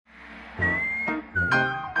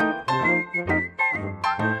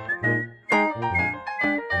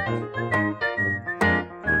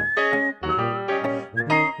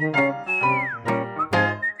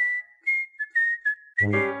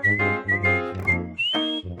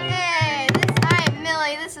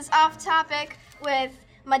off topic with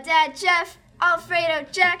my dad, Jeff, Alfredo,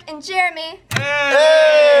 Jack, and Jeremy.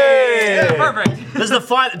 Hey! Yeah, perfect. This is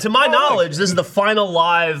the to my knowledge, this is the final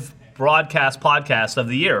live broadcast podcast of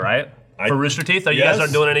the year, right? For Rooster Teeth. You guys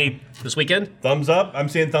aren't doing any this weekend? Thumbs up. I'm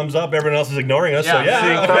seeing thumbs up. Everyone else is ignoring us. So yeah.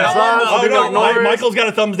 Seeing thumbs up. Oh no, Michael's got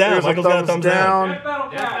a thumbs down. Michael's got a thumbs down.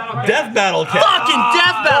 Death Battle Cast. Fucking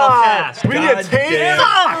Death Battle Cast. We need to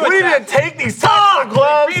take. We need to take these tactical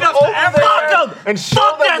gloves Beat up over there fuck them. and show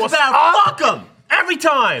Fuck them Death what's Battle. up. Fuck them. Every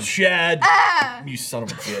time. Chad, you son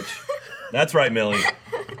of a bitch. That's right, Millie.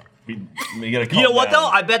 You gotta calm You know what down. though?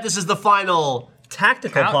 I bet this is the final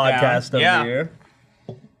tactical Countdown. podcast of the year.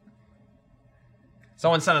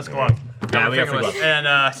 Someone sent us gloves. Yeah, we got free gloves.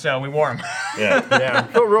 And so we wore them. Yeah. Yeah,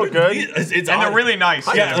 feel real good. It's And odd. they're really nice.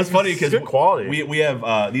 Yeah, it's funny because good quality. We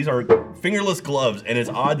have these are fingerless gloves, and it's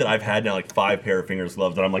odd that I've had now like 5 pair of fingerless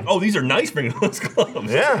gloves, and I'm like, oh, these are nice fingerless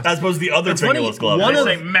gloves. Yeah. As opposed to the other It's funny, fingerless gloves. one They of-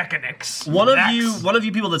 say mechanics. One of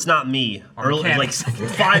you people that's not me, early, like mechanics.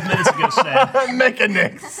 5 minutes ago said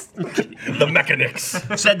Mechanics. the mechanics.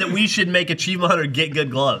 said that we should make Achievement Hunter get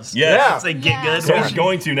good gloves. Yes. Say get good. So we're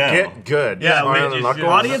going to now. Get good. Yeah, Fire we on the just- knuckles.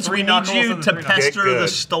 Audience, we Three need knuckles you and to three knuckles. pester Get the good.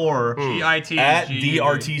 store, GIT. At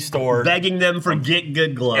DRT store. begging them for get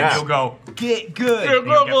good gloves. Yeah. You'll go, get good. Get and good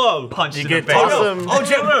you'll get glove. Punched You in get the face. awesome. Oh,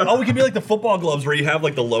 Jim. Oh, we could be like the football gloves where you have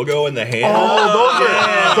like the logo and the hand.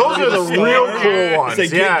 Oh, those are the real cool ones. Say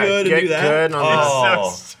get Yeah, good and get do that. good on the- Oh.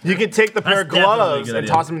 So- You can take the pair of That's definitely a gloves good and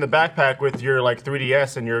idea. toss them in the backpack with your like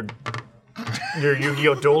 3DS and your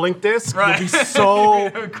Yu-Gi-Oh! Duel Link disc. Right. You'll be so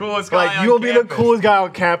The coolest guy like on you'll be the campus. coolest guy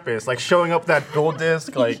on campus. Like showing up that gold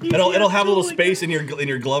disc. Like It'll have a little space in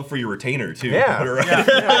your glove for your retainer too. Yeah. Put it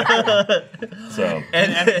right. So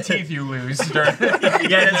And the teeth you lose during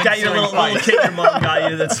Yeah, it's got your little kit your mom got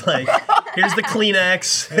you that's like, here's the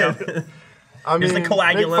Kleenex. I mean, the make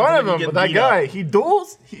coagulant fun when of you him, get but that beat guy, he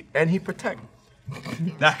duels and he protects.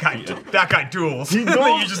 That guy duels. duels.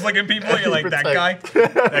 You just look at people, you're like, that guy?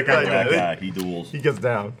 Protect. That guy that duels. guy, he duels. He gets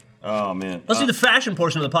down. Oh man. Let's do the fashion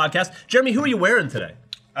portion of the podcast. Jeremy, who are you wearing today?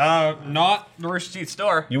 Not the Rooster Teeth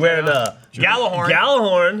store. You wearing Gallahorn.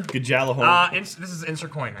 Gallahorn. Good Jalahorn. This is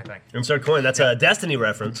Insert Coin, I think. Insert coin. That's a Destiny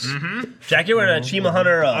reference. Jack, you're wearing an Achievement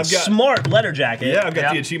Hunter smart letter jacket. Yeah, I've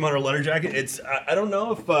got the Achievement Hunter letter jacket. It's I don't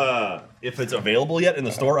know if it's available yet in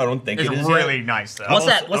the store. I don't think It's it is really yet. nice, though. What's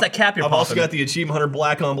that cap you're I've also popping? got the Achievement Hunter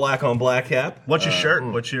black on black cap. What's your shirt?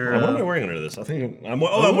 What's your? What am I wearing under this? I think I'm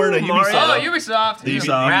wearing a Mario. Oh, Ubisoft. Ubisoft. The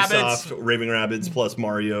Rabbids. Ubisoft Raving Rabbids plus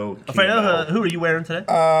Mario. King Fredo, Battle. who are you wearing today?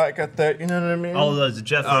 I got that. You know what I mean? Oh, that's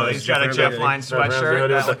Jeff. Oh, he's got a Jeff Line sweatshirt.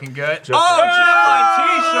 That's looking good. Jeff Oh,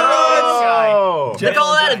 Oh, They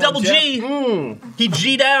call that a double G. He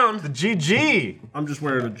G down. the GG. I'm just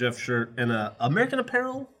wearing a Jeff shirt and a American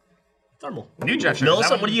Apparel thermal. Jeff Line T-shirt. New Jeff shirt.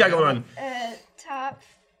 Melissa, what do you got going on? Top.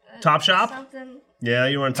 Top Shop? Something. Yeah,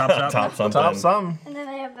 you wearing Top Shop? Top something. Top something. And then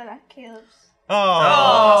I have the Caleb's.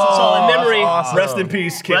 Oh, So in memory, rest in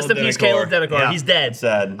peace, Caleb rest in peace, Dennicor. Caleb Dennicor. Yeah. He's dead.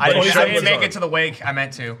 Sad. I didn't 2017 make it to the wake. I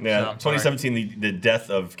meant to. Yeah, so I'm sorry. 2017, the death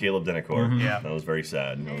of Caleb Dennicor. Yeah. That was very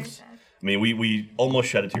sad. That was, sad. I mean, we almost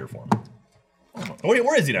shed a tear for him. Wait,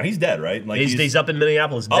 where is he now? He's dead, right? Like He's up in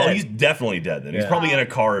Minneapolis. Oh, Dead. he's definitely dead then. He's Yeah. probably in a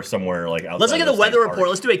car somewhere like outside. Let's look at the of weather state report. park.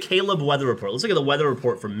 Let's do a Caleb weather report. Let's look at the weather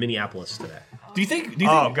report from Minneapolis today. Do you think?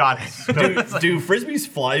 Oh, God. do frisbees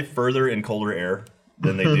fly further in colder air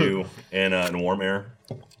than they do in warm air?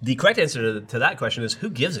 The correct answer to that question is who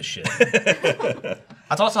gives a shit?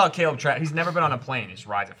 That's also how Caleb He's never been on a plane. He just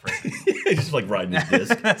rides a frisbee. He's just like riding his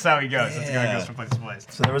disc. That's how he goes. That's how he goes from place to place.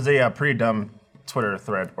 So there was a pretty dumb Twitter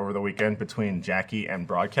thread over the weekend between Jackie and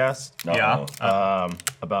Broadcast Yeah.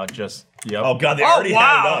 about just Oh God, they already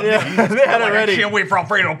wow. had it up. yeah, they had it I ready. can't wait for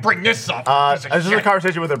Alfredo to bring this up. This is a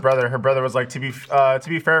conversation with her brother. Her brother was like, to be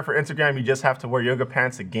fair, for Instagram, you just have to wear yoga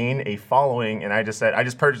pants to gain a following. And I just said, I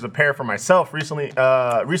just purchased a pair for myself recently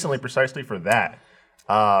precisely for that.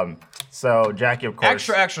 So Jackie, of course,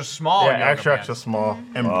 extra small. yeah, yoga extra pants. small.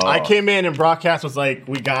 And I came in and Broadcast was like,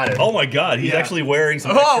 we got it. Oh my God, he's actually wearing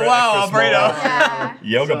some. Oh, extra, wow, extra small Yeah.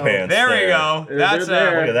 yoga pants. There we go. That's Look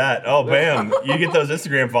at that. Oh, bam. You get those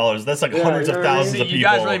Instagram followers. That's like hundreds of thousands of people. You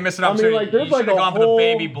guys really missing up. I mean, like, you there's should like have a gone for the whole-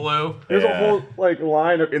 baby blue. There's Yeah. a whole like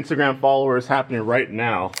line of Instagram followers happening right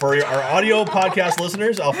now. For our audio podcast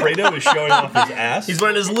listeners, Alfredo is showing off his ass. He's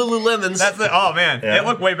wearing his Lululemons. That's the. Oh man, Yeah. it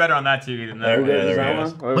looked way better on that TV than that. There he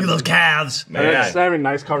is. Look at those calves. And then just having a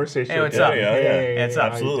nice conversation. Hey, what's Yeah, up? yeah, yeah. Hey, what's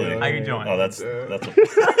up? Absolutely. How you doing? Oh, that's.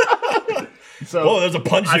 So, Whoa, there's a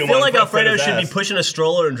punch. I feel like Alfredo should be pushing a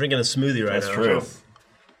stroller and drinking a smoothie right That's now. true.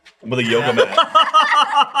 With a yoga mat.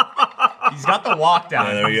 He's got the walk down.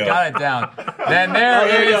 Yeah, there you He's go. got it down. Then there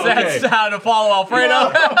is that's how to follow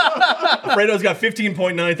Alfredo. Alfredo's got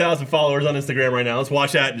 15.9 thousand followers on Instagram right now. Let's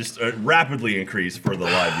watch that just rapidly increase for the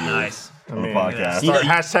live viewers. Nice. On the podcast. Start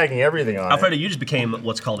hashtagging everything on Alfredo, you just became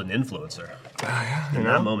what's called an influencer in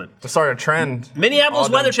that moment. To start a trend. Minneapolis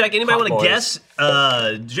All weather them check. Anybody hot want to boys.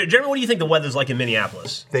 guess? Jeremy, what do you think the weather's like in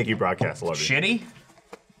Minneapolis? Thank you, broadcast. Love you. Shitty.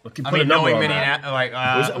 Put I a mean, number knowing on that.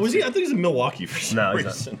 Minneapolis, Was he? I think he's in Milwaukee for some No, he's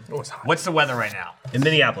reason. It was hot. what's the weather right now? In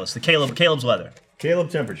Minneapolis, Caleb's weather. Caleb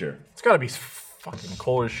temperature. It's gotta be fucking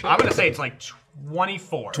cold as shit. I'm gonna say it's like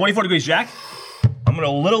 24. 24 degrees, Jack. I'm gonna a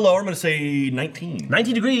little lower. I'm gonna say 19.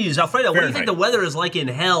 19 degrees. Alfredo, what do you think Fahrenheit. the weather is like in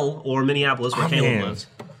hell or Minneapolis where Caleb lives?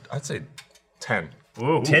 I'd say 10.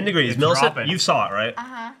 Ooh, 10 degrees. it's Millicent, dropping. you saw it,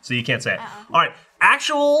 right? So you can't say it. All right,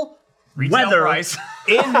 actual Retail weather price.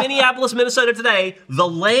 in Minneapolis, Minnesota today. The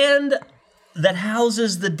land that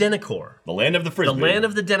houses the Denicore. The land of the frisbee. The land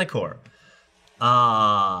of the Denicore.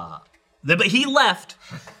 But he left,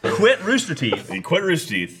 quit Rooster Teeth, He quit Rooster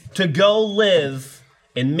Teeth. to go live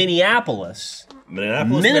in Minneapolis.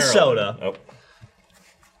 Minneapolis, Minnesota. Maryland.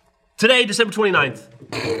 Today, December 29th.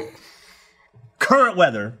 Current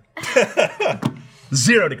weather,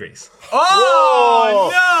 0 degrees.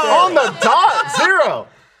 Oh On the dot, 0.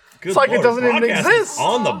 Good It's like it Lord, doesn't even broadcast exist. is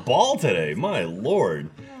on the ball today. My Lord.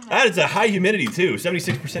 That is a high humidity too.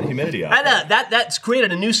 76% humidity out And there. that's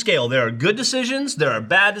created a new scale. There are good decisions, there are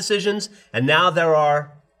bad decisions, and now there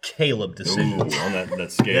are Caleb Ooh, decisions. on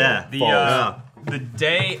that scale. Yeah. The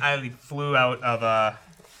day I flew out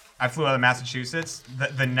of Massachusetts,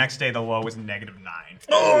 the next day the low was -9.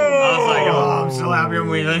 I was like, oh, I'm so happy I'm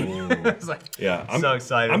leaving. I was like, Yeah, I'm so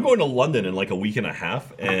excited. I'm going to London in like a week and a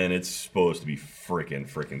half, and it's supposed to be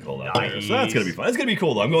freaking cold out there. So that's gonna be fun. It's gonna be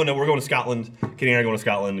cool though. We're going to Scotland. Kenny and I are going to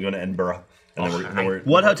Scotland. Going to Edinburgh. And then we're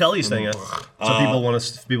What hotel are you staying at? So people want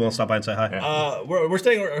to stop by and say hi. we're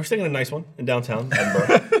staying in a nice one in downtown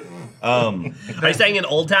Edinburgh. Are you staying in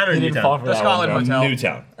Old Town or New Town? the Scotland Hotel.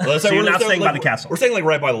 Newtown. So you're not staying by the castle? We're staying like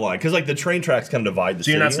right by the line because like the train tracks kind of divide the So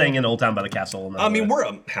city. you're not staying in Old Town by the castle? I mean, we're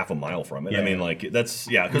half a mile from it. Yeah, I mean, yeah. like that's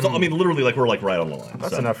because I mean, literally, like we're like right on the line.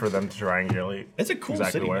 That's so. enough for them to triangulate. It's a cool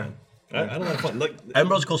exactly city. where. Man. I don't like fun. Like,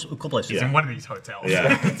 Edinburgh's a cool place. Yeah. in one of these hotels.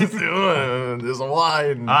 yeah. There's a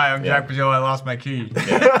line. Hi, I'm Jack Pajot. I lost my key.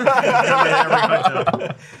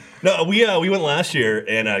 No, we went last year,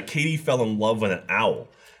 and Katie fell in love with an owl.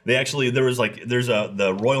 They actually there's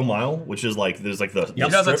the Royal Mile, which is like there's like the She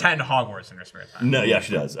does attend Hogwarts in her spare time. No, yeah,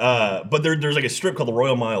 she does. But there's like a strip called the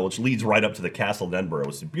Royal Mile, which leads right up to the castle of Edinburgh.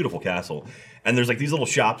 It's a beautiful castle, and there's like these little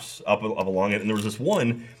shops up along it. And there was this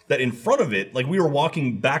one that in front of it, like we were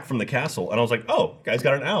walking back from the castle, and I was like, "Oh, guy's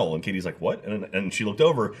got an owl." And Katie's like, "What?" And she looked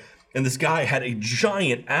over, and this guy had a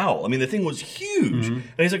giant owl. I mean, the thing was huge. And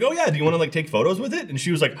he's like, "Oh yeah, do you want to like take photos with it?" And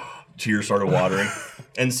she was like, tears started watering.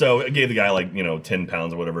 And so I gave the guy like 10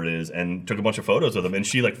 pounds or whatever it is, and took a bunch of photos with him. And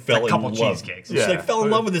she like fell in love. cheesecakes. She like fell in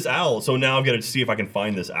love with this owl. So now I've got to see if I can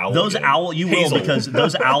find this owl. Those again. owl, you Hazel. will, because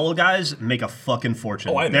those owl guys make a fucking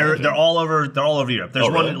fortune. Oh, I they're imagine. all over Europe. There's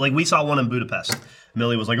Oh, one really? like we saw one in Budapest.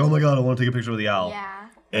 Millie was like, "Oh my god, I want to take a picture with the owl." Yeah.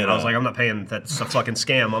 And I was like, "I'm not paying. That's a fucking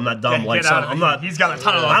scam. I'm not dumb. Like, Get out son, of I'm here. not. He's got a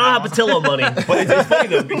ton of those I don't have owls. Patillo money." But it's funny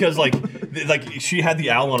though because like she had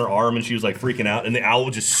the owl on her arm and she was like freaking out, and the owl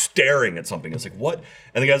was just staring at something. It's like, what?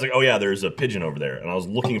 And the guy's like, "Oh yeah, there's a pigeon over there." And I was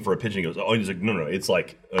looking for a pigeon. He goes, "Oh," he's like, "No, it's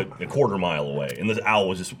like a quarter mile away." And this owl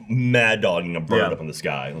was just mad dogging a bird Yeah. up in the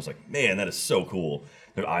sky. And I was like, "Man, that is so cool."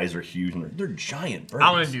 Their eyes are huge and they're giant birds.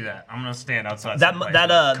 I'm gonna do that. I'm gonna stand outside. That- someplace that,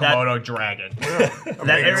 with a that- Komodo dragon. That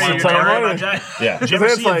area you're Sometime talking later. about, Jack? Yeah. Did you ever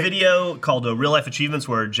It's see a like- video called Real Life Achievements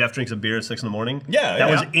where Jeff drinks a beer at 6 in the morning? Yeah, That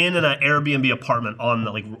yeah. was in an Airbnb apartment on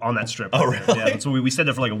that strip. Oh, right there. really? Yeah. So we stayed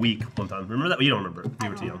there for like a week one time. Remember that? You don't remember? You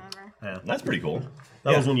were too young. Yeah. That's pretty cool.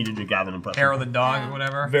 That Yeah. was when you did your Gavin impression. Hair of the dog or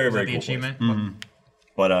whatever. Very, Was that very the cool achievement.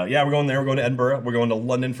 But yeah, we're going there. We're going to Edinburgh. We're going to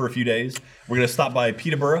London for a few days. We're going to stop by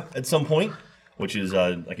Peterborough at some point, which is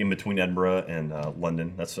like in between Edinburgh and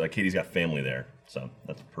London. That's Katie's got family there, so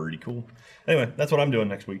that's pretty cool. Anyway, that's what I'm doing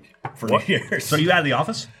next week for New Year's. So you out of the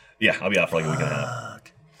office? Yeah, I'll be out for like a week and a half.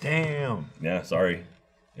 Damn. Yeah, sorry.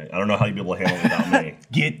 I don't know how you'd be able to handle it without me.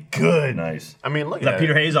 Get good. Nice. I mean, look Is at that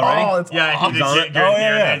Peter Hayes already? Oh, it's Yeah, he did on get it? good. Oh,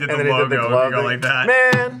 yeah. They did and the then logo. they did the if glove. you go like that.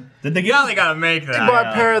 Man, Did they You get? only gotta make that. you buy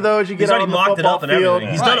a pair of those, you He's get out already on the mocked it football up and field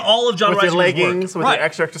everything. He's done all of John with your Reisman's leggings, work. with your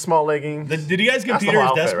extra small leggings. Did you guys give That's the Peter his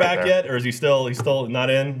whole desk outfit right back there. yet, or is he still not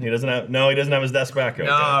in? He doesn't have. No, he doesn't have his desk back. Okay.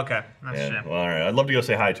 No, okay. That's a Yeah. shame. Well, all right. I'd love to go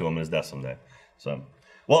say hi to him in his desk someday. So,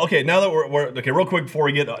 well, okay. Now that we're okay, real quick before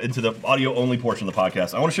we get into the audio only portion of the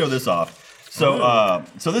podcast, I want to show this off. So,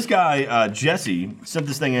 so this guy Jesse sent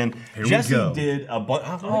this thing in. Jesse did a bunch.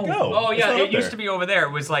 Oh yeah, it used to be over there.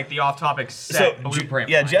 It was like the off-topic set blueprint.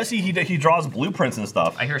 Yeah, Jesse he draws blueprints and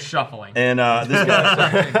stuff. I hear shuffling. And this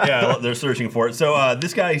guy, yeah, they're searching for it. So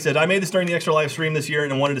this guy, he said, I made this during the Extra live stream this year,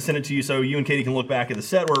 and I wanted to send it to you so you and Katie can look back at the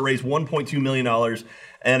set where it raised $1.2 million.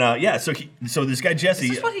 And yeah, so this guy Jesse.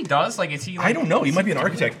 Is this what he does? Like, is he? Like, I don't know. He might be an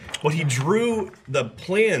architect, but he drew the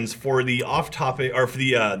plans for the off-topic or for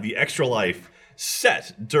the Extra Life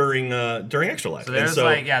set during Extra Life. So there's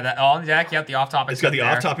on deck. Yep, the off-topic. It's got the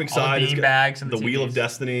off-topic side. All the bean bags and the Wheel of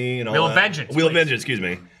Destiny and all Wheel that. of Vengeance. Wheel of Vengeance. Excuse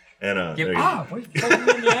me. And what are you fucking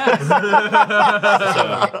in the ass?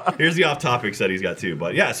 So here's the off-topic set he's got too.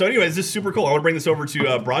 But yeah, so anyways, this is super cool. I want to bring this over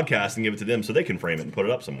to broadcast and give it to them so they can frame it and put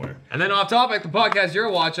it up somewhere. And then off-topic, the podcast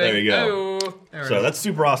you're watching. There you go. So that's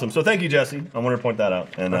super awesome. So thank you, Jesse. I wanted to point that out.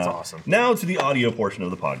 And that's awesome. Now to the audio portion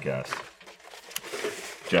of the podcast.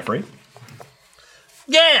 Jeffrey?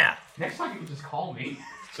 Yeah! Next time you can just call me.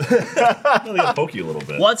 They gotta poke you a little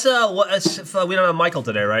bit. We don't have Michael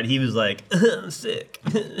today, right? He was like, I'm sick.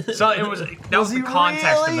 So that was the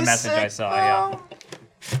context of the message I saw. Yeah.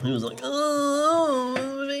 He was like,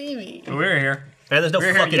 oh, baby. We were here. And there's no we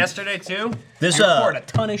were fucking here yesterday too. This we recorded a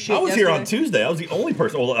ton of shit. I was here on Tuesday. I was the only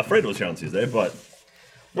person. Well, Alfredo was here on Tuesday, but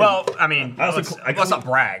well, I mean, let's not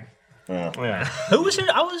brag. Yeah. Who was here?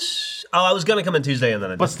 I was gonna come in Tuesday and then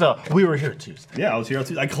I didn't. But still, we were here Tuesday. Yeah, I was here on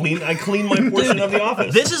Tuesday. I cleaned my portion of the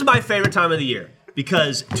office. This is my favorite time of the year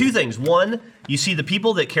because two things. One, you see the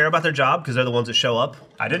people that care about their job because they're the ones that show up.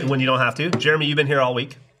 I didn't. When you don't have to. Jeremy, you've been here all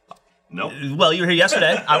week. Nope. Well, you were here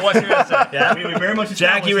yesterday. I was here yesterday. Yeah. We very much.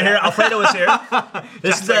 Jack, you were here. Alfredo was here. I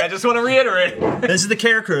just want to reiterate. This is the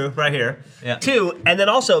care crew right here. Yeah. Two, and then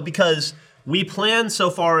also because we plan so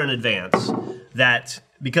far in advance that.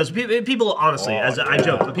 Because people, honestly, as I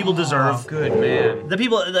joke, the people deserve. Oh, good man. The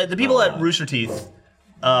people at Rooster Teeth.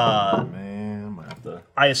 Man,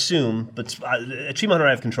 I assume, but Achievement Hunter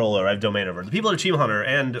I have control over, I have domain over. The people at Achievement Hunter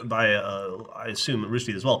and by I assume at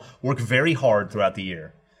Rooster Teeth as well work very hard throughout the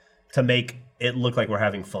year to make it look like we're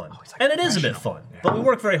having fun, and it is a bit fun, but we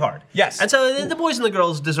work very hard. Yes. And so the boys and the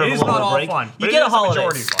girls deserve a little bit of break. Fun, you get a holiday.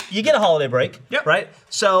 You get a holiday break. Yep. Right.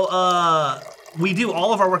 So we do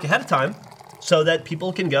all of our work ahead of time. So that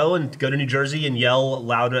people can go to New Jersey and yell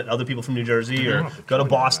loud at other people from New Jersey, or go to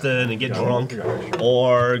Boston and get drunk,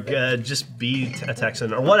 or just be a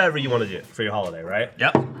Texan, or whatever you want to do for your holiday, right?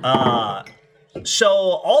 Yep. So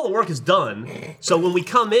all the work is done. So when we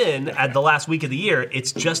come in at the last week of the year,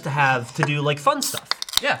 it's just to do like fun stuff.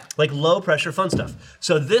 Yeah. Like low pressure fun stuff.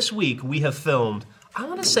 So this week we have filmed, I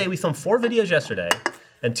want to say we filmed 4 videos yesterday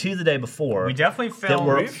and 2 the day before. We definitely that filmed.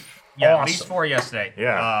 were Yeah, awesome. at least 4 yesterday.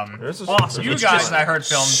 Yeah. This is awesome. You It's guys, just I heard,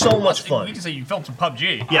 filmed so much fun. You can say you filmed some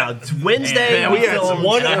PUBG. Yeah, Wednesday And we had filmed some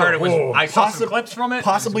one. I heard it was. I saw some Possi- clips from it.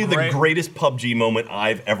 Possibly It was the great. greatest PUBG moment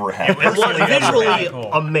I've ever had. It was visually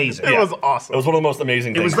Cool. amazing. It was awesome. It was one of the most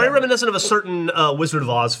amazing It things. was very ever. reminiscent of a certain Wizard of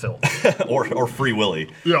Oz film. or Free Willy.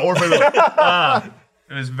 Yeah, or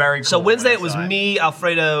It was very cool. So Wednesday when I it was saw me,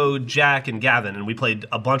 Alfredo, Jack, and Gavin, and we played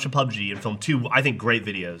a bunch of PUBG and filmed 2, I think, great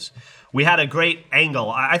videos. We had a great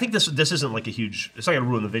angle. I think this isn't like a huge. It's not gonna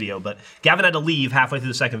ruin the video, but Gavin had to leave halfway through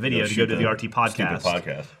the second video to go to the RT podcast. Stupid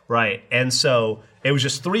podcast. Right, and so it was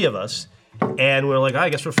just 3 of us, and we were like, I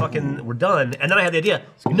guess we're done. And then I had the idea.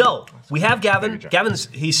 No, we have Gavin.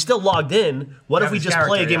 He's still logged in. What if we Gavin's just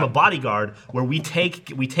play a character, game yeah. of Bodyguard where we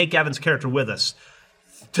take Gavin's character with us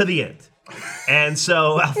to the end? And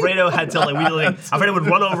so Alfredo had to Alfredo would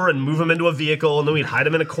run over and move him into a vehicle, and then we'd hide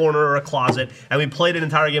him in a corner or a closet, and we played an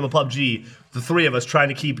entire game of PUBG. The 3 of us trying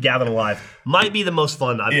to keep Gavin alive. Might be the most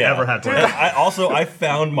fun I've ever had playing. I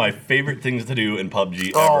found my favorite things to do in PUBG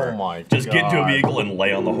ever. Oh my Just get into a God. vehicle and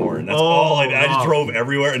lay on the horn. That's all I did. I just drove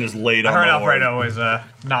everywhere and just laid on I heard the horn. Alfredo was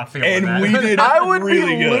not feeling And that. we did I would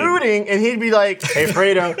really be good. looting, and he'd be like, "Hey,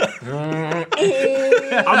 Fredo."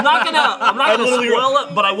 I'm not gonna spoil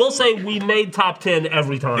it, but I will say we made top 10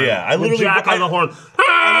 every time. Yeah, I With literally- Jack on the horn.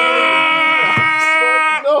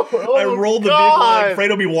 I rolled the vehicle, and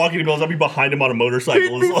Fredo be walking to me, I'll be behind him on a motorcycle.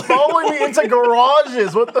 He'd be following me into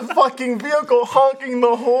garages with the fucking vehicle honking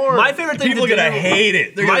the horn. My favorite thing People to are do, gonna hate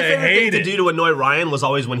it. They're my gonna favorite hate thing it. to do to annoy Ryan was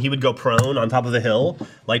always when he would go prone on top of the hill,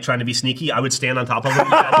 like trying to be sneaky. I would stand on top of him.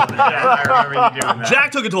 I remember you doing that.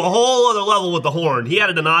 Jack took it to a whole other level with the horn. He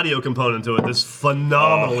added an audio component to it that's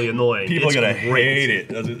phenomenally annoying. People It's are gonna great. hate it.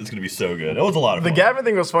 It's gonna be so good. It was a lot of The fun. Gavin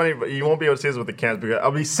thing was funny, but you won't be able to see this with the cans because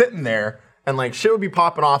I'll be sitting there and like shit would be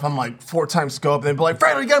popping off. I'm like 4 times scope, and they'd be like,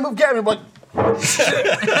 "Fredo, you gotta move Gavin." I'm like,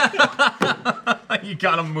 You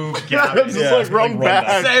gotta move, I'm Gavin. just like run run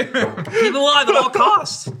back. Save him. Keep him alive at all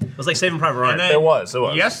costs. was like Saving Private Ryan. And then It was.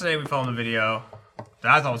 Yesterday we filmed a video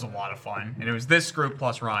that I thought was a lot of fun, and it was this group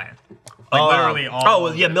plus Ryan. Like literally all. Oh,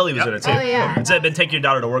 well, yeah, Millie was in it too. Oh, yeah. It said, "Been taking your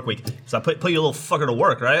daughter to work week." So I put your little fucker to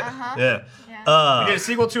work, right? Yeah. We did a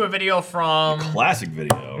sequel to a video from Classic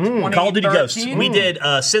video. Call of Duty Ghosts. 2013? We did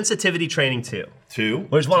sensitivity training 2, 2.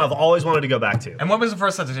 which is one I've always wanted to go back to. And when was the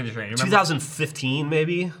first sensitivity training? You remember? 2015,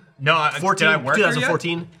 maybe. No, 14, did I work here yet?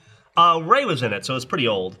 2014. Ray was in it, so it's pretty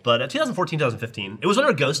old. But 2014, 2015. It was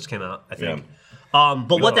whenever Ghosts came out, I think.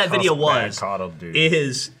 But what that video was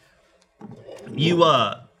is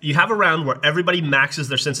you have a round where everybody maxes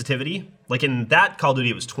their sensitivity. Like in that Call of Duty,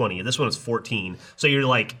 it was 20. This one is 14. So you're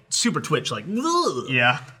like super twitch, like ugh.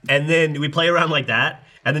 Yeah. And then we play around like that.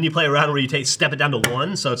 And then you play around where you step it down to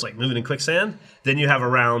 1, so it's like moving in quicksand. Then you have a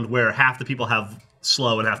round where half the people have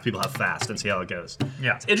slow and half the people have fast, and see how it goes.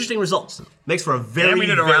 Yeah. It's interesting results. Makes for a very, And we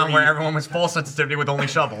did a round very- where everyone was full sensitivity with only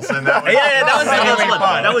shovels. And that was, Yeah, that was the most really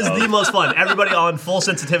fun. That was the most fun. Everybody on full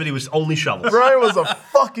sensitivity was only shovels. Ryan was a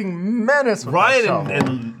fucking menace with that Ryan shovel.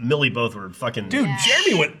 and Millie both were fucking. Dude,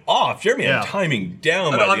 Jeremy went off. Jeremy Yeah. had timing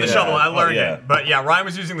down. on the shovel, I learned yeah. it. But yeah, Ryan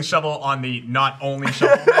was using the shovel on the not only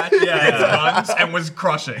shovel match against guns and was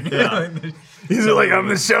crushing. He's like, I'm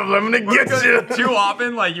the shovel, I'm gonna get you. Too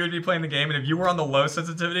often, like you would be playing the game, and if you were on the low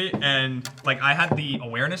sensitivity, and like I had the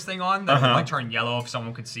awareness thing on that would like turn yellow if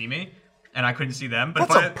someone could see me, and I couldn't see them. But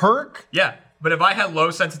That's if a perk? yeah, but if I had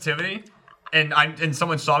low sensitivity, and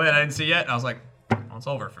someone saw me and I didn't see it, and I was like, well, it's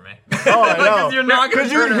over for me. Oh, I know. You're not gonna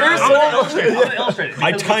Because you turn hear around. I'm gonna someone. illustrate it.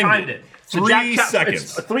 I because we timed it. So 3 Jack count-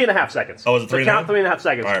 seconds. It's 3.5 seconds. Oh, is it So 3.5? count 3.5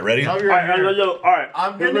 seconds. All right, ready? All All right,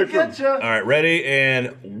 I'm gonna get you. right, ready?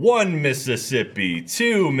 And 1 Mississippi,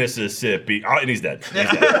 2 Mississippi. Oh, and he's dead. He's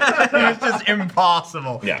dead. It was just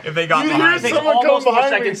impossible. Yeah. If they got You behind hear me. someone come almost 4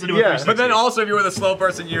 behind seconds me. to do a Yeah. 360. But then also, if you were the slow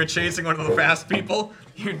person, you were chasing one of the fast people,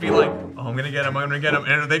 you'd be like, oh, I'm gonna get him, I'm gonna get him.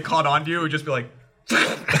 And if they caught on to you, it would just be like,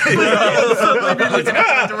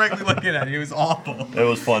 directly looking at you. It was awful. It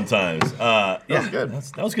was fun times. Yeah, was good.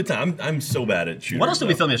 That was a good time. I'm so bad at shooting. What else did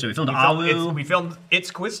we film yesterday? We filmed We filmed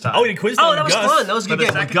It's Quiz Time. Oh, we did quiz Oh, time that with was Gus. fun. That was a For good the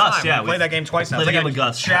game with second Gus. time. Yeah, we played that game twice now. played It's the game like with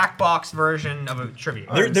Gus. Jackbox version of a trivia.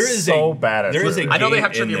 There is so a bad at there is a trivia. I know they game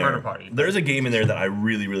have Trivia in there. Murder Party. There is a game in there that I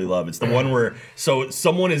really love. It's the one where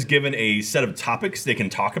someone is given a set of topics they can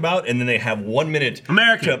talk about, and then they have 1 minute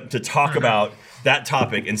American. to talk about that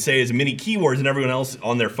topic and say as many keywords, and everyone else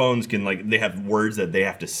on their phones can they have words that they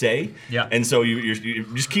have to say. Yeah. And so you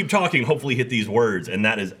just keep talking, hopefully hit these words, and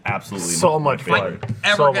that is absolutely So my much favorite. fun.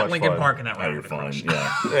 Ever So get much Lincoln fun. Park in that Oh, round? you're with a crush.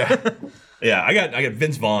 fun. Yeah. Yeah. I got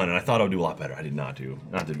Vince Vaughn, and I thought I would do a lot better. I did not do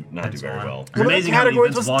very Vaughn. well. It's amazing how many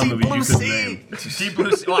categories Vince was Vaughn Deep movies you Blue could Sea. name. Deep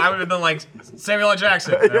Blue Sea. Well, I would have been like Samuel L.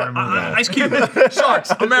 Jackson. Ice Cube. Sharks,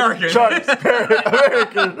 American. Sharks,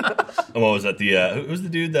 American. What was that? Who's the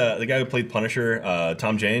dude? The guy who played Punisher?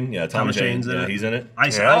 Tom Jane. Yeah, Tom Thomas Jane. Jane's in Yeah, it. he's in it.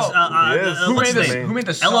 Ice. Yeah. Ice. He is. Who What's made his this? name? Who made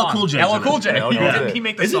the song? LL Cool J. LL Cool J. LL Cool Didn't J. he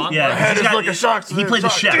make the Is it? song? Yeah, Head he's is got- like a shark's He played the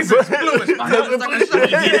chef.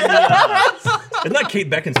 It's not Kate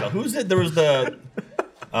Beckinsale. Who's it? There was the.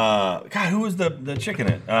 God, who was the chick in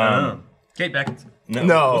it? Kate Beckinsale.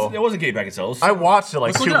 No. It wasn't Kate Beckinsale. It was- I watched it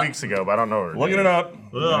like Let's look 2 it up. weeks ago, but I don't know her Looking name. it up.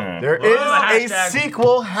 There the is a hashtag?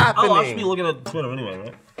 sequel happening. Oh, I should be looking at Twitter anyway,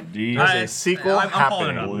 right? There's a sequel I'm pulling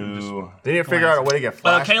it happening. up. Blue. They need to figure out a way to get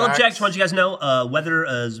flashbacks. Caleb checks. Want you guys know weather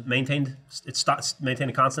is maintained. It's maintained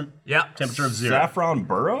a constant. Yeah. Temperature of 0. Saffron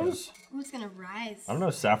Burrows? Who's gonna rise I don't know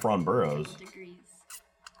Saffron Burrows. degrees?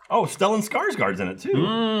 Oh, Stellan Skarsgård's in it too.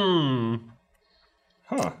 Hmm.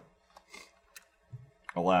 Huh.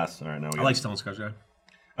 Alas. All right, now we I like Stellan Skarsgård.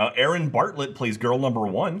 Aaron Bartlett plays girl number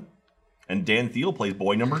 1, and Dan Thiel plays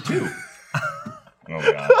boy number 2. Oh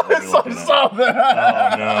god.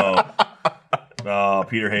 Oh no. Oh,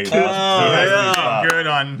 Peter Hayes. Good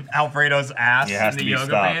on Alfredo's ass It has in to the be yoga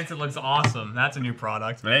stopped. pants. It looks awesome. That's a new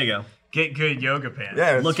product. There you go. Get good yoga pants.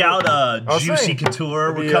 Yeah, it's Look out, was Juicy saying,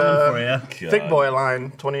 Couture. We're the, coming for you. Thick Boy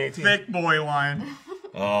line 2018. Thick boy line.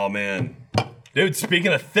 Oh man. Dude,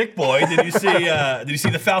 speaking of thick boy, did you see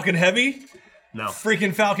the Falcon Heavy? No.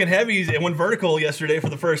 Freaking Falcon Heavies. It went vertical yesterday for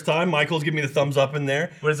the first time. Michael's giving me the thumbs up in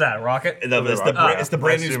there. What is that? Rocket? It's the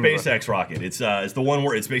brand new assume SpaceX rocket. It's the one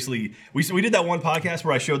where it's basically we did that one podcast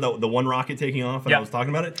where I showed the one rocket taking off and I Yep. was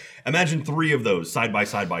talking about it. Imagine 3 of those side by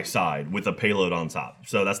side with a payload on top.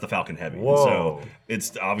 So that's the Falcon Heavy. And Whoa. so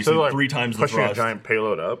it's obviously So like 3 times the pushing a thrust. giant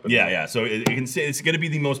payload up. Yeah. So it can say it's going to be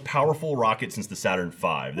the most powerful rocket since the Saturn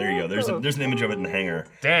V. There you go. There's an image of it in the hangar,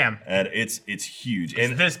 Damn. and it's huge. It's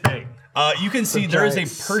And this big. you can see there is a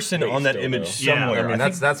giant person on that space image dildo. Yeah, somewhere. I mean,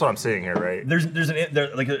 think that's what I'm seeing here, right? there's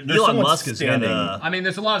Elon someone Musk is standing. gonna. I mean,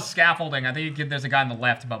 there's a lot of scaffolding. I think there's a guy on the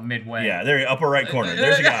left about midway. Yeah, there, upper right corner.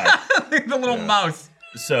 There's a guy. The little mouse.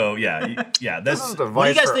 So yeah. That's What do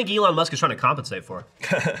you guys think Elon Musk is trying to compensate for?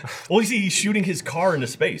 well. You see, he's shooting his car into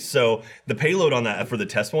space. So the payload on that for the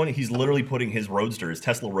test one, he's literally putting his Roadster, his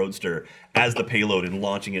Tesla Roadster, as the payload and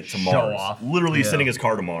launching it to Mars. off. Literally sending his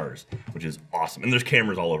car to Mars, which is awesome. And there's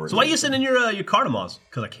cameras all over it. So why are you sending your car to Mars?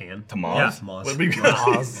 Because I can. to Mars? Yeah, Mars. What,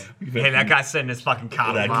 because Hey, that guy's sending his fucking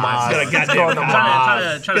car that to guy's Mars. got a goddamn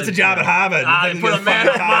car. Trying Gets a job at Harvard. I Thinking put a he's man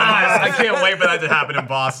fucking on Mars. I can't wait for that to happen in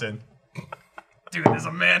Boston. Dude, there's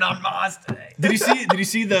a man on Mars today. Did you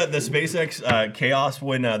see the SpaceX chaos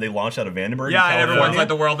when they launched out of Vandenberg? Yeah, in and everyone's California? like,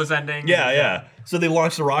 the world is ending. Yeah. So they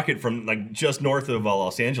launched the rocket from like just north of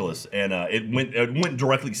Los Angeles, and it went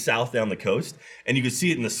directly south down the coast, and you could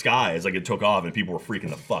see it in the sky as like it took off, and people were freaking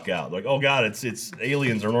the fuck out, like, oh god, it's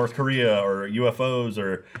aliens or North Korea or UFOs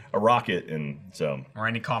or a rocket, and so. Or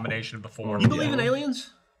any combination of the four. You believe in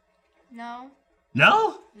aliens? No.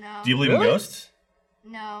 No? No. Do you believe in ghosts?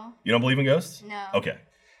 No. You don't believe in ghosts? No. Okay.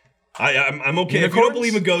 I'm okay. If you don't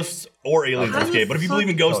believe in ghosts or aliens, that's okay. But if you believe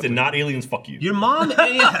in ghosts and not aliens, fuck you. Your mom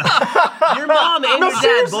and your mom and your dad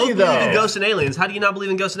seriously, both believe though. in ghosts and aliens. How do you not believe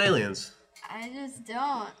in ghosts and aliens? I just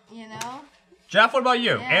don't, you know? Jeff, what about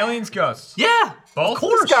you? Yeah. Aliens, ghosts? Yeah, Both? of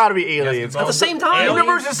course. It's gotta be aliens. At the same time. The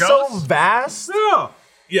universe is so Ghosts? vast.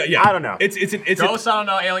 Yeah. I don't know. It's Ghosts, I don't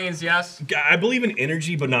know. Aliens, yes. I believe in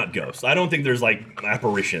energy, but not ghosts. I don't think there's like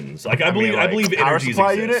apparitions. Like I believe power energies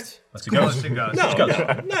supply exist. unit? That's a ghost. Ghosts and ghosts. No,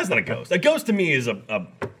 that's not a ghost. A ghost to me is a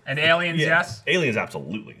And aliens, yes. aliens,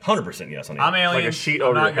 absolutely, 100% yes on I'm aliens. alien. Like a sheet I'm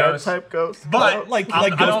over not your head ghost. type ghost. But Like I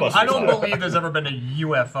don't Ghostbusters. believe there's ever been a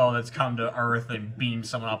UFO that's come to Earth and beamed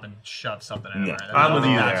someone up and shoved something in No. it. I'm with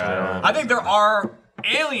you there. I think there are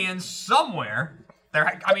aliens somewhere.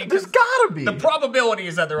 I mean, There's gotta be. the probability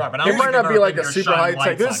is that there are, but I It don't might think not there be are like a bigger super shining high tech.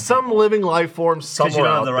 lights There's on some living life form somewhere don't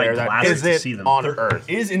have out the right there that glasses to isn't see them. on There Earth.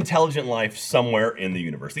 is intelligent life somewhere in the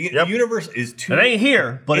universe. The Yep. universe is too. It ain't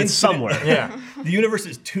here, but it's Infinite. somewhere. Yeah. The universe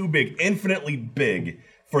is too big, infinitely big,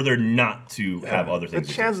 for there not to have other The things.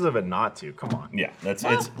 exist. chances of it not to, come on. Yeah, it's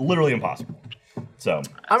literally impossible. So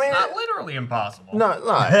I mean, It's not literally impossible. no.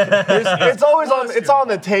 It's always on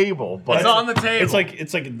the table, but It's on the table. it's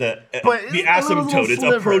like the But it's a little asymptote. It's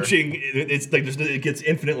sliver. approaching. It's like it gets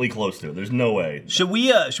infinitely close to it. There's no way. Should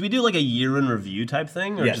we do like a year in review type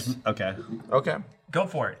thing? Or Yes. Just, okay. okay. Go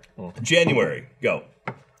for it. January, go.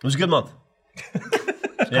 It was a good month.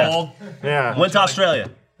 Cold. Yeah. Went to Australia.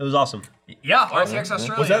 It was awesome. Yeah, RTX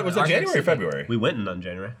Australia. Was that January or February? We went in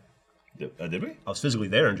January. Did we? I was physically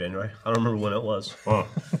there in January. I don't remember when it was. Oh.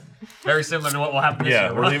 Very similar to what will happen this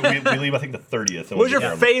Yeah, year. we leave I think the 30th. What was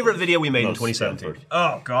your favorite video we made in 2017?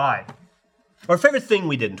 Oh, God. Or favorite thing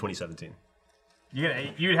we did in 2017?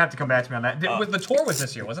 You'd have to come back to me on that. The tour was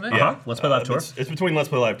this year, wasn't it? Yeah, Let's Play Live Tour. It's between Let's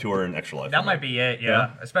Play Live Tour and Extra Life. That might be it, yeah. Yeah.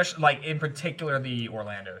 Especially, like, in particular, the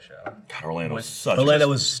Orlando show. God, Orlando was was- such. Orlando a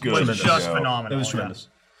was good tremendous. Just show. phenomenal. It was yeah. tremendous.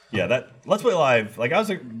 Yeah, that Let's Play Live. Like I was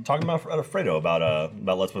talking about Alfredo about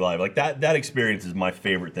Let's Play Live. Like that experience is my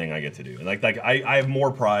favorite thing I get to do. And like I have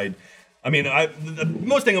more pride. I mean, the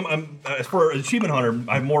most thing for Achievement Hunter,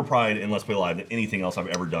 I have more pride in Let's Play Live than anything else I've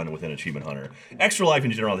ever done within Achievement Hunter. Extra Life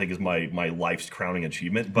in general, I think, is my life's crowning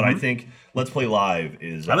achievement. But I think Let's Play Live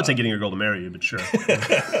is. I would say getting your girl to marry you, but sure.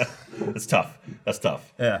 It's tough. That's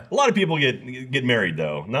tough. Yeah. A lot of people get married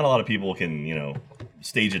though. Not a lot of people can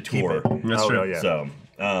stage a tour. That's Oh, true. no, yeah. So.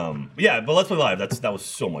 Yeah, but Let's Play Live, that was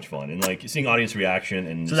so much fun, and like seeing audience reaction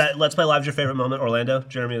and So that Let's Play Live's your favorite moment, Orlando?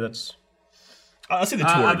 Jeremy, that's... I'll say the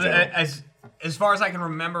tour in general. As far as I can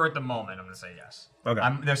remember at the moment, I'm going to say yes. Okay.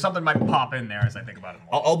 There's something might pop in there as I think about it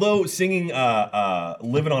more. Although singing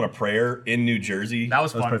 "Living on a Prayer" in New Jersey, That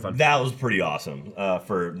was fun. pretty fun. that was pretty awesome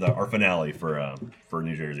for our finale for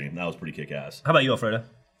New Jersey. That was pretty kick ass. How about you, Alfredo?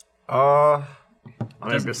 I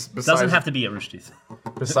mean, Doesn't have to be at Rooster Teeth.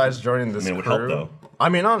 besides joining this I mean, it would crew. help, though. I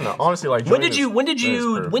mean, I don't know. Honestly, like When joining did you this- when did joining you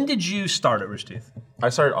this crew. when did you start at Rooster Teeth? I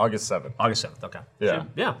started August 7th. August 7th. Okay. Yeah.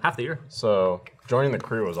 Yeah, half the year. So joining the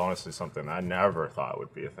crew was honestly something I never thought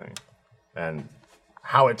would be a thing, and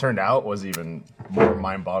how it turned out was even more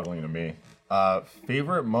mind-boggling to me.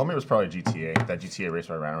 Favorite moment was probably GTA. That GTA race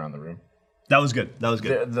where I ran around the room. That was good. That was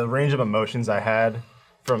good. The range of emotions I had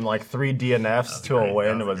from like 3 DNFs to a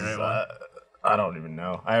win was I don't even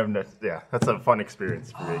know. I have no. Yeah, that's a fun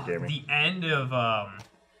experience for me at gaming. The end of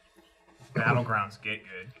Battlegrounds Get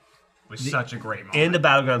Good was such a great moment. And the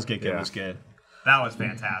Battlegrounds Get Good Yeah. was good. That was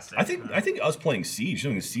fantastic. I think us playing Siege,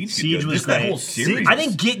 doing Siege, Siege was just that great. whole series. I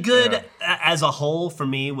think Get Good as a whole for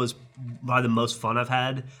me was probably the most fun I've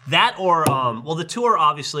had. That or the tour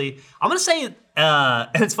obviously. I'm gonna say and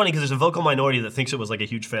it's funny because there's a vocal minority that thinks it was like a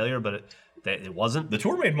huge failure, but It wasn't. The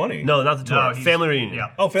tour made money. No, not the tour. No, Family Reunion.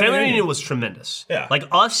 yeah. Oh, Family Reunion Reunion was tremendous. Yeah. Like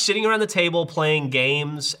us sitting around the table playing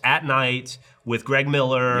games at night with Greg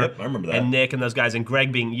Miller Yep, I remember that. and Nick and those guys, and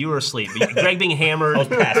Greg being, you were asleep, but Greg being hammered.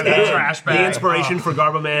 passed and out. Trash the bag. inspiration for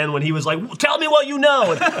Garbo Man when he was like, tell me what you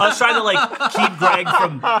know. And I was trying to like keep Greg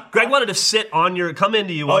from, Greg wanted to come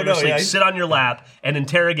into you while you're asleep, sit on your lap and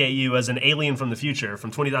interrogate you as an alien from the future,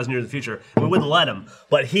 from 20,000 years in the future. And we wouldn't let him.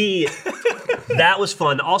 But that was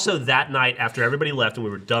fun. Also that night after everybody left and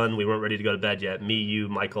we were done, we weren't ready to go to bed yet, me, you,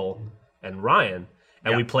 Michael, and Ryan,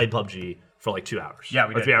 and we played PUBG for like 2 hours. Yeah,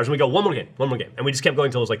 we or did. 3 hours. And we go, one more game. And we just kept going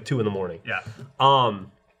until it was like 2 in the morning. Yeah.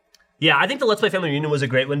 Yeah, I think the Let's Play Family Reunion was a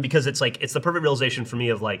great one because it's the perfect realization for me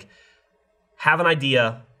of like, have an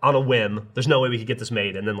idea on a whim, there's no way we could get this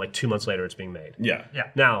made, and then like 2 months later it's being made. Yeah. Yeah.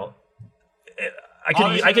 Now, I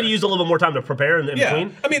could have used a little bit more time to prepare in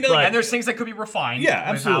between. I mean, And there's things that could be refined.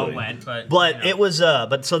 Yeah, with how absolutely. it went, But you know. it was,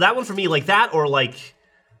 so that one for me, like that, or like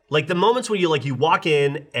the moments where you walk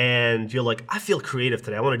in and you're like, I feel creative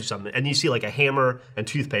today, I want to do something, and you see like a hammer and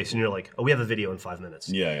toothpaste, and you're like, oh, we have a video in 5 minutes.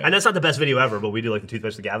 Yeah. And that's not the best video ever, but we do like the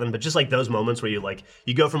toothpaste with Gavin. But just like those moments where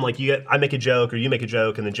you go from like I make a joke or you make a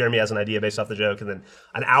joke, and then Jeremy has an idea based off the joke, and then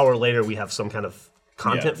an hour later we have some kind of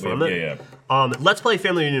content from it. Yeah. Let's Play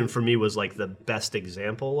Family Reunion for me was like the best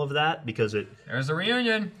example of that because it. There's a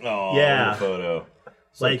reunion. Oh, Yeah. little photo.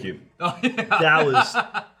 So Like- cute. That was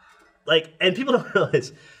like, and people don't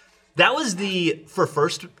realize that was the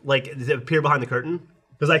first like the peer behind the curtain,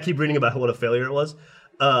 because I keep reading about what a failure it was.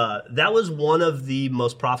 That was one of the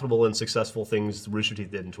most profitable and successful things Rooster Teeth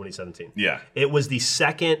did in 2017. Yeah. It was the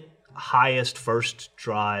second highest first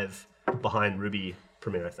drive behind Ruby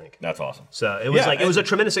Premiere, I think. That's awesome. So it was it was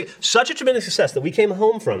such a tremendous success that we came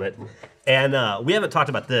home from it, and we haven't talked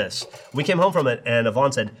about this. We came home from it, and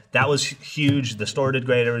Yvonne said that was huge. The store did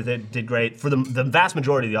great. Everything did great. For the vast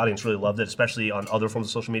majority of the audience, really loved it, especially on other forms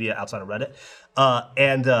of social media outside of Reddit.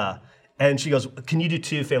 And she goes, "Can you do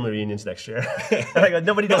 2 family reunions next year?" And I go,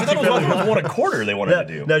 "Nobody does I 2 thought it family reunions." was one a quarter they wanted to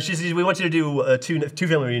do. No, she says we want you to do two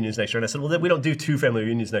family reunions next year, and I said, well, then we don't do 2 family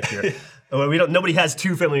reunions next year. Nobody has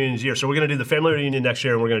 2 family reunions a year, so we're going to do the family reunion next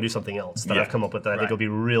year, and we're going to do something else that I've come up with that I think will be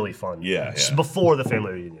really fun. Yeah. Before the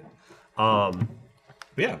family reunion.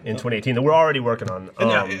 Yeah. In 2018 that we're already working on.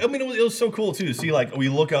 Yeah, I mean, it was so cool too to see, like, we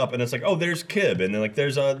look up and it's like, oh, there's Kib, and then like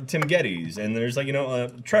there's Tim Geddes, and there's like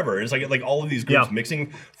Trevor. It's like all of these groups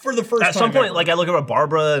mixing for the first time. At some point, ever. like I look over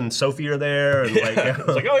Barbara and Sophie are there, and like it's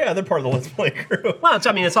like, oh yeah, they're part of the Let's Play crew. well, it's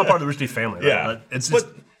all part of the Rooster Teeth family. Right? Yeah, But it's just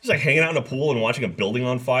like hanging out in a pool and watching a building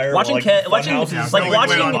on fire. Watching like, Ke- fun watching- houses, like going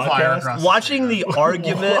watching- on on fire podcasts. across- watching the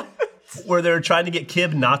argument where they're trying to get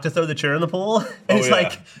Kib not to throw the chair in the pool, and it's yeah.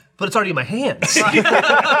 like, but it's already in my hands.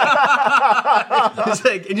 It's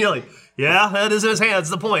like, and you're like, yeah, that is in his hands.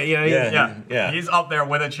 The point, you know. Yeah. He's up there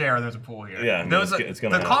with a chair, and there's a pool here. Yeah, I mean, it's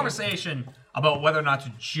gonna the happen. conversation about whether or not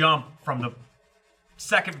to jump from the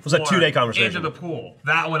second was a floor 2-day conversation. into the pool.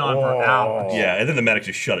 That went on for hours. Yeah, and then the medic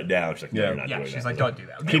just shut it down. She's like, no, you're not Yeah, doing she's that. like, don't do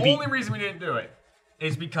that. The Creepy. only reason we didn't do it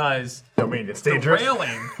is because Don't mean it's the dangerous.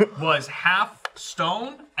 railing was half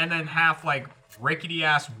stone and then half like rickety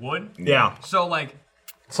ass wood. Yeah. So like,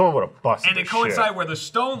 Someone would have busted and it the coincided shit. where the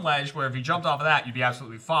stone ledge, where if you jumped off of that, you'd be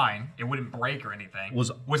absolutely fine. It wouldn't break or anything. Was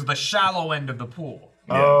the shallow end of the pool.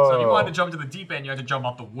 Oh. So if you wanted to jump to the deep end, you had to jump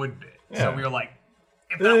off the wood bit. So Yeah. we were like,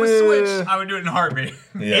 if that was switched, I would do it in a heartbeat.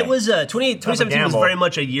 Yeah. It was 2017 was gamble. very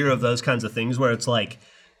much a year of those kinds of things where it's like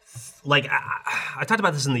I talked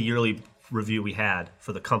about this in the yearly review we had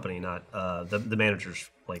for the company, not the manager's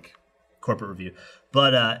like corporate review.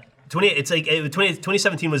 But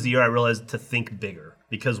 2017 was the year I realized to think bigger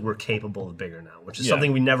because we're capable of bigger now, which is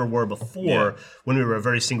something we never were before when we were a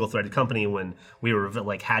very single-threaded company, when we were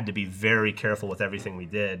like had to be very careful with everything we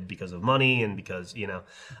did because of money and because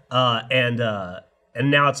and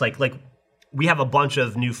now it's like we have a bunch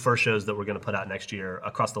of new first shows that we're going to put out next year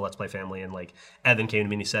across the Let's Play family, and like Evan came to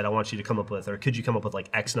me and he said, I want you to come up with, or could you come up with like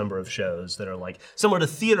X number of shows that are like similar to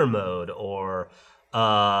Theater Mode or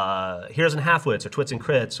Heroes and Halfwits or Twits and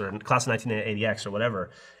Crits or Class of 1980X or whatever.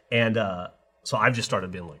 And so I've just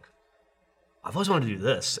started being like, I've always wanted to do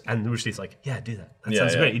this. And Rooster Teeth's like, yeah, do that. That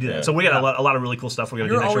sounds great. You do that. So we got a lot of really cool stuff we're going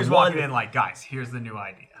to do You're next always year. walking in like, guys, here's the new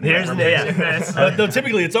idea. Here's the No,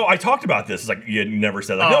 typically it's, I talked about this. It's like, you never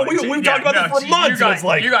said, like, no, we've talked about this for months. And it's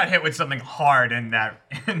like, you got hit with something hard in that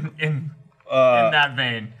in that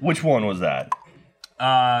vein. which one was that?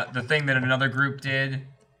 The thing that another group did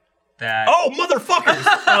that. Oh, motherfuckers!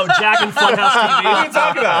 Oh, Jack and Funhouse What are TV. you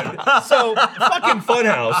talking about? So, fucking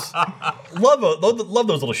Funhouse. Love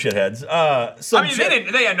those little shitheads. So I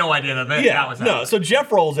mean, they had no idea that that was happening. no. So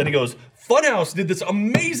Jeff rolls and he goes, Funhouse did this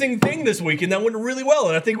amazing thing this week, and that went really well.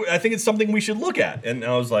 And I think it's something we should look at. And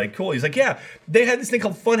I was like, cool. He's like, yeah, they had this thing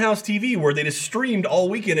called Funhouse TV where they just streamed all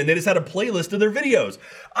weekend and they just had a playlist of their videos.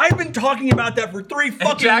 I've been talking about that for 3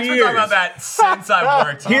 fucking Jack's years. been talking about that since I've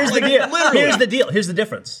worked. Here's the Like, deal. literally. Here's the deal. Here's the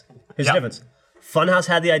difference. Here's Yeah. the difference. Funhouse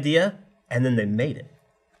had the idea, and then they made it.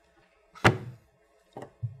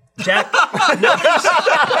 Jack,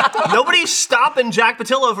 nobody's stopping Jack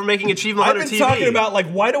Patillo from making Achievement I've Hunter been TV. talking about, like,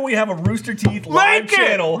 why don't we have a Rooster Teeth live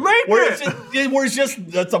channel where it's just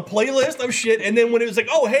it's a playlist of shit, and then when it was like,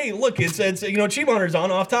 oh hey, look, it's Achievement Hunter's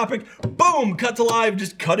on, off topic, boom, cut to live,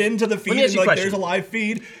 just cut into the feed, me ask and you a like question. there's a live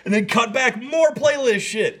feed, and then cut back more playlist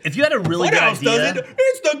shit. If you had a really good Funhouse does idea, it.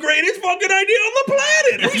 It's the greatest fucking idea on the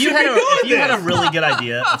planet. if you had a really good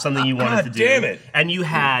idea of something you wanted God to do, damn it. and you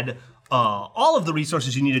had all of the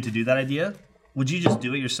resources you needed to do that idea, would you just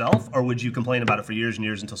do it yourself, or would you complain about it for years and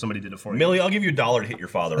years until somebody did it for you? Millie, I'll give you $1 to hit your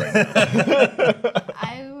father right now.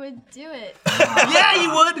 I would do it. Yeah,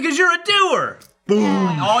 you would, because you're a doer.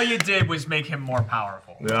 All you did was make him more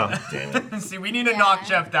powerful. Yeah. Damn it. See, we need to knock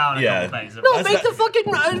Jeff down a Yeah. couple things. No, That's make not- the fucking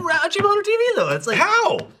Achievement Hunter TV though. It's like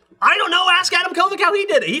How? I don't know. Ask Adam Kovic how he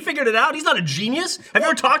did it. He figured it out. He's not a genius. Have you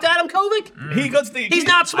ever talked to Adam Kovic? He's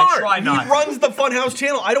not smart. try not. He runs the Funhouse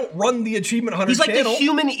channel. I don't run the Achievement Hunter He's like channel. the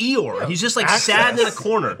human Eeyore. He's just like sad in a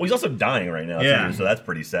corner. Well, he's also dying right now, Yeah. too, so that's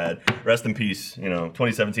pretty sad. Rest in peace,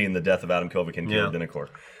 2017, the death of Adam Kovic and Kayla Dinicore.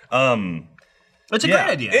 It's a great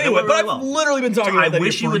idea. It Anyway, went but really I've well. literally been talking I about that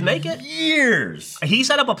wish for you would make it. years. He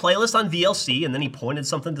set up a playlist on VLC and then he pointed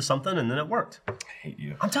something to something and then it worked. I hate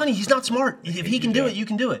you. I'm telling you, he's not smart. If he can do it, you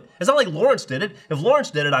can do it. It's not like Lawrence did it. If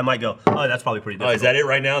Lawrence did it, I might go, oh, that's probably pretty Oh, difficult. is that it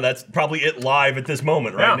right now? That's probably it live at this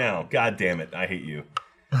moment right Yeah. now. God damn it. I hate you.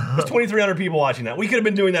 There's 2,300 people watching that. We could have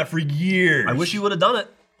been doing that for years. I wish you would have done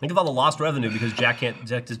it. Think of all the lost revenue because Jack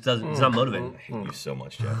just doesn't, he's not motivated. I hate you so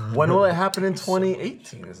much, Jeff. When will it happen in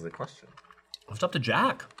 2018 is the question. It's up to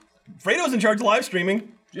Jack. Fredo's in charge of live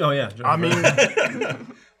streaming. Oh, yeah. I mean,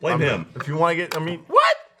 Blame him. if you want to get,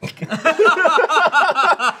 what?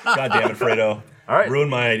 God damn it, Fredo. All right. Ruined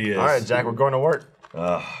my ideas. All right, Jack, we're going to work.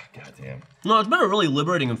 God damn. No, it's been a really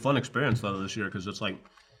liberating and fun experience though this year because it's like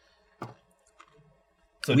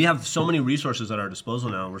we have so many resources at our disposal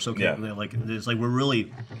now. We're so capable. Yeah. Like it's like we're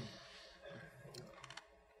really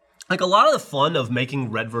like a lot of the fun of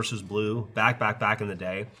making Red versus Blue back in the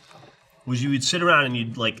day was you would sit around and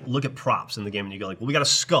you'd like look at props in the game and you go like, well, we got a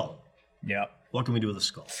skull. Yeah. What can we do with a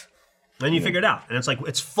skull? And then you figure it out. And it's like,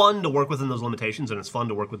 it's fun to work within those limitations and it's fun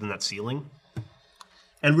to work within that ceiling.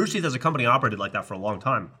 And Rooster Teeth as a company operated like that for a long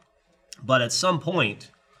time. But at some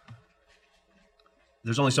point,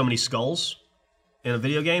 there's only so many skulls in a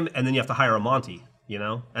video game, and then you have to hire a Monty,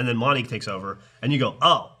 And then Monty takes over, and you go,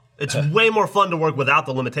 oh, it's way more fun to work without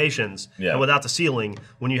the limitations and without the ceiling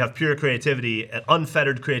when you have pure creativity,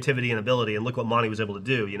 unfettered creativity and ability. And look what Monty was able to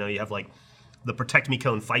do. You have like the Protect Me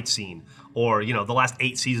Cone fight scene, or the last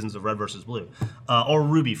 8 seasons of Red versus Blue, or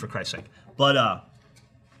Ruby for Christ's sake. But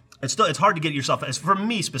it's hard to get yourself, for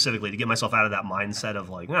me specifically, to get myself out of that mindset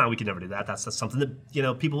of like, no, we can never do that. That's something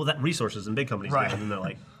that people with that resources and big companies do, and then they're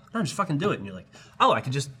like, no, just fucking do it, and you're like, oh, I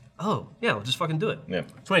could just. Oh, yeah, we'll just fucking do it. Yeah.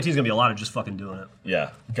 2018 is going to be a lot of just fucking doing it.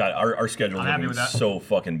 Yeah. God, our schedule I'm is happy gonna with be that. so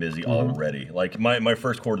fucking busy already. Like, my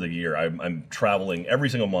first quarter of the year, I'm traveling every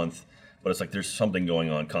single month, but it's like there's something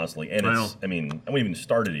going on constantly. And I it's, I mean, I haven't even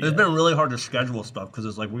started it It's yet. been really hard to schedule stuff because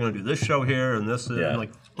it's like we're going to do this show here and this. Yeah. And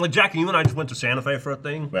like Jack and you and I just went to Santa Fe for a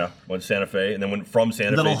thing. Yeah, went to Santa Fe, and then went from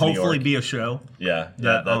Santa Fe That'll to New hopefully York. be a show. Yeah,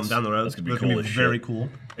 That down the road. That's gonna be That's cool. gonna be very cool.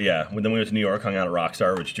 Yeah, then we went to New York, hung out at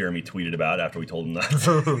Rockstar, which Jeremy tweeted about after we told him that.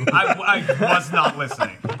 I was not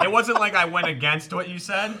listening. It wasn't like I went against what you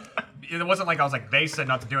said. It wasn't like I was like, they said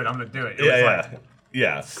not to do it, I'm going to do it. It was like,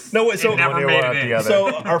 yeah. No, wait, so it never When they made were it in. together.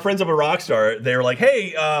 So our friends up at Rockstar, they were like,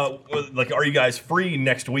 "Hey, like, are you guys free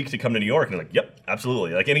next week to come to New York?" And they're like, "Yep,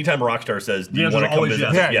 absolutely." Like, anytime Rockstar says, "Do you answer want is to come always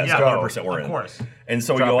visit?" yes. us?" Yes, Yeah, 100% we're of in. course. And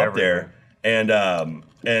so we Drop go up everything. there,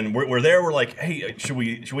 and we're there. We're like, "Hey, should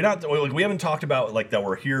we not? Like, we haven't talked about like that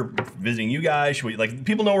we're here visiting you guys. Should we like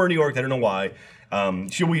people know we're in New York? They don't know why.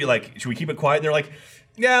 Should we keep it quiet?" And they're like,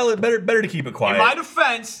 "Yeah, better to keep it quiet." In my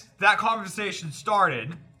defense, that conversation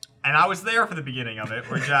started, and I was there for the beginning of it,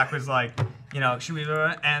 where Jack was like, should we do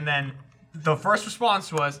it? And then the first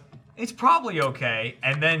response was, it's probably okay.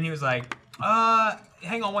 And then he was like,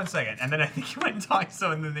 hang on one second. And then I think he went and talked to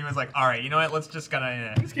him, and then he was like, all right, you know what, let's just kind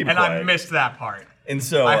of, keep it and I quiet. missed that part. And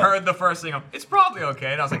so I heard the first thing. It's probably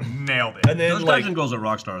okay, and I was like, nailed it. and then Those guys and girls at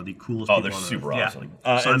Rockstar are the coolest oh, people they're on super earth.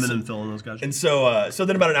 awesome. Simon and Phil and those guys. And so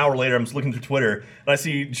then about an hour later, I'm just looking through Twitter, and I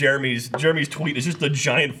see Jeremy's tweet is just a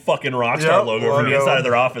giant fucking Rockstar logo from the inside of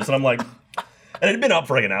their office, and I'm like, and it had been up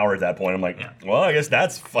for like an hour at that point. I'm like, well, I guess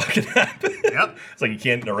that's fucking happened. Yep. It's like you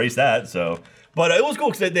can't erase that. So, but it was cool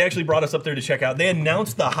because they actually brought us up there to check out. They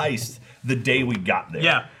announced the heist the day we got there.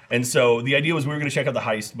 Yeah. And so the idea was we were going to check out the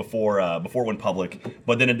heist before it went public,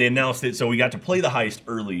 but then they announced it, so we got to play the heist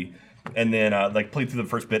early, and then like played through the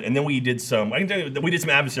first bit, and then we did some. I can tell you that we did some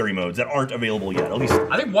adversary modes that aren't available yet. At least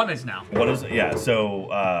I think one is now. one is yeah.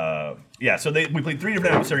 So we played 3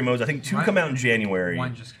 different adversary modes. I think 2 come out in January.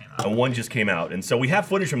 One just came out. And 1 just came out, and so we have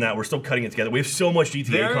footage from that. We're still cutting it together. We have so much GTA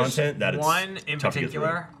There's content that it's one in tough to get through.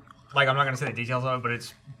 particular. Like I'm not gonna say the details of it, but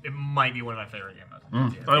it might be one of my favorite game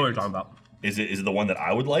modes. I know what you're talking about. Is it the one that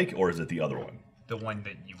I would like, or is it the other one? The one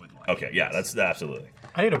that you would like. Okay, yeah, that's absolutely.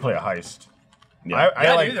 I need to play a heist. Yeah.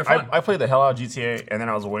 dude, they're fun. I played the hell out of GTA, and then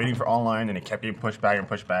I was waiting for online, and it kept getting pushed back,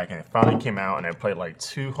 and it finally came out, and I played like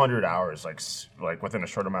 200 hours, like within a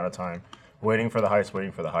short amount of time, waiting for the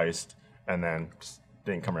heist, and then just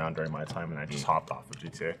didn't come around during my time, and I just hopped off of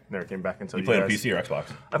GTA. Never came back until You play on guys. PC or Xbox?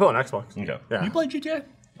 I play on Xbox. Okay. Yeah. You play GTA?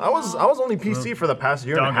 I was only PC for the past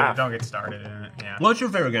year and a half. Don't get started in it. Yeah. What's your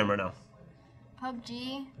favorite game right now?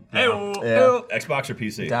 PUBG. Hey, Xbox or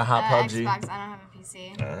PC? That hot PUBG. Xbox. I don't have a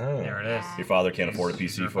PC. there it is. Your father can't afford a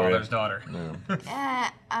PC Your for you. father's daughter. No.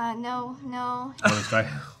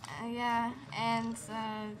 Yeah, and just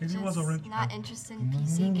not interested in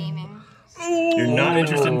PC gaming. You're not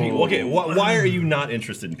interested in PC. Okay, why are you not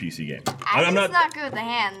interested in PC games? I'm just not good with the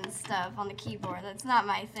hand stuff on the keyboard. That's not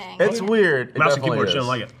my thing. It's weird. It Mouse and definitely keyboard, is. she don't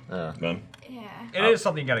like it. Man. Yeah, It is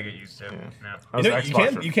something you gotta get used to. Yeah. I was on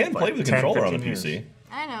Xbox for You can play like with a 10, controller on a 15 PC. years.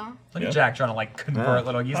 I know. Look Yeah. at Jack trying to like convert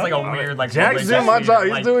little. He's like a weird like. Jack's religious doing my job.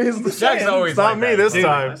 leader, He's doing his. Jack's always It's not like me that. this Dude,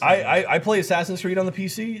 time. I play Assassin's Creed on the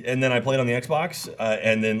PC, and then I play it on the Xbox,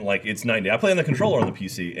 and then like it's 90. I play on the controller on the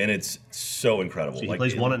PC, and it's so incredible. So he like,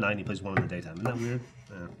 plays one at night, he plays one in the daytime. Isn't that weird?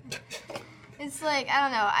 Yeah. It's like, I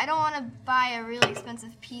don't know. I don't want to buy a really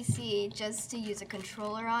expensive PC just to use a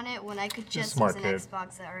controller on it when I could just smart use an kid.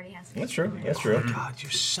 Xbox that already has a That's true. controller. That's true. God,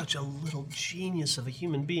 you're such a little genius of a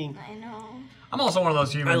human being. I know. I'm also one of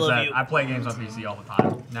those humans love that you. I play games on PC all the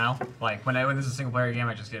time now. Like when this is a single player game,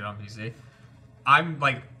 I just get it on PC. I'm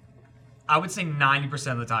like, I would say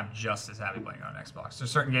 90% of the time just as happy playing on Xbox.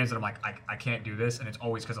 There's certain games that I'm like, I can't do this, and it's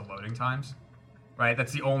always because of loading times. Right?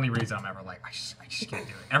 That's the only reason I'm ever like, I just can't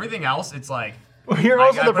do it. Everything else, it's like. You're I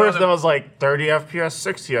also the put on person that was like 30 FPS,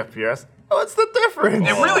 60 FPS. What's the difference?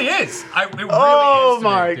 It really is. It really Oh is to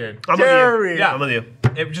me, my dude. I'm with you. Jerry. Yeah. I'm with you.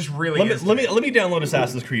 It just really is. Let me download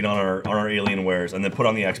Assassin's Creed on our Alienwares and then put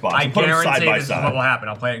on the Xbox. I and put them side guarantee by this is what will side. happen.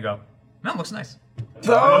 I'll play it and go, no, it looks nice.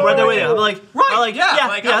 I'm right there with you. I'm like, Right, I'm like, yeah, yeah,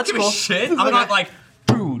 like, yeah, I don't that's give a cool. shit. I'm not like,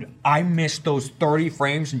 dude, I missed those 30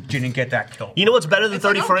 frames and didn't get that kill. You know what's better than It's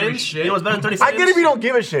like, 30 I don't give a frames? shit. You know what's better than 30 I frames? get if you don't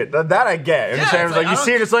give a shit. That I get. Yeah, It's it's like like, you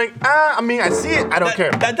see it, it's like, I mean, I see it, I don't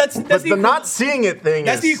care. That's but the the not seeing it thing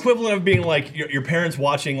That's is. the equivalent of being like your parents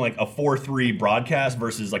watching like a 4:3 broadcast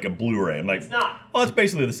versus like a Blu-ray. I'm like, It's not. well, it's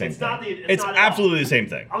basically the same It's thing. not it's not at absolutely all. the same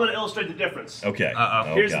thing. I'm going to illustrate the difference. Okay. Uh-oh.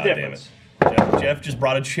 Oh, Here's the God difference. Damn it. Jeff just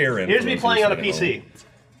brought a chair in. Here's for me those playing on a who are sitting PC.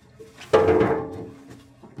 at home.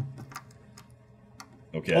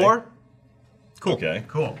 Okay. Or, cool. Okay.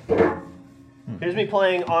 Cool. Here's me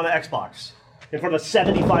playing on an Xbox in front of a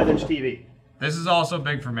 75-inch TV. This is also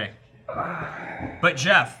big for me. But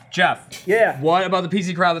Jeff. Yeah. What about the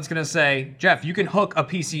PC crowd that's gonna say, Jeff, you can hook a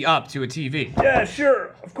PC up to a TV? Yeah,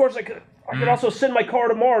 sure. Of course I could. I could also send my car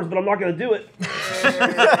to Mars, but I'm not going to do it.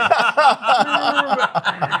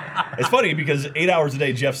 It's funny because 8 hours a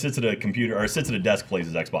day Jeff sits at a computer or sits at a desk, plays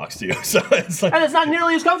his Xbox too. So it's like And it's not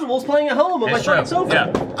nearly as comfortable as playing at home on my It's true. fucking sofa. Yeah.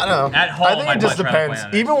 I don't know. At home, I think I'd it just much rather play depends.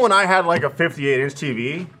 on it. Even when I had like a 58-inch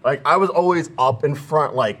TV, like I was always up in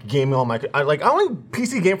front, like gaming on my. I only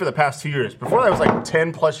PC game for the past 2 years. Before that, it was like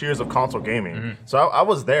 10+ years of console gaming. So I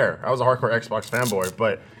was there. I was a hardcore Xbox fanboy.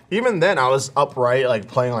 But even then, I was upright, like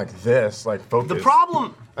playing like this, like focused. The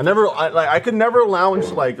problem. I could never lounge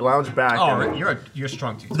back. Oh, and- you're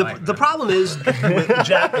strong too The, tight. the problem is with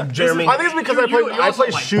Jack and Jeremy. I think it's because You I also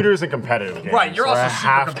play like- shooters and competitive games. Right, you're so also I super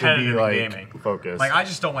have to competitive be in like gaming. focused. Like I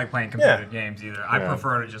just don't like playing competitive games either. I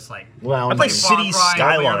prefer to just like Lounging. I play Far City Cry,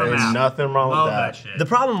 Skylines. Clear There's Map. nothing wrong Love with that that. shit. The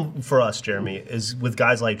problem for us, Jeremy, is with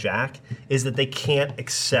guys like Jack, is that they can't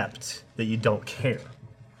accept that you don't care.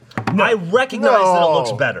 I recognize that it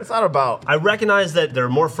looks better. It's not about I recognize that there are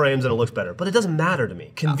more frames and it looks better, but it doesn't matter to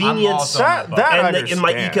me. Convenience also- that. I and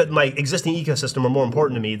understand. my existing ecosystem are more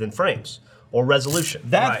important to me than frames. or resolution.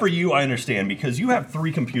 That for you, I understand, because you have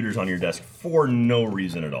 3 computers on your desk for no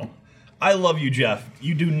reason at all. I love you, Jeff.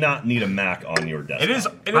 You do not need a Mac on your desk. It is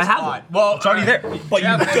I have odd. it. Well, It's already there. But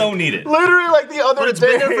you don't need it. Literally, like the other it's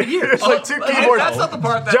day, been there for years. it's like 2 keyboards. That's not the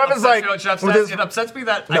part that Jeff is upsets like, me about Jeff with says. his- It upsets me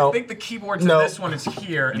that No. I think the keyboard to No. this one is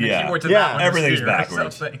here, and Yeah. the keyboard to Yeah. that one Everything's is here.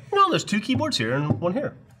 backwards. Something. No, there's 2 keyboards here and 1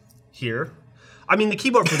 here. Here. I mean, the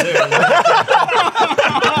keyboard for there.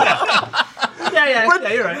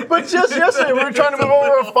 yeah, you're right. But just yesterday, we were trying to move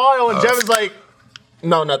over a file, and Jeff is like,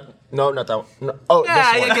 no, not that one. No. Oh, Yeah, this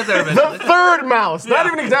I one. get there eventually. The third mouse. Not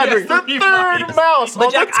even exaggerating. Yeah, The 3 third mice. mouse. But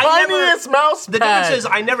On Jack, the I never- tiniest mouse The pad. difference is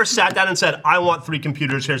I never sat down and said, I want 3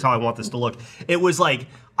 computers, here's how I want this to look. It was like,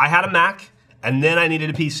 I had a Mac, and then I needed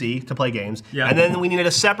a PC to play games, Yeah. and then we needed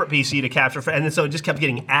a separate PC to capture, and then so it just kept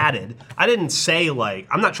getting added. I didn't say like,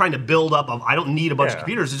 I'm not trying to build up, I don't need a bunch of Yeah.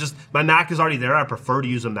 computers, it's just, my Mac is already there, I prefer to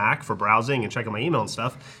use a Mac for browsing and checking my email and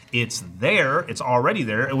stuff. It's there, it's already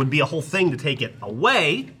there, it would be a whole thing to take it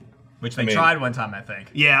away. Which they mean- tried one time, I think.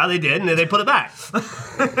 Yeah, they did, and then they put it back.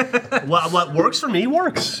 what works for me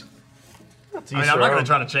works. I mean, I'm not going to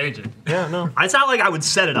try to change it. Yeah, no. It's not like I would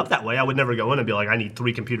set it up that way. I would never go in and be like, I need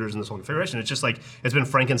 3 computers in this whole configuration. It's just like, it's been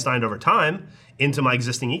Frankensteined over time into my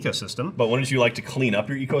existing ecosystem. But wouldn't you like to clean up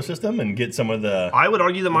your ecosystem and get some of the... I would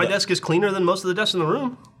argue that my desk is cleaner than most of the desks in the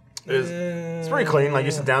room. It's pretty clean. Like,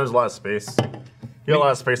 you sit down, there's a lot of space. You got a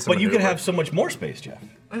lot of space to But you could maneuver. have so much more space, Jeff.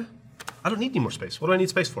 I don't need any more space. What do I need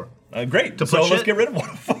space for? Great. To So put let's shit- get rid of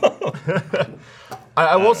one.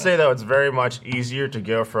 I will say, though, it's very much easier to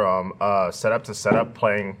go from setup to setup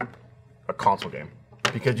playing a console game.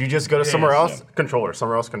 Because you just go to somewhere else, yeah. controller,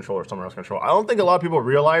 somewhere else, controller, somewhere else, controller. I don't think a lot of people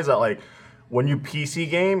realize that, like, when you PC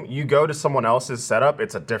game, you go to someone else's setup,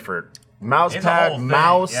 it's a different mouse It's a whole pad, thing,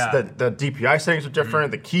 mouse, yeah. the DPI settings are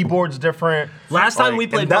different, the keyboard's different. Last time Like, we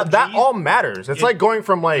played and that, that PUBG, all matters. It's like going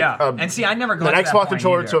from, like, Yeah, and see, I never got an to that Xbox point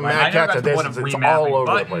controller either. to a Like, I Mac never cat got to to the this. point of It's all remapping over the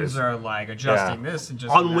buttons place. or like adjusting this and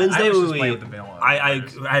just on Wednesday, I was just we, playing with the vanilla I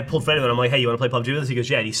buttons. had pulled Fredo and I'm like, hey, you want to play PUBG with us? He goes,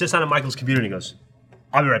 yeah. And he sits down at Michael's computer and he goes,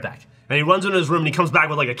 I'll be right back. And he runs into his room and he comes back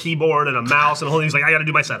with like a keyboard and a mouse and a whole thing. He's like, I got to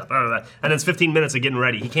do my setup. And then it's 15 minutes of getting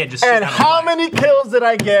ready. He can't just sit And down how play. many kills did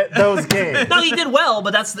I get those games? No, he did well,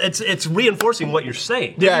 but it's reinforcing what you're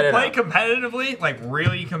saying. Yeah, I You did play not. competitively, like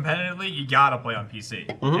really competitively, you gotta play on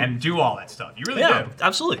PC and do all that stuff. You really Yeah, do.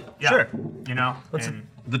 absolutely. Yeah. Sure. You know? That's And,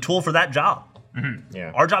 the tool for that job.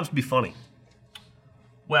 Yeah. Our job's to be funny.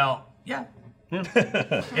 well, yeah.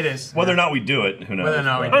 It is. Whether or not we do it, who knows? Whether or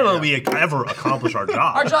not we I don't know if we ever accomplish our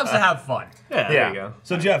job. Our job's to have fun. Yeah, there Yeah. you go.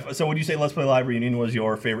 So Jeff, so would you say Let's Play Live Reunion was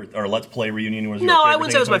your favorite, or Let's Play Reunion was your No, favorite? I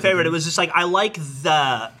wouldn't say it was my thing in favorite. It was just like I like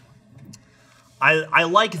I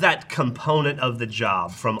like that component of the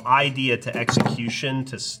job from idea to execution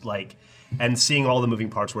to like and seeing all the moving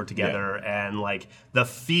parts work together and like the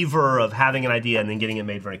fever of having an idea and then getting it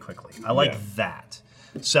made very quickly. I like Yeah. that.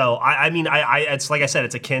 So I mean it's like I said,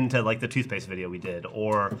 it's akin to like the toothpaste video we did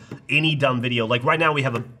or any dumb video. Like right now we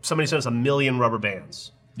have somebody sent us 1 million rubber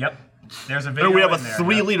bands. Yep. There's a video. And we have a in there,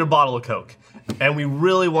 3-liter bottle of Coke. And we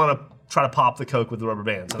really want to try to pop the Coke with the rubber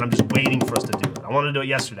bands. And I'm just waiting for us to do it. I wanted to do it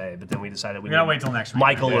yesterday, but then we decided we gotta need- wait till next week.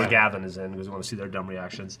 Michael or Yeah. Gavin is in because we want to see their dumb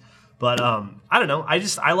reactions. But I don't know.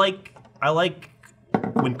 I like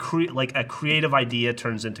when like a creative idea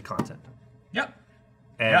turns into content. Yep.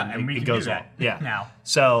 And, Yeah, and we it can goes do well. that Yeah. now.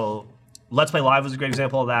 So Let's Play Live was a great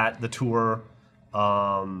example of that. The tour,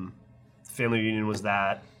 Family Reunion was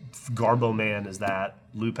that. Garbo Man is that.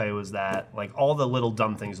 Lupe was that. Like all the little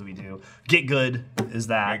dumb things that we do. Get Good is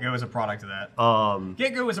that. Get Good was a product of that.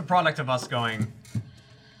 Get Good was a product of us going,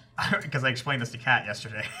 because I explained this to Kat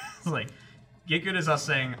yesterday. It's like, Get Good is us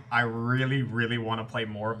saying, I really, really want to play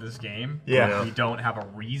more of this game. Yeah. But we don't have a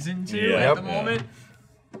reason to Yeah. at Yep. the moment.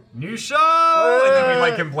 New show! And then we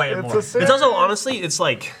like can play it It's more. a sick- It's also honestly, it's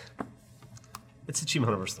like it's Achievement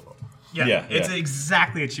Hunter versus the world, Yeah, it's yeah.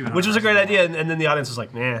 exactly Achievement which was a Hunter. great idea, and then the audience was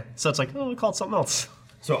like, "Nah." So it's like, oh, we call it something else.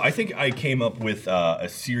 So I think I came up with a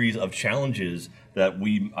series of challenges that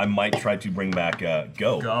I might try to bring back. Go.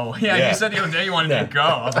 Go. Yeah, you said the other day you wanted Yeah. to go.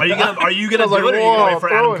 I was like, Are you gonna I was do like, it, or are you gonna whoa, wait for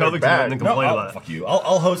throw Adam it Kovic to do it back. and then No, complain I'll, about it? fuck you.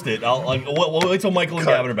 I'll host it. We'll wait till Michael and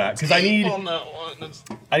Gavin are back because I think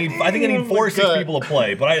I need 4 or 6 God. people to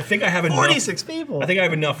play, but I think I have enough. 46 people. I think I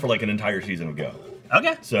have enough for like an entire season of Go.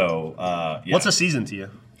 Okay. So yeah. What's a season to you?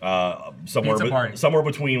 somewhere Pizza party. somewhere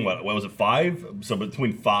between what was it 5? So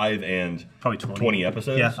between 5 and Probably 20.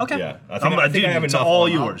 episodes. Yeah. Okay. Yeah. I think Dude, I have it's enough. all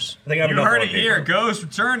on- yours. I think I have You enough. heard on it here. paper. Go's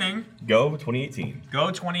returning. Go 2018. Go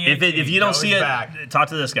 2018. If you don't Go's see it, back. talk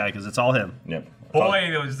to this guy because it's all him. Yep.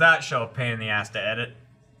 Boy, was that show a pain in the ass to edit.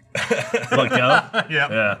 Look, go. Yep.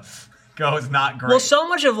 Yeah. Go is not great. Well, so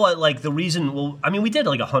much of what like the reason. Well, I mean, we did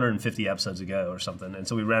like 150 episodes ago or something, and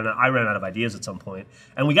so I ran out of ideas at some point,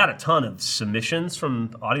 and we got a ton of submissions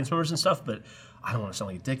from audience members and stuff. But I don't want to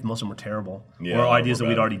sound like a dick. Most of them were terrible, or ideas that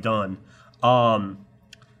we'd already done.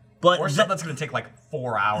 But or stuff that's going to take like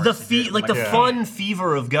 4 hours. The fun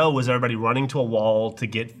fever of Go was everybody running to a wall to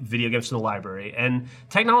get video games from the library, and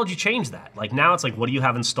technology changed that. Like now, it's like, what do you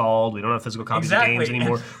have installed? We don't have physical copies of games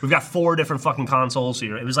anymore. We've got 4 different fucking consoles. So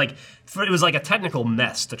it was like a technical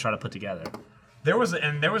mess to try to put together. There was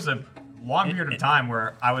a long period of time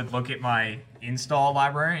where I would look at my install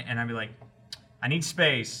library and I'd be like, I need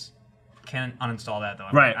space. Can't uninstall that though.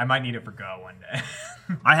 I might need it for Go one day.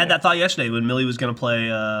 I had that thought yesterday when Millie was going to play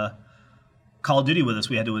Call of Duty with us.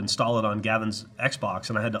 We had to install it on Gavin's Xbox,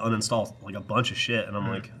 and I had to uninstall like a bunch of shit. And I'm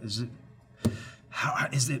like,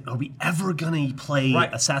 are we ever going to play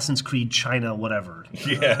Assassin's Creed China, whatever?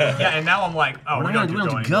 Yeah, and now I'm like, we don't do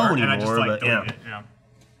Go anymore. And I just like delete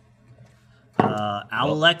it.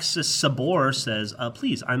 Alexis Sabor says,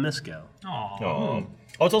 please, I miss Go. Aww.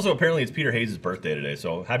 Oh, it's also apparently it's Peter Hayes' birthday today,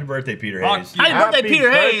 so happy birthday, Peter Hayes. Happy birthday,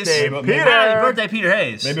 Peter Hayes! Happy birthday, Peter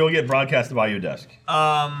Hayes! Maybe we'll get broadcasted by your desk.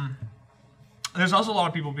 There's also a lot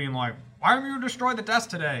of people being like, why are you destroying the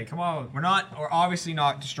desk today? Come on, we're obviously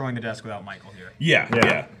not destroying the desk without Michael here.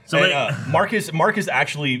 Yeah. So Marcus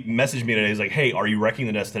actually messaged me today. He's like, hey, are you wrecking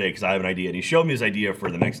the desk today? Because I have an idea, and he showed me his idea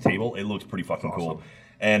for the next table. It looks pretty fucking cool.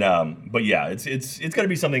 And but yeah, it's gonna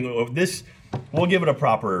be something. We'll give it a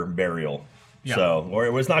proper burial. Yeah. So,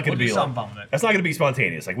 or it's not going to be like, it's not going to be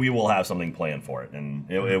spontaneous. Like we will have something planned for it, and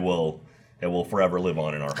it will forever live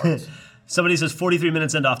on in our hearts. Somebody says 43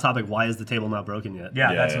 minutes into off topic. Why is the table not broken yet?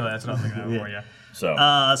 Yeah, that's what I'm thinking for you. So,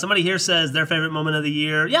 somebody here says their favorite moment of the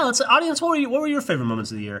year. Yeah, audience. What were your favorite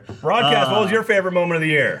moments of the year? Broadcast. What was your favorite moment of the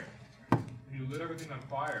year? You lit everything on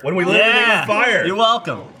fire. When we lit everything on fire. You're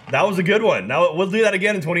welcome. That was a good one. Now we'll do that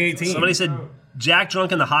again in 2018. Somebody said Jack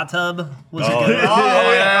drunk in the hot tub was a good one.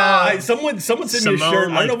 Oh yeah! Someone sent me a shirt.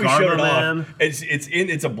 I don't know if we showed it Man. off.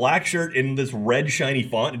 It's a black shirt in this red shiny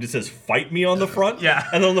font. It just says "Fight Me" on the front. Yeah.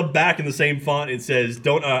 And then on the back in the same font it says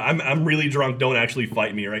 "Don't I'm really drunk. Don't actually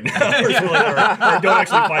fight me right now." Or don't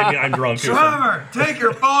actually fight me. I'm drunk. Trevor, take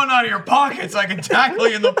your phone out of your pocket so I can tackle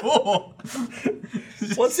you in the pool.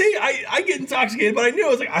 Well, see, I get intoxicated, but I knew I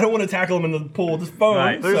was like, I don't want to tackle him in the pool with his phone.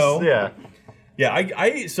 Right. So Yeah,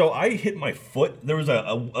 I hit my foot. There was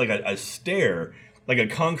a stair, like a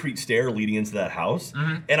concrete stair leading into that house,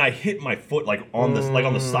 and I hit my foot like on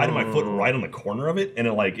the side of my foot, right on the corner of it, and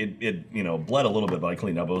it bled a little bit, but I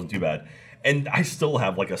cleaned up. It wasn't too bad, and I still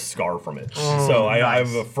have like a scar from it. So I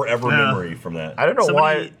have a forever memory from that. I don't know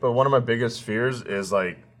why, but one of my biggest fears is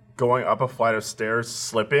like going up a flight of stairs,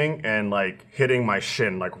 slipping, and like hitting my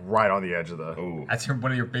shin like right on the edge of the. Ooh. That's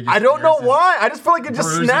one of your biggest. I don't know fears why. I just feel like it just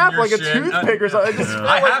bruising snapped your like a shin. toothpick or something.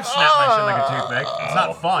 I have snapped my shin like a toothpick. It's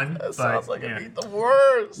not fun. That But, sounds like it'd be the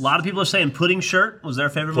worst. A lot of people are saying pudding shirt was their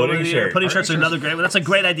favorite moment of the year. shirt. Pudding shirt's another great one. That's a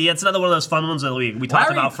great idea. It's another one of those fun ones that we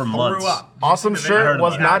talked about for months. Awesome shirt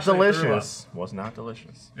was not Actually threw delicious. Was not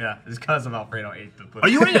delicious. Yeah, it's because of Alfredo ate the pudding. Are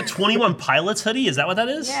you wearing a 21 Pilots hoodie? Is that what that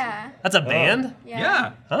is? Yeah. That's a band?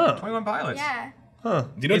 Yeah. Oh. 21 Pilots. Yeah.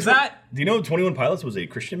 Do you know 21 Pilots was a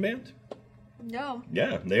Christian band? No.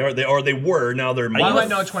 Yeah, they are. They were. Now they're. Why do I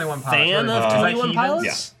know 21 Pilots? Fan What is of it? 21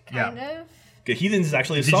 Pilots? Yeah. Kind of. Heathens is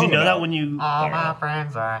actually a Did song. you know about. that when you? All my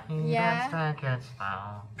friends are Yeah.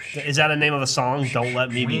 Is that a name of a song? Don't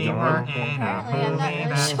Let Me Be Gone. Apparently, I'm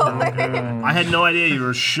not really sure. I had no idea you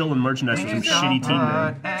were shilling merchandise for some shitty teen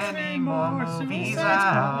band. Any more movies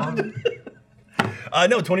out.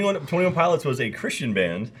 No, 21 Pilots was a Christian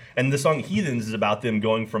band, and the song Heathens is about them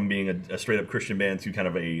going from being a straight-up Christian band to kind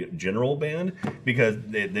of a general band, because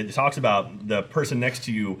it talks about the person next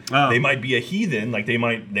to you, they might be a heathen, like they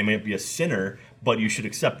might be a sinner, but you should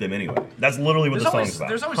accept them anyway. That's literally what the song's about.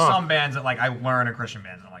 There's always some bands that like I learn in Christian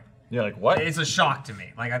bands, and I'm like, Yeah, like what? it's a shock to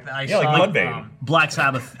me. Like I Yeah, like saw, Mudvayne. Black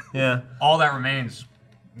Sabbath. Yeah. All That Remains.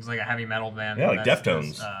 It's like a heavy metal band. Yeah, like That's-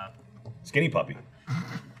 Deftones. Skinny Puppy.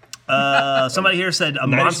 Somebody here said a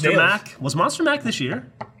Nine Inch Monster Nails. Mac. Was Monster Mac this year?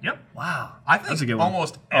 Yep. Wow. I That's a think good one.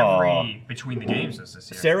 almost every Between the Games is this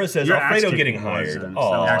year. Sarah says Your Alfredo axe getting kicking hired. was,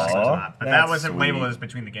 Aw. Actually, it's not. But that That's wasn't sweet. labeled as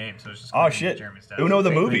Between the Games. So it was just Oh shit! Jeremy's death. Uno the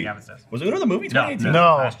Between movie. Gavin's death. Was Uno the movie 2018?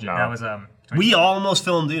 No. Last year. No. That was We almost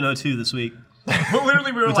filmed Uno 2 this week. But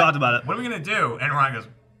literally, we were We like, talked about it. What are we gonna do? And Ryan goes,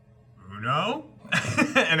 Uno,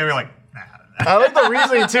 and then we were like, nah. I like the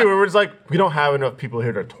reasoning too. Where we're just like, we don't have enough people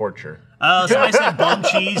here to torture. Somebody said Bum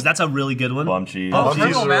Cheese. That's a really good one. Bum cheese. Oh, Bum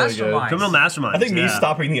cheese Criminal is really good. Masterminds. Criminal Masterminds. I think me yeah.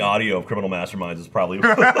 stopping the audio of Criminal Masterminds is probably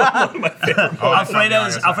one of my favorite. Oh, that's not the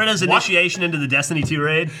Alfredo's audio side. What? initiation into the Destiny 2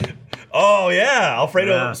 raid. Oh yeah,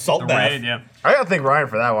 Alfredo Yeah. salt The bath. raid, yeah. I gotta thank Ryan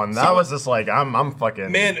for that one. That was just like I'm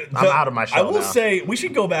fucking Man, I'm out of my shell I will now. say we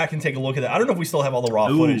should go back and take a look at that. I don't know if we still have all the raw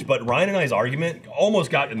Ooh. footage, but Ryan and I's argument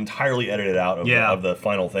almost got entirely edited out of, Yeah. of the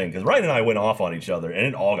final thing because Ryan and I went off on each other and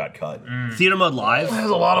it all got cut. Theater Mode Live. There's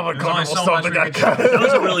a lot of only uncomfortable so stuff much that we got could cut. That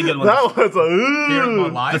was a really good one. That was Theater Mode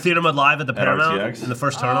The Live? Theater Mode Live at the Paramount RTX? in the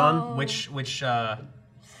first turn on.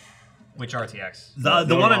 Which RTX?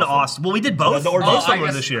 The one in Austin. Well, we did both. The Both Austin of them I were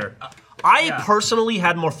guess- this year. I yeah. personally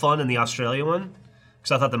had more fun in the Australia one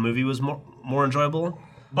because I thought the movie was more enjoyable.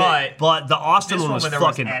 But the Austin This one one was where there was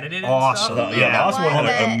fucking edited and awesome. stuff? Yeah, the Austin one had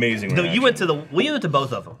Love an it. amazing. You reaction. went to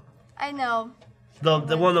both of them. I know. The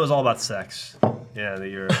one that was all about sex. Yeah, that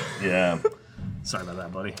you're. Yeah. Sorry about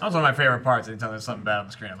that, buddy. that was one of my favorite parts. Anytime there's something bad on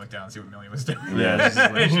the screen, I look down and see what Millie was doing. Yeah.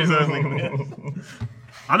 She's always like,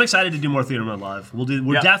 I'm excited to do more Theater Mode Live.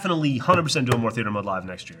 We're Yeah. definitely 100% doing more Theater Mode Live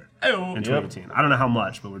next year oh, in 2018. I don't know how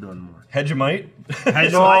much, but we're doing more. Hegemite.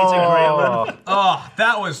 Hedge Light's a great one. oh,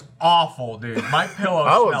 that was awful, dude. My pillow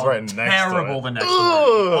I was smelled right next to terrible it. the next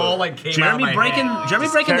morning. All like came Jeremy out of my breaking hand.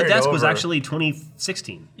 the carried desk was over. actually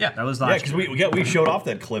 2016. Yeah. that was Yeah, last because year. we showed off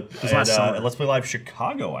that clip at last summer. Let's Play Live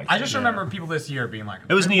Chicago. I just remember people this year being like,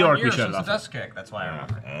 It was New York we year showed since it off the desk kick. That's why I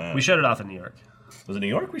remember. We showed it off in New York. Was it New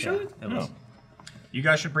York we showed it? it was. No. You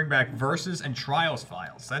guys should bring back Versus and Trials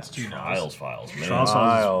Files. That's two Trials files, man. Trials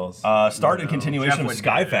Miles. Start and continuation Jeff of wouldn't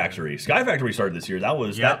Sky do that. Factory. Sky Factory started this year. That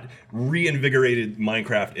was Yep. that reinvigorated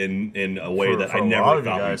Minecraft in a way For- that for I a lot never of you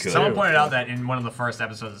thought we guys, could. Someone pointed out that in one of the first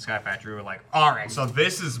episodes of Sky Factory, we were like, all right, so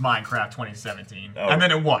this is Minecraft 2017. Oh. And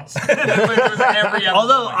then it was. It was every episode.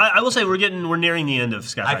 Although I will say we're nearing the end of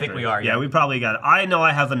Sky I Factory. think we are, Yeah, yeah. we probably got it. I know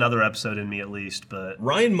I have another episode in me at least, but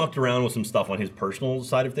Ryan mucked around with some stuff on his personal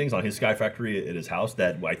side of things, on his Sky Factory at his house,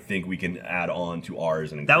 that I think we can add on to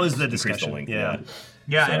ours and That was the increase discussion, length. yeah.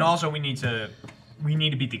 Yeah, So- and also we need to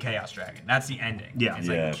beat the Chaos Dragon. That's the ending. Yeah. It's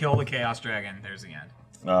Yeah. like kill the Chaos Dragon, there's the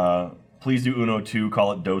end. Please do Uno 2,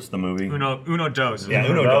 call it Dose the movie. Uno Dos. Yeah,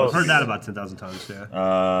 Uno Uno Dose. Dos. heard that about 10,000 times.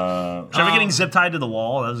 Yeah. Trevor Getting zip tied to the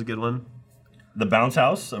wall. That was a good one. The Bounce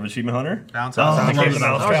House of Achievement Hunter. Bounce Oh, House. I I love the the mouse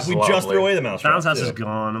Bounce trap. House We is just lovely. threw away the mouse trap. Bounce House too. is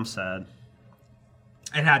gone. I'm sad.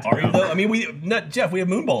 It had to Are go. you though? I mean, Jeff, we have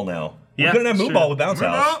Moonball now. Yeah, we couldn't have it's Moonball true. with Bounce Moon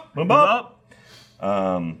House. up. Moonball.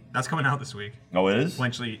 That's coming out this week. Oh, it is?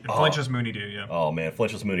 Flinch's Mooney Doo, yeah. Oh man,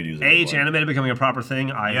 Fletchless Mooney Doos. is a good AH one. animated becoming a proper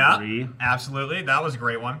thing. I agree. Absolutely. That was a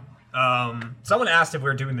great one. Someone asked if we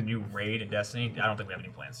were doing the new raid in Destiny. I don't think we have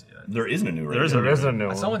any plans to do that. There isn't a new raid. There isn't. There is a new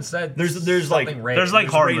one. Someone said There's like something raid. there's like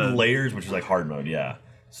There's hard raid mode. layers, which is like hard mode. Yeah.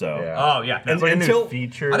 So. Yeah. Oh yeah. And- It's like a until- new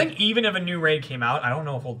feature. I think even if a new raid came out, I don't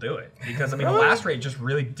know if we'll do it because I mean the last raid just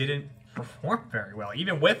really didn't perform very well,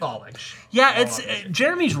 even with all that. Yeah, all it's of it.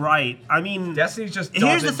 Jeremy's right. I mean, Destiny's just.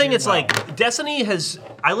 here's the doesn't thing. do It's well. like Destiny has.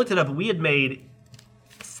 I looked it up. We had made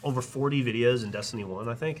over 40 videos in Destiny 1,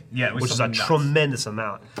 I think. Yeah, it was which is a something nuts. tremendous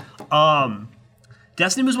amount.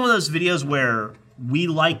 Destiny was one of those videos where we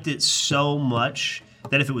liked it so much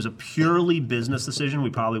that if it was a purely business decision, we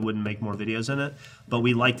probably wouldn't make more videos in it. But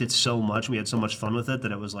we liked it so much, we had so much fun with it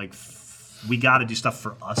that it was like, we got to do stuff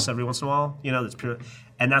for us every once in a while. You know, that's pure.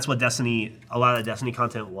 And that's what Destiny, a lot of the Destiny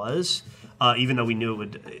content was. Even though we knew it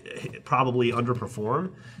would probably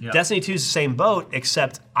underperform. Yeah. Destiny 2 is the same boat,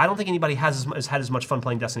 except I don't think anybody has had as much fun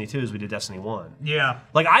playing Destiny 2 as we did Destiny 1. Yeah.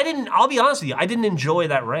 Like I'll be honest with you, I didn't enjoy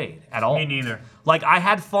that raid at all. Me neither. Like I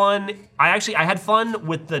had fun. I had fun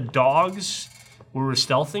with the dogs. We were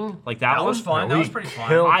stealthing, like that, That one. was fun. Yeah, That we was pretty fun.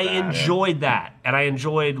 killed- I that, enjoyed that, and I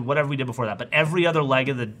enjoyed whatever we did before that. But every other leg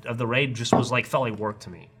of the raid just was like felt like work to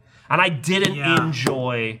me, and I didn't Yeah.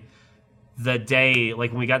 enjoy the day like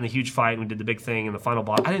when we got in the huge fight and we did the big thing and the final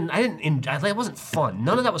boss. It wasn't fun.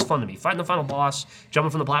 None of that was fun to me. Fighting the final boss, jumping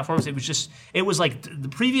from the platforms. It was like the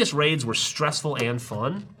previous raids were stressful and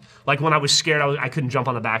fun. Like when I was scared, I couldn't jump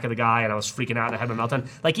on the back of the guy and I was freaking out and I had my meltdown.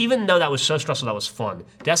 Like even though that was so stressful, that was fun.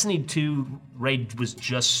 Destiny 2 raid was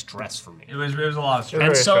just stress for me. It was a lot of stress.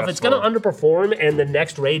 And Very so if it's stressful. going to underperform and the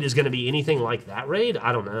next raid is going to be anything like that raid,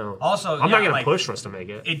 I don't know. Also, I'm not yeah, going like, to push for us to make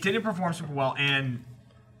it. It didn't perform super well, and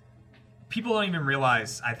people don't even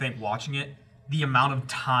realize, I think, watching it, the amount of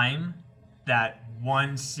time that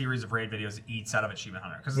one series of raid videos eats out of Achievement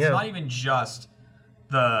Hunter. Because it's Yeah. not even just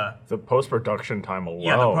the post-production time alone.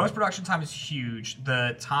 yeah, the post-production time is huge.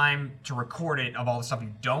 The time to record it of all the stuff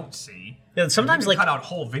you don't see. Yeah, sometimes, You can like, cut out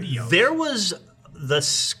whole videos. There was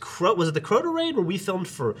was it the Crota raid where we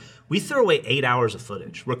threw away 8 hours of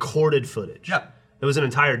footage, recorded footage. Yeah. It was an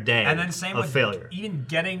entire day And then same of with failure. even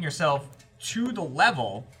getting yourself to the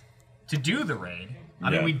level to do the raid. I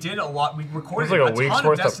mean, we did a lot. We recorded like a a week's ton of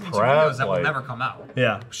worth of Destiny 2 prep, videos that will like- never come out.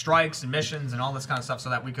 Yeah. Strikes and missions and all this kind of stuff so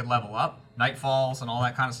that we could level up. Nightfalls and all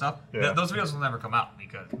that kind of stuff. Yeah. Those videos will never come out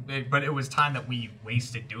but it was time that we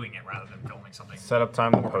wasted doing it rather than filming something. Setup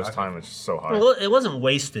time and post time is so high. Well, it wasn't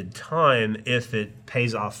wasted time if it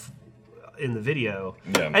pays off in the video.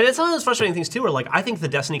 Yeah. And it's some of those frustrating things too, where like I think the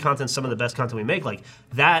Destiny content's some of the best content we make. Like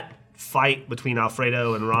that fight between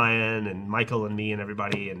Alfredo and Ryan and Michael and me and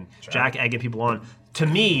everybody and Jack egging people on. To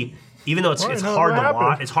me, even though it's Ryan, how hard did to that watch,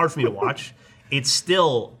 happen? it's hard for me to watch. It's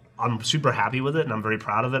still I'm super happy with it and I'm very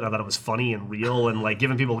proud of it. I thought it was funny and real and like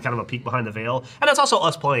giving people kind of a peek behind the veil. And it's also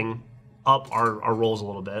us playing up our roles a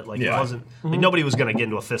little bit. Like it wasn't like nobody was gonna get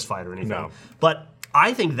into a fist fight or anything. No. But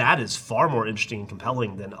I think that is far more interesting and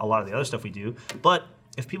compelling than a lot of the other stuff we do. But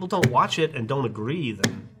if people don't watch it and don't agree,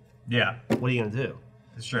 then Yeah. what are you gonna do?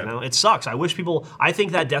 It's true. You know, it sucks. I wish people. I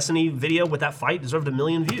think that Destiny video with that fight deserved 1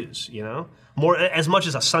 million views. You know, more as much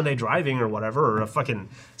as a Sunday driving or whatever, or a fucking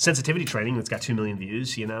sensitivity training that's got 2 million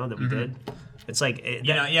views. You know, that we did. It's like and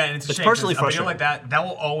it's a shame. personally 'cause a video frustrating. like that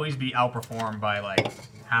will always be outperformed by like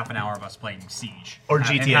half an hour of us playing Siege. Or and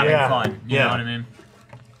GTA. having Yeah. fun. You Yeah. know what I mean?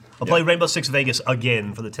 I'll play Rainbow Six Vegas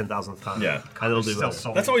again for the 10,000th time. Yeah. and it'll do Still better.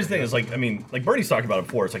 so That's always the thing. Is like, I mean, like Bernie's talked about it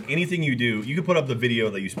before. It's like anything you do, you could put up the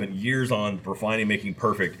video that you spent years on refining, making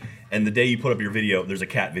perfect, and the day you put up your video, there's a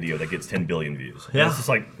cat video that gets 10 billion views. And Yeah. it's just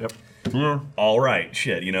like, all right,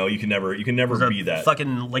 shit. You know, you can never be that.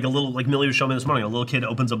 Fucking like a little like Millie was showing me this morning. A little kid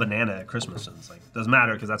opens a banana at Christmas, and it's like doesn't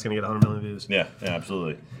matter because that's gonna get 100 million views. Yeah,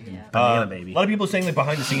 absolutely. Banana baby. A lot of people are saying like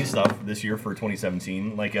behind the scenes stuff this year for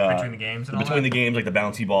 2017, like Between the games and all between that? the games, like the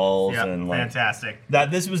bouncy balls Yeah, and like fantastic. that.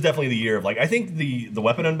 This was definitely the year of like I think the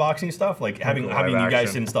weapon unboxing stuff, like having Live you guys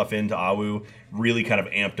action. send stuff into AWU really kind of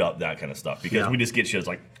amped up that kind of stuff because Yeah. we just get shit. It's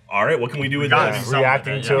like, all right, what can we do with gotta this? do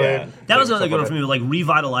Reacting Yeah. to Yeah. it. That was doing another stuff good one with for it. me, like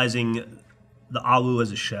revitalizing the AWU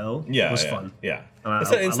as a show. Yeah, was yeah, fun. Yeah, I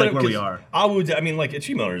like where we are. AWU, I mean, like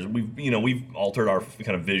Achievement Hunters, we've altered our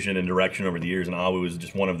kind of vision and direction over the years, and AWU is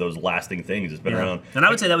just one of those lasting things that's been around. And I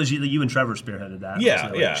would say that was you and Trevor spearheaded that. Yeah,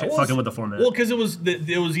 Like, yeah. shit, fucking with the format. Well, because it was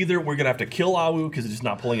either we're gonna have to kill AWU because it's just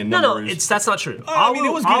not pulling in no, numbers. that's not true. I mean,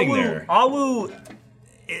 it was getting there. AWU,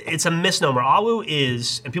 it's a misnomer. AWU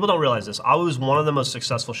is, and people don't realize this, AWU is one of the most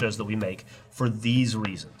successful shows that we make for these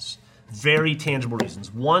reasons. Very tangible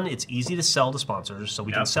reasons. One, it's easy to sell to sponsors, so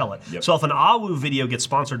we can sell it. Yep. So if an AWU video gets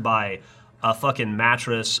sponsored by a fucking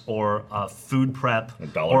mattress or a food prep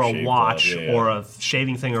Dollar or a Shave watch Club, yeah. or a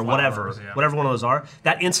shaving thing or whatever, yeah. whatever one of those are,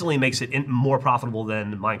 that instantly makes it more profitable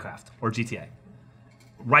than Minecraft or GTA.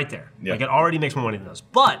 Right there. Yeah. Like it already makes more money than those.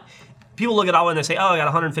 But people look at AWU and they say, oh, I got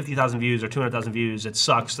 150,000 views or 200,000 views. It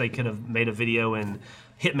sucks. They could have made a video in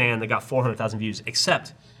Hitman that got 400,000 views.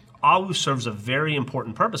 Except AWU serves a very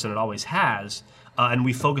important purpose, and it always has. And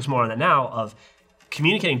we focus more on that now of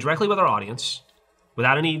communicating directly with our audience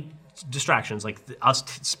without any distractions, like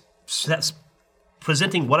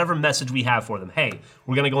presenting whatever message we have for them. Hey,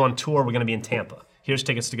 we're going to go on tour. We're going to be in Tampa. Here's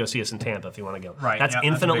tickets to go see us in Tampa if you want to go. Right, That's yeah, that's a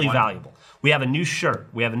big infinitely one. valuable. We have a new shirt.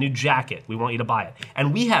 We have a new jacket. We want you to buy it.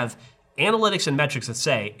 And we have analytics and metrics that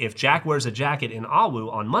say if Jack wears a jacket in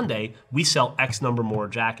AWU on Monday, we sell X number more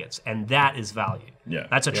jackets. And that is value. Yeah.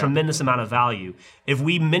 That's a tremendous amount of value. If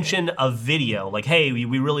we mention a video, like, hey,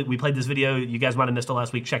 we played this video, you guys might have missed it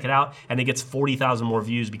last week, check it out, and it gets 40,000 more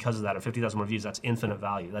views because of that, or 50,000 more views, that's infinite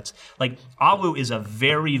value. That's like, AWU is a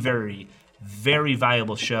very, very, very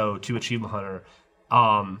valuable show to Achievement Hunter,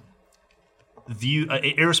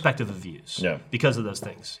 irrespective of views, because of those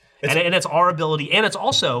things. And it's our ability, and it's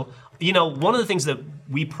also, you know, one of the things that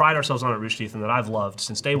we pride ourselves on at Rooster Teeth and that I've loved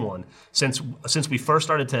since day one, since we first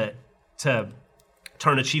started to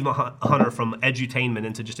turn Achievement Hunter from edutainment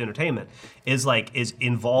into just entertainment, is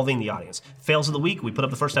involving the audience. Fails of the week, we put up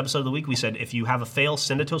the first episode of the week, we said, if you have a fail,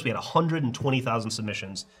 send it to us. We had 120,000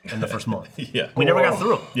 submissions in the first month. We never got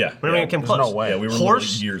through them. Yeah. We never came close. no way. Yeah, we were Horse,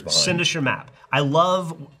 literally years behind. send us your map. I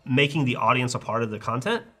love making the audience a part of the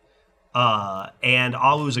content. And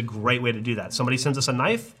AWU is a great way to do that. Somebody sends us a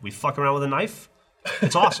knife, we fuck around with a knife.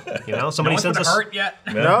 It's awesome, you know. Somebody No one's sends been us. hurt yet?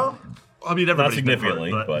 No? I mean, Not everybody's been hurt,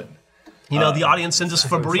 significantly, but you know, the audience sends us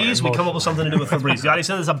Febreze. We come up with something to do with Febreze. The audience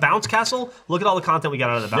sends us a bounce castle. Look at all the content we got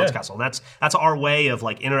out of the bounce castle. That's our way of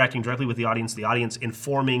like interacting directly with the audience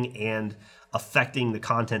informing and affecting the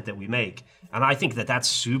content that we make. And I think that that's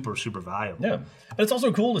super, super valuable. yeah. And it's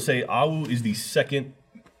also cool to say AWU is the second,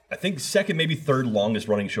 maybe third longest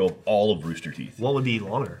running show of all of Rooster Teeth. What would be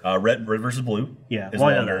longer? Red versus Blue Yeah, is well,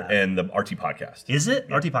 I know longer, that. and the RT podcast. Is it?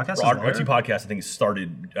 RT Podcast is RT longer? podcast, I think,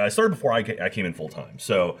 started before I came in full time.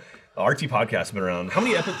 So RT Podcast has been around. How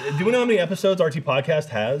many do we know how many episodes RT Podcast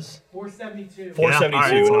has? 472.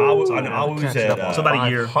 472. Yeah, And I was at So about a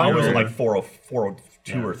year. I was at 500. like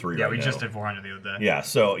 402 or 3. Yeah, right we now. just did 400 the other day. Yeah,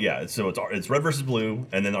 so it's Red versus Blue,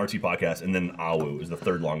 and then RT Podcast, and then AWU is the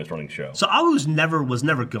third longest running show. So AWU was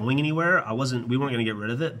never going anywhere. We weren't going to get rid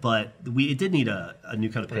of it, but it did need a new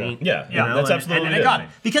kind of paint. Yeah, you know, that's absolutely and they got it.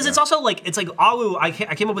 Because it's also like AWU. I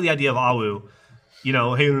came up with the idea of AWU. You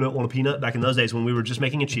know, hey, internet, want a peanut? Back in those days when we were just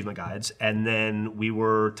making achievement guides, and then we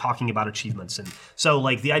were talking about achievements, and so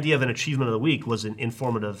like the idea of an achievement of the week was an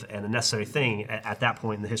informative and a necessary thing at that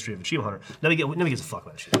point in the history of Achievement Hunter. Nobody gives a fuck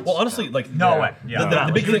about achievements. Well, honestly, like No way. Yeah,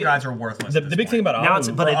 the big thing, guys are worthless. the big thing about Now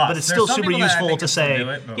AWU, but it's still There's some super people that I useful think to can still say, do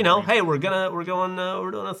it, but you know, we- hey, we're doing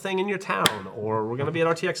a thing in your town, or we're gonna be at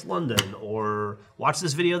RTX London, or watch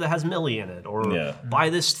this video that has Millie in it, or Yeah.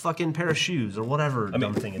 buy this fucking pair of shoes, or whatever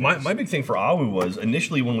dumb thing it is. my big thing for AWU was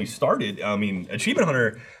initially when we started. I mean, Achievement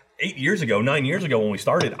Hunter 9 years ago when we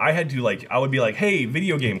started, I would be like, hey,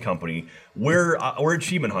 video game company, we're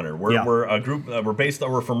Achievement Hunter. We're a group.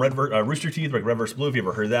 We're from Rooster Teeth, like Red vs. Blue. If you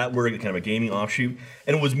ever heard that, we're kind of a gaming offshoot.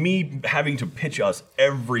 And it was me having to pitch us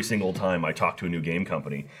every single time I talked to a new game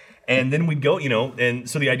company. And then we'd go, you know, and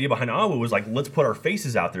so the idea behind AWU was like, let's put our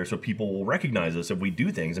faces out there so people will recognize us if we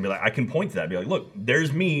do things and be like, I can point to that, be like, look,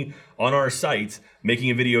 there's me on our site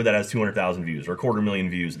making a video that has 200,000 views or 250,000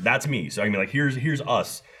 views. That's me. So I can be like, here's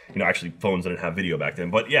us. You know, actually phones didn't have video back then,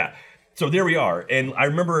 but yeah. So there we are. And I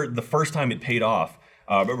remember the first time it paid off,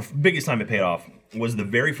 biggest time it paid off was the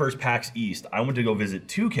very first PAX East. I went to go visit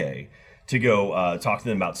 2K to go talk to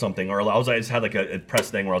them about something, or I just had like a press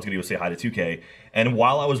thing where I was going to go say hi to 2K. And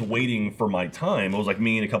while I was waiting for my time, it was like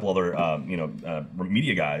me and a couple other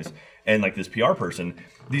media guys and like this PR person.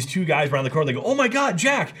 These two guys around the corner, they go, "Oh my God,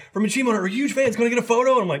 Jack from Achievement Hunter, are huge fans. Going to get a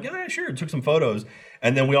photo?" And I'm like, "Yeah, sure." Took some photos,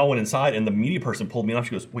 and then we all went inside. And the media person pulled me off.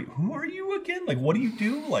 She goes, "Wait, who are you again? Like, what do you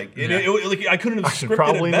do?" Like, like I couldn't have I should scripted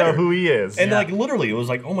probably it better. know who he is. And like literally, it was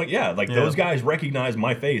like, oh my, yeah, like those guys recognized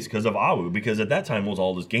my face because of AWU, because at that time it was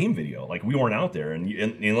all this game video. Like we weren't out there, and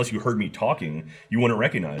unless you heard me talking, you wouldn't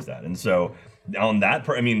recognize that. And so on that,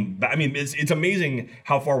 I mean, it's amazing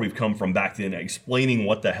how far we've come from back then, explaining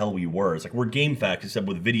what the hell we were. It's like we're Game Facts except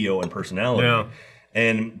with video and personality. Yeah.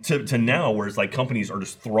 And to now, where it's like companies are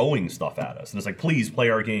just throwing stuff at us, and it's like, please play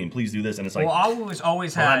our game, please do this, and it's like, Well, AWU's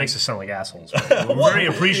always Well, had. that makes us sound like assholes. We're very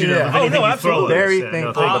appreciative of Yeah. anything Oh, no, you throw at us. Very Yeah, no,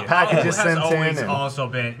 thankful. thank The you. packages has sent in. always And, also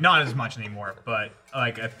been, not as much anymore, but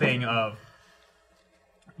like a thing of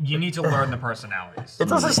you need to learn the personalities.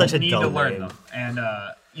 It's also such a You need to dumb learn name. them, and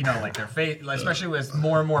you know, like their face, especially as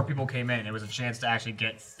more and more people came in, it was a chance to actually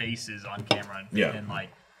get faces on camera, and like,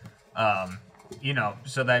 you know,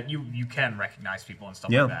 so that you can recognize people and stuff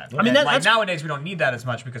Yeah. like that. I mean, And, like that's- nowadays we don't need that as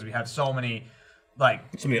much because we have so many, like.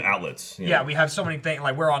 so many outlets. you know? Yeah, we have so many things.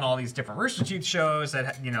 Like we're on all these different Rooster Teeth shows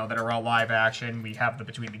that that are all live action. We have the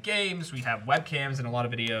Between the Games. We have webcams in a lot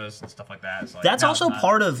of videos and stuff like that. So, like, That's now also it's not-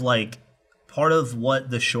 part of what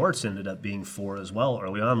the shorts ended up being for as well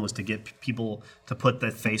early on, was to get people to put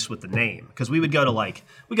the face with the name. Because we would go to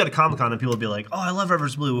Comic-Con and people would be like, "Oh, I love Red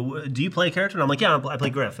vs. Blue. Do you play a character?" And I'm like, "Yeah, I play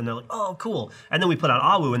Griff." And they're like, "Oh, cool." And then we put out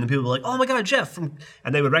AWU, and then people were like, "Oh my God, Jeff!" And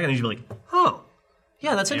they would recognize you, be like, "Oh,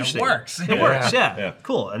 yeah, that's interesting. works. It Yeah. works. Yeah. Yeah.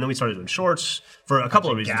 Cool." And then we started doing shorts for a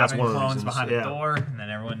couple of reasons. That's Gavin one of the clones reasons. behind yeah. a door, and then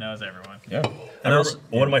everyone knows everyone. Yeah. I remember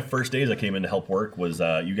one of my first days I came in to help work was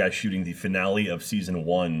you guys shooting the finale of season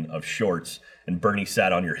 1 of Shorts, and Bernie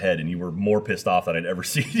sat on your head, and you were more pissed off than I'd ever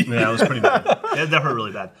seen you. Yeah, it was pretty bad. That hurt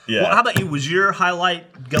really bad. Yeah. Well, how about you? Was your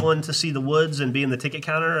highlight going to see the woods and being the ticket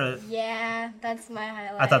counter? Yeah, that's my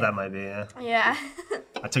highlight. I thought that might be, yeah. Yeah.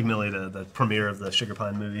 I took Millie to the premiere of the Sugar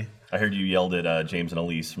Pine movie. I heard you yelled at James and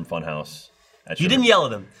Elise from Funhouse. You didn't yell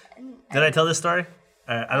at him. Did I tell this story?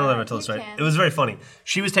 I don't know if I told this You story. can. It was very funny.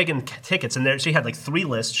 She was taking tickets, and there she had like 3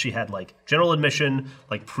 lists. She had like general admission,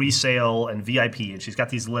 like pre-sale, and VIP. And she's got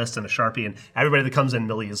these lists and a Sharpie. And everybody that comes in,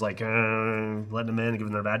 Millie is like letting them in,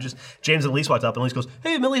 giving their badges. James and Elise walked up, and Elise goes,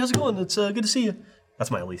 "Hey, Millie, how's it going? It's good to see you." That's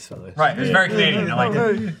my Elise, by the way. Right, it was very Canadian. I like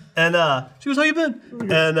it. And she goes, "How you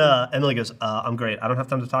been?" And Millie goes, "I'm great. I don't have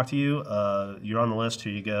time to talk to you. You're on the list.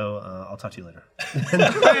 Here you go. I'll talk to you later."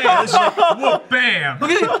 Bam! Whoop, bam!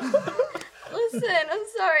 Listen, I'm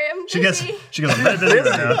sorry. I'm She goes, busy. "I'm very busy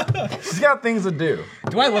right now." she's got things to do.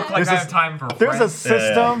 Do I look like I have time for There's a friends?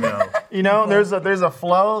 system, no. you know. There's a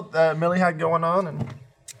flow that Millie had going on, and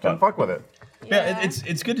couldn't fuck with it. Yeah,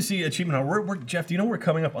 it's good to see Achievement Hunter. We're Jeff, do you know we're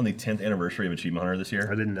coming up on the 10th anniversary of Achievement Hunter this I year?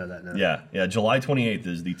 didn't know that. No. Yeah, July 28th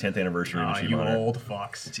is the 10th anniversary of Oh, Achievement you Hunter. old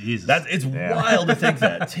fucks. Jesus. It's wild to think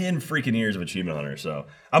that 10 freaking years of Achievement Hunter. So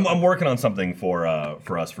I'm working on something for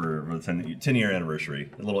us for the 10-year anniversary,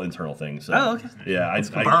 a little internal thing. So, Oh, okay. Yeah, I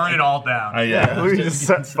Burn it all down. yeah. We just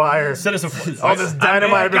set fire. Set us a All this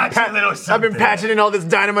dynamite. I've been patching in all this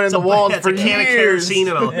dynamite in the walls It's for a can of years. kerosene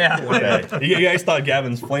and a Yeah. You guys thought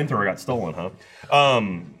Gavin's flamethrower got stolen, huh?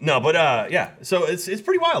 No, but yeah. So it's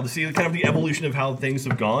pretty wild to see kind of the evolution of how things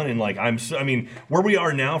have gone, and like I mean, where we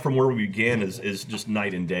are now from where we began is just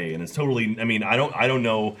night and day, and it's totally. I mean, I don't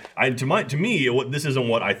know. To me, this isn't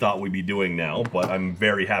what I thought we'd be doing now, but I'm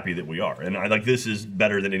very happy that we are, and this is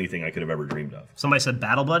better than anything I could have ever dreamed of. Somebody said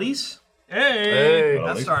Battle Buddies. Hey,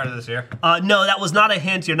 that started this year. No, that was not a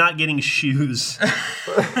hint. You're not getting shoes.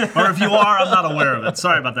 Or if you are, I'm not aware of it.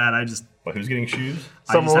 Sorry about that. I just. But who's getting shoes?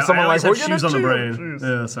 Someone I always have "We're shoes on the getting brain. shoes."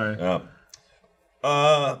 Yeah, sorry.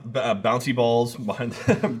 Bouncy balls behind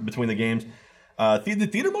between the games. Did the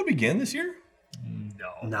theater mode begin this year?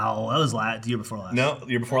 No, that was the year before last. No,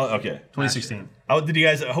 the year before. Okay. 2016. Oh, did you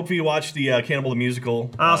guys? Hopefully you watched the Cannibal the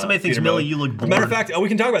Musical. Somebody thinks theater Millie, mode. you look bored. Matter of fact, we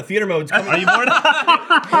can talk about theater modes. Are you bored?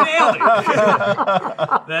 Nailed it.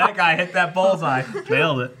 That guy hit that bullseye.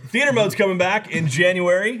 Nailed it. Theater mode's coming back in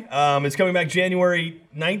January. It's coming back January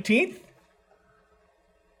 19th.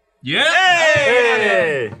 Yeah.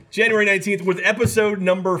 Hey! January 19th with episode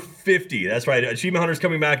number 50. That's right. Achievement Hunter's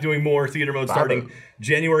coming back doing more theater mode starting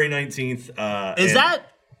January 19th. Is that.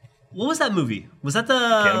 What was that movie? Was that the.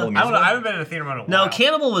 Cannibal the I don't know. Musical? I haven't been in a theater in a while. No,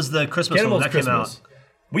 Cannibal was the Christmas Cannibal's one that came Christmas.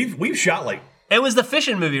 out. We've shot like It was the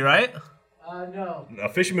fishing movie, right? No.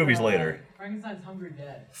 fishing movies later. Frankenstein's Hungry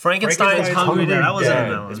Dead. Frankenstein's Hungry Dead. I wasn't in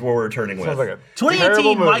Dead that one. is where we're turning with. Sounds like a 2018,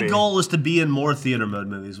 terrible my movie. goal is to be in more theater mode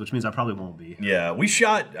movies, which means I probably won't be. Yeah,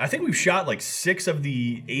 I think we've shot like 6 of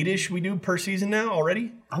the 8-ish we do per season now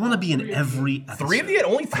already. I want to be in every episode. 3 of the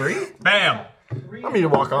only 3? Bam. I mean, to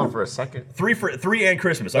walk on for a second. 3 and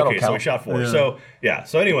Christmas. That'll Okay, so we count. shot 4. Yeah. So yeah.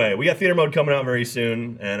 So anyway, we got theater mode coming out very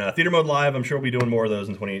soon, and theater mode live. I'm sure we'll be doing more of those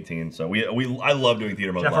in 2018. So I love doing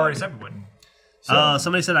theater mode Jeff live. already said we wouldn't.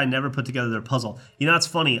 Somebody said I never put together their puzzle. You know, it's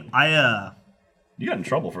funny. You got in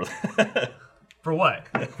trouble for that. For what?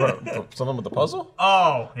 For someone with the puzzle?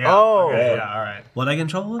 Oh, yeah. Oh. Okay, yeah, all right. What did I get in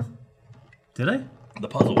trouble with? Did I? The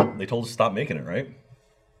puzzle. They told us to stop making it, right?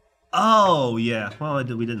 Oh yeah. Well,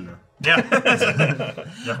 we didn't know. Yeah.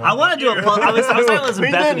 I want to do a puzzle. I was hanging out with We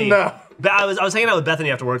Bethany. didn't know. I was hanging out with Bethany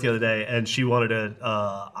after work the other day, and she wanted to.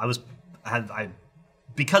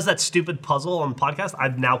 Because that stupid puzzle on the podcast,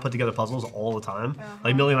 I've now put together puzzles all the time.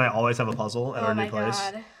 Like Millie and I always have a puzzle at Oh our new my place.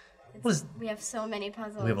 god. What is- We have so many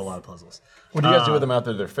puzzles. We have a lot of puzzles. What do you guys do with them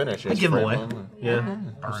after they're finished? You I just give them frame away. them?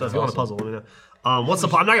 Yeah. So if you want a puzzle, let me know. What's the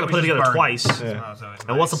point? I'm not going to put it together twice.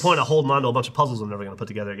 And what's the point of holding on to a bunch of puzzles I'm never going to put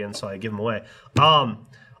together again? So I give them away.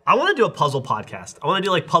 I want to do a puzzle podcast. I want to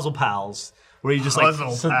do like Puzzle Pals, where you just like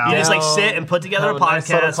Puzzle you Pals. just like sit and put together a Have a nice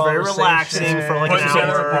little podcast, very relaxing conversation. for like Put an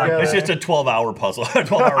together a hour. podcast. It's just a 12-hour puzzle.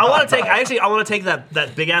 12-hour I want to take. I want to take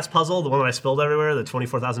that big ass puzzle, the one that I spilled everywhere, the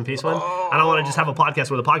 24,000 piece one, and I want to just have a podcast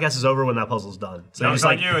where the podcast is over when that puzzle's done. So No, just it's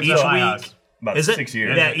like not you, it's each at my week. house. about Is it? 6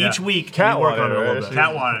 years. Yeah, Yeah. each week Cat we work on wanted it a it, little right? bit.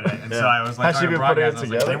 Cat wanted it, and so I was like, Has she talking been putting it broadcast, I was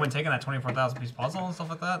like, together? anyone taking that 24,000 piece puzzle and stuff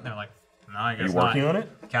like that? And they're like, no, I Are guess you working not. on it?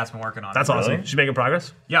 Cat's been working on That's it. awesome. Really? She's making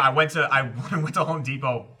progress. Yeah, I went to Home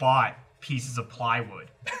Depot, bought pieces of plywood,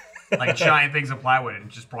 like giant things of plywood, and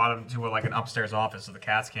just brought them to like an upstairs office so the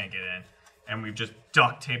cats can't get in. And we've just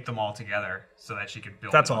duct taped them all together so that she could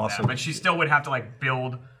build. That's it on awesome. That. But she still would have to like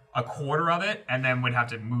build a quarter of it, and then would have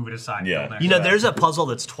to move it aside. and Yeah. build next You know, to it. there's a puzzle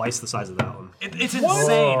that's twice the size of that one. It's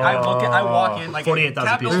insane. I walk in like 48,000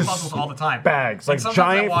 Cat builds pieces. puzzles all the time. Bags, like sometimes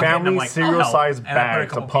I giant walk in and I'm family like, I'll cereal-sized help, and I put a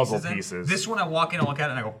bags of couple puzzle in. pieces. This one I walk in and look at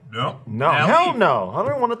it and I go, no, No, I'll hell leave. no. I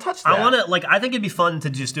don't want to touch that. I want to I think it'd be fun to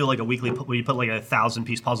just do like a weekly where you put like 1,000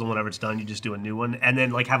 piece puzzle. Whenever it's done, you just do a new one, and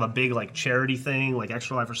then like have a big like charity thing, like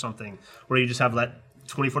Extra Life or something, where you just have that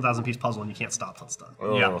 24,000 piece puzzle and you can't stop till it's done.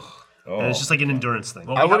 Yeah. Ugh. And it's just like an endurance thing.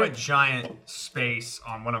 Well, we have a giant space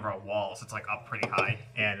on one of our walls. It's like up pretty high,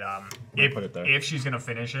 and put it there. if she's gonna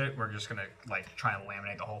finish it, we're just gonna like try and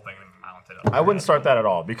laminate the whole thing and mount it up. I wouldn't start that at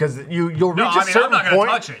all because you'll reach No, a I mean, I'm certain not gonna point.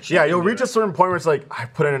 touch it. She Yeah, can you'll do reach it. a certain point where it's like I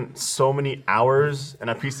put in so many hours and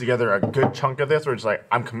I pieced together a good chunk of this. Where it's like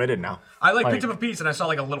I'm committed now. I picked up a piece and I saw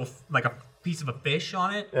like a piece of a fish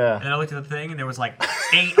on it. Yeah. And then I looked at the thing and there was like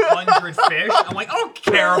 800 fish. I'm like, I don't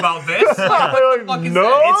care about this. What the Like, fuck is no.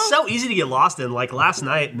 this? It's so easy to get lost in. Like last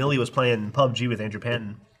night, Millie was playing PUBG with Andrew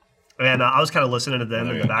Panton, and I was kind of listening to them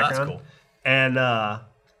in the That's background. cool. And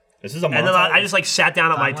This is a and then I just like sat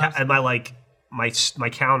down at my Time-lapse? at my like my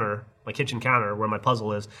counter, my kitchen counter where my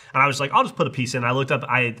puzzle is, and I was like, I'll just put a piece in. I looked up.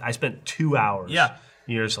 I spent 2 hours. Yeah.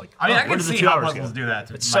 You're just like, I mean, oh, I where can did the see 2 how hours puzzles go? do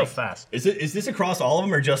that. It's so Like, fast. Is this across all of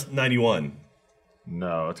them or just 91?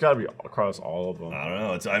 No, it's got to be across all of them. I don't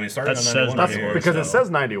know. I mean, it started That on says 91 That's here, because so. it says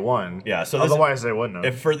 91. Yeah, so otherwise they wouldn't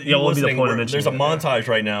have. If for the Yeah, what would be the listening, point of there's a mentioning it? montage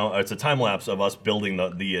right now. It's a time lapse of us building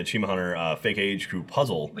the Achievement Hunter Fake Age Crew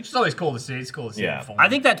puzzle. Which is always cool to see. It's cool to see. Yeah. it form. I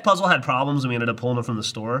think that puzzle had problems, and we ended up pulling it from the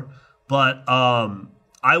store. But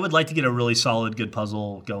I would like to get a really solid, good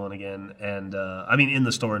puzzle going again, and I mean in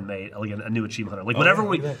the store and made like a new Achievement Hunter. Like whenever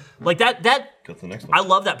we like that. Go to the next one. I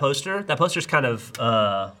love that poster. That poster's kind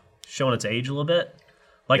of showing its age a little bit.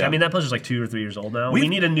 Like Yeah. I mean, that poster's like 2 or 3 years old now. We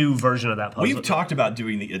need a new version of that puzzle. We've talked about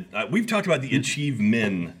doing the Achieve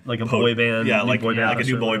Men, Like a boy band, yeah, new like boy band like a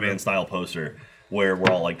poster new or boy whatever. band style poster where we're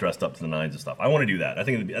all like dressed up to the nines and stuff. I want to do that. I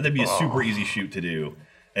think that'd be a super easy shoot to do,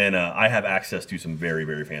 and I have access to some very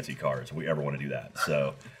very fancy cars if we ever want to do that.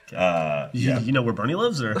 So. You know where Bernie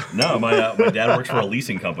lives, or No, my dad works for a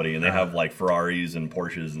leasing company, and they have like Ferraris and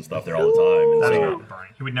Porsches and stuff there all the time. And so, Bernie.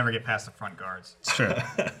 He would never get past the front guards. sure.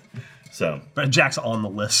 but Jack's on the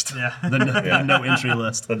list. Yeah. The no entry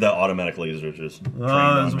list. the automatic laser just. trained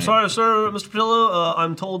on I'm me. sorry, sir, Mr. Pillow.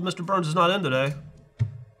 I'm told Mr. Burns is not in today.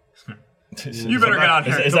 You better get out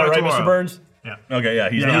here. Is that right, tomorrow. Mr. Burns? Yeah. Okay, yeah,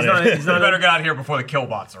 he's Yeah, not. he's not You better get out here before the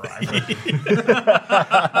killbots arrive.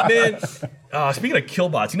 Man, speaking of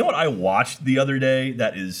killbots, you know what I watched the other day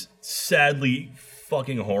that is sadly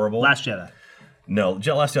fucking horrible? Last Jedi. No,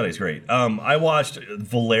 Last Jedi is great. I watched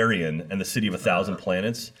Valerian and the City of a Thousand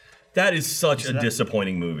Planets. That is such a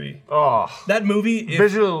disappointing movie. Oh, That movie,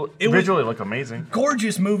 visually look amazing.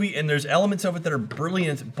 gorgeous movie, and there's elements of it that are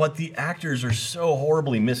brilliant, but the actors are so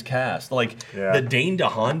horribly miscast. Like the Dane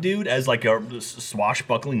DeHaan dude as like a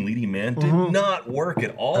swashbuckling leading man did not work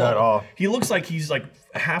at all. At all. He looks like he's like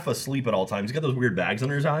half asleep at all times. He's got those weird bags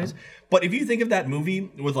under his eyes. But if you think of that movie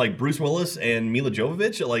with like Bruce Willis and Mila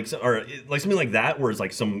Jovovich, or like something like that, where it's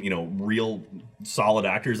like some real solid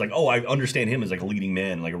actors, like I understand him as like a leading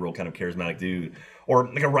man, like a real kind of charismatic dude, or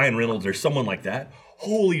like a Ryan Reynolds or someone like that.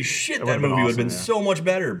 Holy shit, that would've been movie would have been awesome, yeah. so much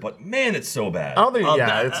better. But man, it's so bad. I don't think.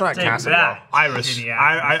 It's not take casting that. well. Iris. Shitty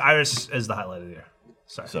Iris is the highlight of the year.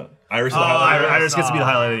 Sorry. So Iris, is the highlight. Iris gets to be the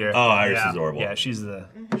highlight of the year. Oh, Iris Yeah. is horrible. Yeah, she's Super,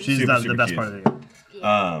 the super best cute. part of the year.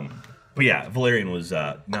 But yeah, Valerian was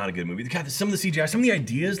not a good movie. God, some of the CGI, some of the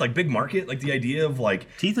ideas, like big market, like the idea of like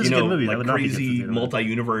Teeth is a good movie. That like would not be good for crazy theater.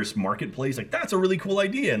 multi-universe marketplace. Like that's a really cool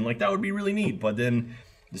idea, and like that would be really neat. But then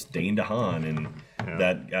this Dane DeHaan and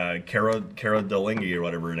that Cara Delevingne or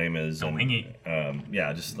whatever her name is, Delevingne. and,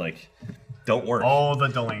 yeah, just like don't work. Oh, the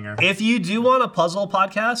Delinger. If you do want a puzzle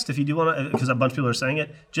podcast, if you do want to, because a bunch of people are saying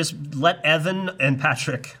it, just let Evan and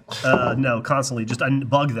Patrick know constantly. Just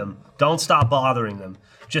bug them. Don't stop bothering them.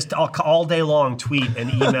 Just all day long, tweet and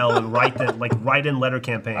email and write in letter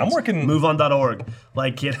campaigns. I'm working- MoveOn.org.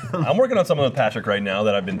 Like, I'm working on something with Patrick right now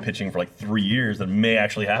that I've been pitching for like 3 years that may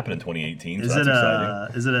actually happen in 2018. So is that's it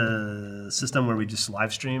exciting. is it a system where we just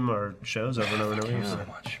live stream our shows over and over and over? So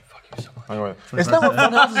much. Fuck you so much. Anyway, isn't that what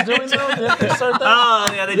Funhouse is doing now? Didn't they start that?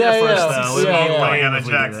 Oh yeah, they did Yeah, it first yeah. though. We- Yeah, we- yeah. we- Yeah, the we did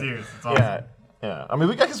Jack's it. Hughes. It's awesome. Yeah. I mean,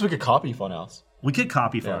 I guess we could copy Funhouse. We could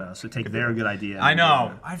copy Funhouse. So take their good idea. I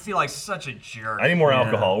know. I feel like such a jerk. I need more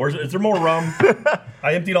alcohol. Is there more rum?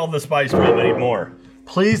 I emptied all the spice rum. I need more.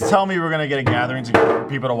 Please tell me we're gonna get a gathering together for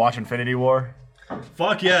people to watch Infinity War.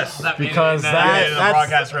 Fuck yes. Because in the that's-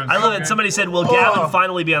 broadcast room. I love it. Somebody said, "Will Gavin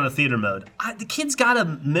finally be on the theater mode?" The kid's got a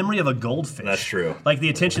memory of a goldfish. That's true. Like the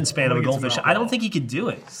attention span of a get some goldfish. alcohol. I don't think he could do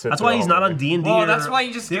it. Sit That's why there he's all not on day. D&D. Well, or that's why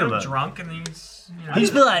you just get theater him mode. drunk and he's. He'd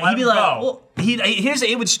just be like, let him go.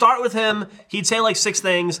 it would start with him. He'd say like 6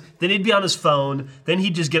 things. Then he'd be on his phone. Then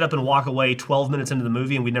he'd just get up and walk away 12 minutes into the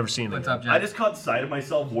movie, and we'd never see him What's again. up, Jack? I just caught sight of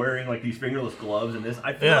myself wearing like these fingerless gloves and this.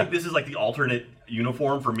 I feel Yeah. like this is like the alternate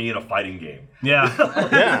uniform for me in a fighting game. Yeah.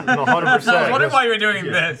 Yeah, no, 100%. I was wondering why you were doing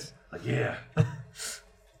this. Like, yeah.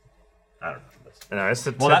 I don't know. No, it's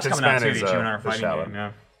the Well, that's attention coming out span too. is, The Achievement Hunter is fighting shallow. game.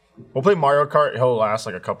 Yeah. We'll play Mario Kart. He'll last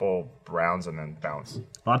like a couple rounds and then bounce.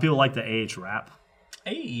 A lot of people like the AH rap.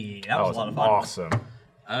 Hey, that That was was a lot of fun. awesome.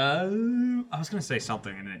 I was gonna say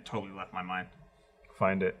something and it totally left my mind.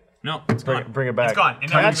 Find it. No, it's gone. Bring it back. It's gone. It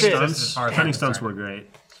never Cunning exists stunts. as far as I'm Cunning stunts concerned. were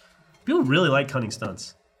great. People really like cunning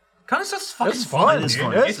stunts. Kind of stuff's fucking It's fun. It is dude.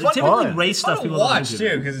 fun. It's It's fun. Typically fun. race It's fun stuff to people don't watch do.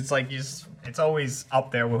 too, because it's like it's always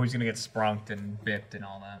up there with who's gonna get sprunked and bipped and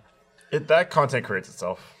all that. That content creates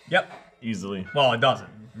itself Yep. easily. Well, it doesn't.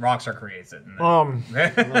 Rockstar creates it. And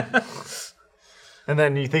then, And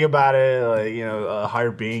then you think about it, like a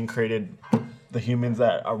higher being created the humans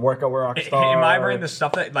that are work at Rockstar. in my brain, the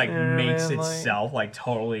stuff that like makes man, itself like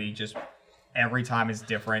totally just every time it's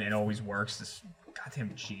different, it always works. This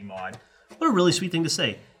goddamn Gmod. What a really sweet thing to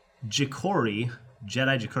say. Jikori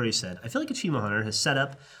Jedi Jakuri said, I feel like Achievement Hunter has set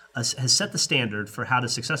the standard for how to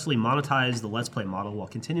successfully monetize the Let's Play model while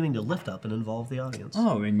continuing to lift up and involve the audience.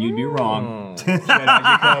 Oh, and you'd be wrong. It's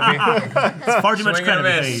far too much Swing and a credit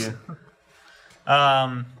to miss. pay you.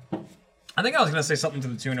 I think I was gonna say something to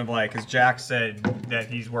the tune of like, because Jack said that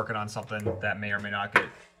he's working on something that may or may not get,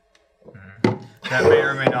 that may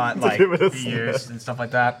or may not like do with be us. used and stuff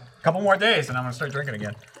like that. A couple more days, and I'm gonna start drinking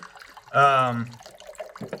again.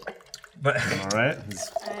 But All right,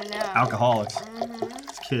 it's I know. alcoholics,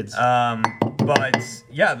 it's kids. but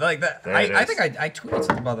yeah, like that. There it I is. think I tweeted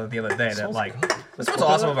something about that the other day. That like, that's what's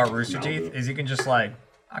awesome about Rooster Teeth is you can just like,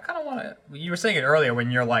 I kind of want to. You were saying it earlier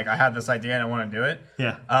when you're like, I have this idea and I want to do it.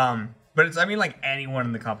 Yeah. But it's, I mean, like anyone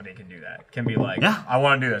in the company can do that. Can be like, Yeah. I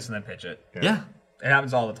want to do this and then pitch it. Yeah. It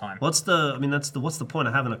happens all the time. What's the point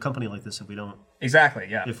of having a company like this if we don't Exactly.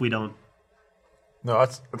 Yeah. No,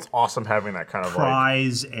 it's awesome having that kind of like.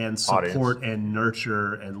 prize and support audience. and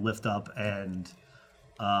nurture and lift up and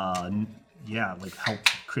like help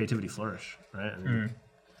creativity flourish, right? I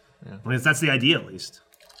mean, that's the idea at least.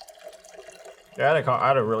 Yeah, I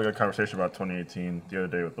had a really good conversation about 2018 the other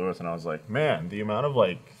day with Lewis, and I was like, man, the amount of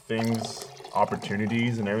like things,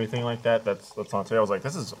 opportunities, and everything like that's on today. I was like,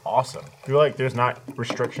 this is awesome. I feel like there's not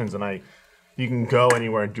restrictions, and you can go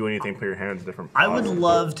anywhere and do anything. Put your hands in different. I would pots.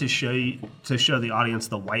 love to show the audience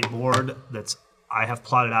the whiteboard I have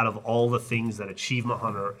plotted out of all the things that Achievement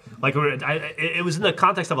Hunter, like it was in the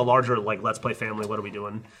context of a larger like Let's Play family. What are we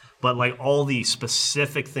doing? But like all the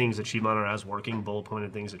specific things Achievement Hunter has working, bullet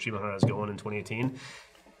pointed things Achievement Hunter has going in 2018.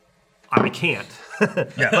 I can't. But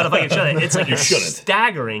if I can show it, it's like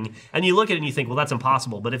staggering. And you look at it and you think, well, that's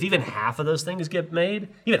impossible. But if even half of those things get made,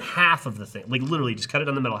 even half of the thing, like literally just cut it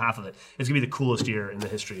down the middle, half of it, it's gonna be the coolest year in the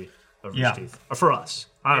history of Rooster Teeth. Or for us.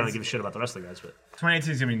 I don't give a shit about the rest of the guys, but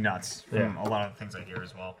 2018 is gonna be nuts from a lot of the things I hear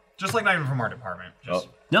as well. Just like not even from our department, just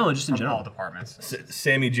no, just in from all general. departments.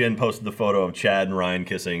 Sammy Jin posted the photo of Chad and Ryan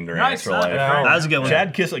kissing during Nice, Extra huh? Life. Yeah. That was a good one.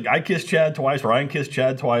 Chad kissed, like, I kissed Chad twice. Ryan kissed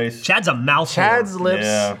Chad twice. Chad's a mouthful. Chad's lips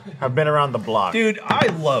Yeah. have been around the block. Dude, I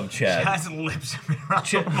love Chad. Chad's lips have been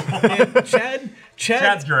around. Chad's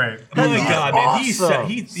Chad's great. Oh my god, man! awesome.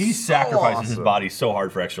 He sacrifices his awesome. body so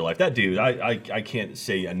hard for Extra Life. That dude, I can't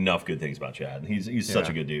say enough good things about Chad. He's such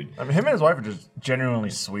a good dude. I mean, him and his wife are just genuinely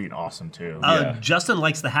sweet and awesome too. Yeah. Justin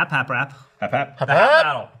likes the Hap rap. Hap hap. The Hap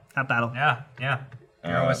Battle. Hap battle. Yeah.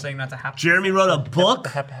 You're always saying not to happen. Jeremy wrote a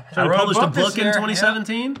book. I wrote a published a book this book in year,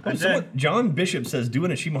 2017. John Bishop says do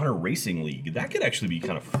an Achievement Hunter racing league. That could actually be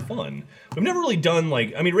kind of fun. We've never really done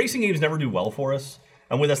racing games never do well for us.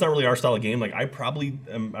 And when that's not really our style of game, like I probably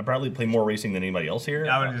play more racing than anybody else here.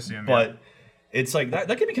 Yeah, I would assume. But it's like that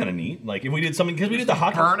could be kind of neat. Like if we did something, because we did the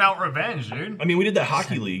hockey. Burnout Revenge, dude. I mean, we did the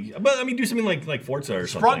hockey league, but I mean, do something like Forza or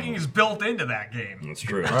something. Sprunking is built into that game. That's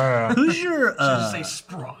true. Who's your Just say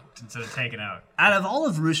sprunked instead of taken out. out of all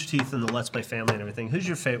of Rooster Teeth and the Let's Play family and everything? Who's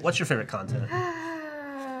your favorite? What's your favorite content?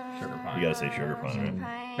 You gotta say Sugar Pine.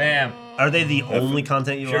 Right? Bam. Are they the only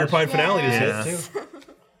content you Sugar watch? Pine finale just Yeah. hit too.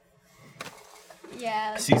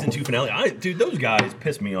 Yeah. Season 2 finale. Dude, those guys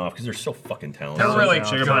piss me off because they're so fucking talented. They're really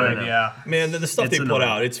Sugar good, Pine, I know. yeah. Man, the stuff It's they put annoying.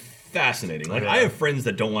 out, it's fascinating. Like, I have friends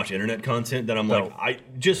that don't watch internet content that I'm like, I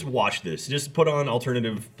just watch this. Just put on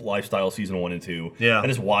Alternative Lifestyle Season 1 and 2 and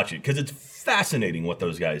just watch it. Because it's fascinating what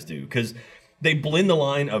those guys do. Because they blend the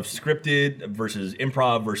line of scripted versus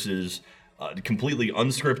improv versus completely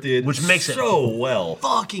unscripted. Which makes it so well.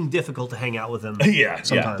 Fucking difficult to hang out with them. Yeah,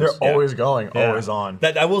 sometimes. They're always going, always on.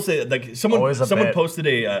 That I will say, like someone Always a bit. posted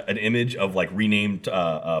an image of like renamed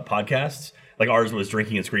podcasts. Like ours was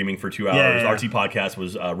Drinking and Screaming for 2 hours. Yeah. RT Podcast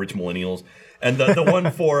was Rich Millennials, and the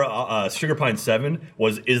one for Sugar Pine 7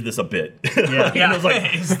 was Is This a Bit? Yeah. Yeah, I was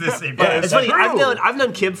like, is this a It's funny. true. I've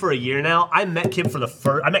known Kib for a year now. I met Kib for the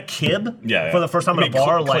first. I met Kib Yeah. for the first time You at a mean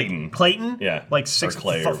bar. Clayton. Like Clayton. Yeah. Like Or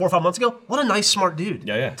Clay 4 or 5 months ago. What a nice, smart dude.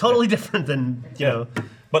 Yeah. Totally different than you know.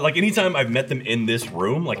 But like anytime I've met them in this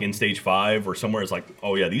room, like in stage 5 or somewhere, it's like,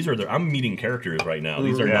 oh yeah, these are I'm meeting characters right now.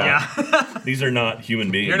 These are not these are not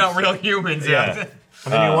human beings. You're not real humans. Yeah.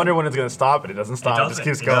 And then you wonder when it's gonna stop, and it doesn't stop. It just doesn't,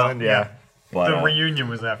 keeps you know? going. Yeah. But, The reunion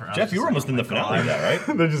was that for us. Jeff, you were almost in the finale of that,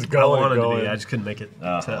 right? They're just I going wanted and to going. be. I just couldn't make it to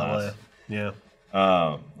LA. alas. Yeah.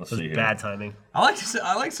 Let's It was see here. bad timing. I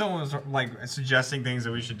like someone was like suggesting things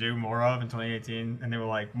that we should do more of in 2018, and they were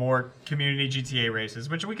like more community GTA races,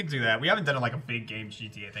 which we could do that. We haven't done like a big game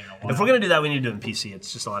GTA thing in a while. If we're gonna do that, we need to do it in PC.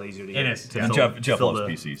 It's just a lot easier to get. It is, to yeah. fill- Jeff fill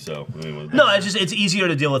loves the- PC, so I mean, No, it's easier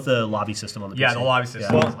to deal with the lobby system on the PC. yeah, the lobby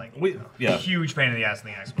system Yeah. is like yeah. a huge pain in the ass in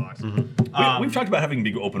the Xbox. We've talked about having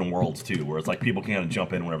big open worlds too, where it's like people can kind of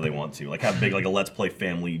jump in whenever they want to. Like have big like a Let's Play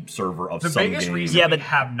family server of The some biggest game. reason Yeah, we but-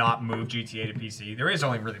 have not moved GTA to PC PC. There is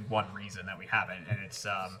only really one reason that we haven't, and it's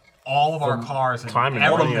all of our cars and time and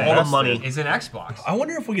everything money all the money. is in Xbox. I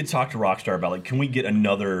wonder if we could talk to Rockstar about like, can we get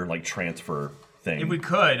another like transfer thing? If we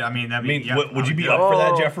could, I mean, that'd be. Yeah, would you be up for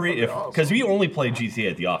that, Jeffrey? Because you only play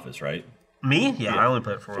GTA at the office, right? Me? Yeah, I only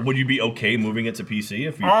play it for. Would you be okay moving it to PC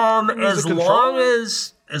if you?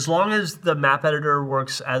 As long as the map editor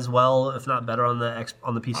works as well, if not better, on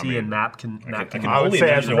the PC, and map can. I can I would only say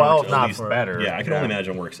as imagine it well, works if at not least- better. Yeah, I can only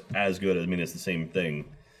imagine it works as good. I mean, it's the same thing.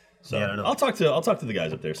 So Yeah, I don't know. I'll talk to the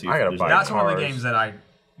guys up there. See if I gotta there's buy any- That's one of the cars. games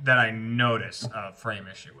that I notice a frame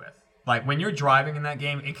issue with. Like when you're driving in that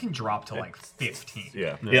game, it can drop to like 15.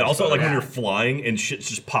 Yeah. Yeah, also like when Yeah. you're flying and shit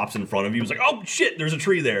just pops in front of you, it's like, oh shit, there's a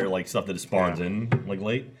tree there, like stuff that it spawns in like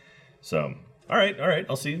late. So, all right,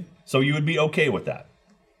 I'll see. So you would be okay with that?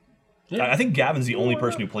 Yeah. I think Gavin's the only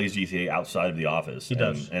person who plays GTA outside of the office. He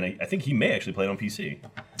does. and I think he may actually play it on PC.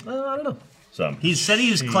 I don't know. So He said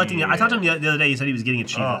he was collecting. I talked to him the other day. He said he was getting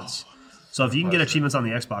achievements. So if you can get achievements on the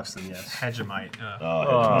Xbox, then yes. Hegemite.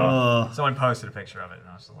 Someone posted a picture of it, and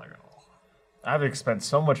I was just like, oh. I've spent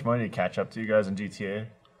so much money to catch up to you guys in GTA.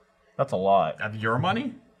 That's a lot. Have your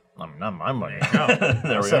money? I mean, not my money. there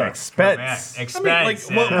I we said are. expense. Man, I expense.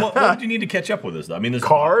 mean, like, what do you need to catch up with this? Though? I mean, there's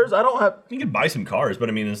Cars? I don't have. You can buy some cars, but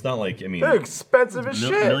I mean, it's not like They're expensive as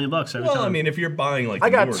shit. $1 million every Well, time. I mean, if you're buying like I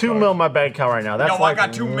got newer 2 cars- mil in my bank account right now. That's Yo, I like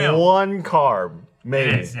got 2 mil. one car,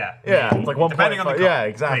 maybe. It is, yeah. Yeah, it's like 1.5. Depending on the car. Yeah,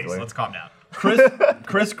 exactly. Please, let's calm down.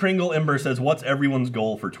 Chris Kringle Ember says, "What's everyone's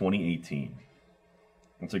goal for 2018?"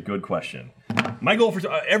 That's a good question. My goal for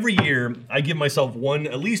every year, I give myself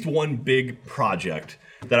at least one big project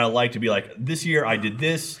that I like to be like. This year, I did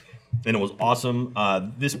this, and it was awesome.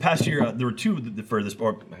 This past year, there were 2 for this,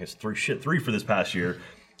 or I guess 3 for this past year.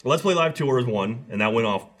 Let's Play Live Tour is 1, and that went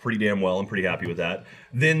off pretty damn well. I'm pretty happy with that.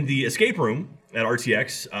 Then the escape room at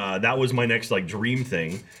RTX, that was my next like dream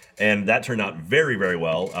thing, and that turned out very, very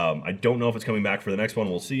well. I don't know if it's coming back for the next one.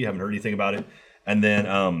 We'll see. Haven't heard anything about it. And then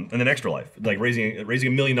Extra Life, like raising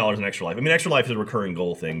 $1 million in Extra Life. I mean, Extra Life is a recurring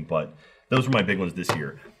goal thing, but those were my big ones this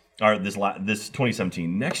year, or this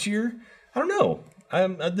 2017. Next year, I don't know. I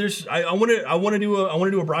want to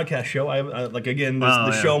do a broadcast show.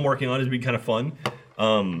 The show I'm working on is be kind of fun.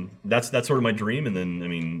 That's sort of my dream. And then I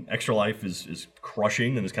mean, Extra Life is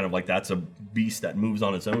crushing, and it's kind of like that's a beast that moves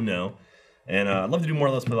on its own now. And I'd love to do more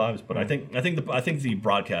Let's Play Lives, but I think the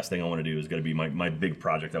broadcast thing I want to do is going to be my big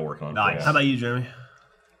project I work on. Nice. How about you, Jeremy?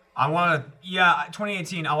 I want to,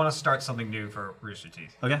 2018, I want to start something new for Rooster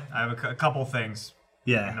Teeth. Okay. I have a couple things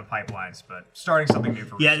in the Yeah. pipelines, but starting something new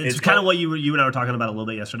for Yeah, Rooster it's It's kind of called- what you and I were talking about a little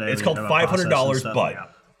bit yesterday. It's We called were talking about process and $500, stuff.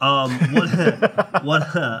 but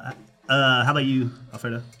How about you,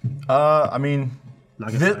 Alfredo? I mean,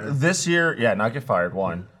 Not get fired. this year, not get fired.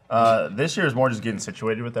 One. This year is more just getting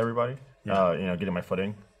situated with everybody. Getting my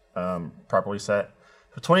footing properly set.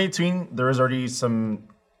 For 2018, there is already some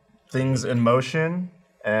things in motion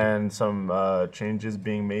and some changes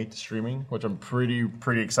being made to streaming, which I'm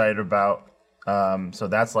pretty excited about. So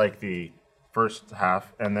that's like the first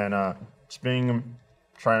half, and then just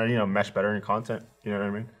trying to mesh better in content. You know what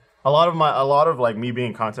I mean? A lot of like me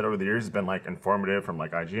being content over the years has been like informative from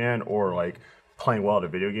like IGN or like playing well at a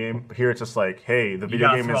video game. But here it's just like, hey, the video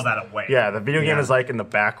gotta game throw is that away. Yeah, the video game is like in the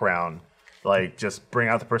background. Like just bring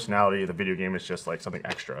out the personality. The video game is just like something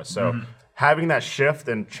extra. So having that shift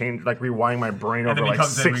and change, like rewinding my brain And over then he like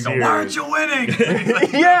comes in and 6 we years. go, why aren't you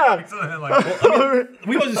winning? Yeah.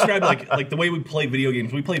 we always describe like the way we play video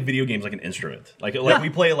games. We play video games like an instrument. Like we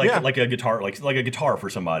play it like a guitar, like a guitar for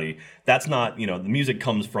somebody. That's not the music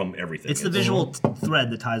comes from everything. It's the visual thread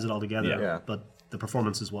that ties it all together. Yeah. But the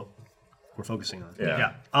performance is what we're focusing on.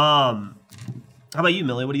 Yeah. How about you,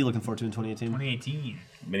 Millie? What are you looking forward to in 2018? 2018.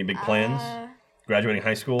 Many big plans. Graduating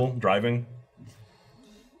high school, driving.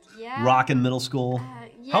 Yeah. Rockin' middle school.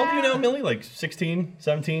 Yeah. How old are you now, Millie? Like 16,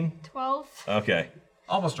 17? 12. Okay,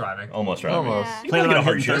 Almost driving. almost right. Almost. Yeah. You Planning can get a on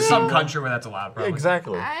hard hitting shirt. There's some country where that's allowed, probably.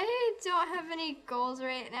 Exactly. I don't have any goals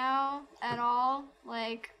right now at all.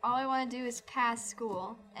 Like, all I want to do is pass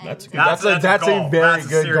school. And That's good. That's a goal. very That's a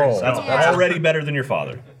good serious goal. goal. Yeah. Already better than your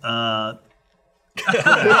father.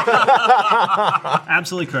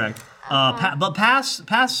 Absolutely correct. But pass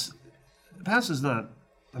is not.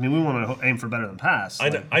 I mean, we want to aim for better than pass. I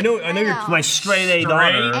know you're. know. My straight A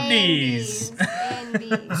daughter. Straight B's. And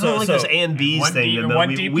B's. I don't like this and B's One thing. D- but one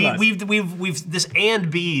we, D we, plus. we've this and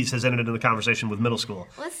B's has entered into the conversation with middle school.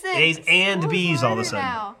 Listen, A's and school's B's all of a harder sudden.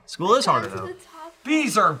 now. School is harder Got to now. the top.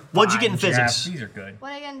 Bees are What'd you get in fine, physics? Jeff. These are good.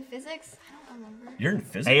 What I got in physics? I don't remember. You're in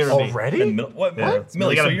physics. A or B? Already? In what? Yeah. What?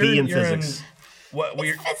 Millie got a you're B in you're physics. What? Well,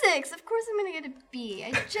 you're, Physics. Of course I'm going to get a B.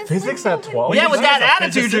 I just Physics like, at 12? Yeah, with you that just a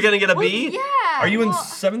attitude, physicist? you're gonna get a Well, B. yeah. are you in well,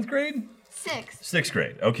 7th grade? 6th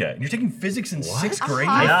grade. Okay. You're taking physics in 6th grade?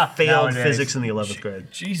 Uh-huh. I failed Nowadays. physics in the 11th grade.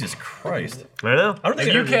 Jesus Christ. I know. I don't think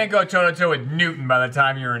And you I- can't go toe to toe with Newton by the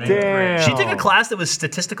time you're in 8th grade. Damn. She took a class that was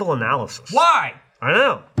statistical analysis. Why? I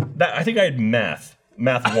know. I think I had math.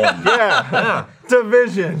 Math 1. Yeah.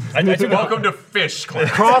 Division. I took Welcome to fish class.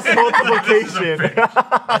 Cross multiplication.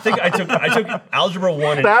 I think I took algebra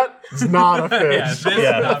 1 and That's not a fish.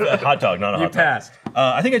 yeah, hot dog, not a You hot dog. passed.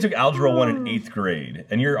 I think I took algebra 1 in 8th grade,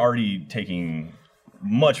 and you're already taking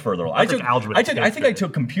much further. I took algebra in I 10th think I grade.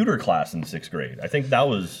 took computer class in 6th grade. I think that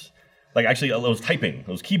was like actually it was typing. It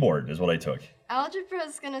was keyboard is what I took. Algebra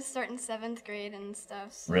is gonna start in 7th grade and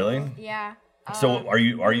stuff. So, Really? Yeah. So are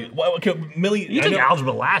you well, okay, Millie? You I took know-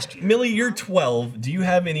 algebra last year. Millie, you're 12. Do you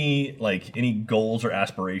have any goals or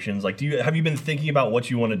aspirations? Like, have you been thinking about what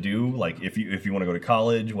you want to do? Like, if you want to go to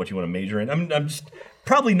college, what you want to major in? I'm just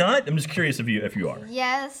probably not. I'm just curious if you are.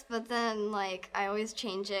 Yes, but then like I always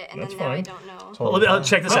change it, and That's then now I fine. don't know. Well, let me,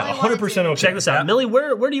 check this Well, out. 100% okay. Check this out. Millie,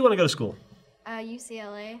 where do you want to go to school?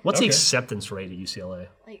 UCLA, What's the Okay. acceptance rate at UCLA?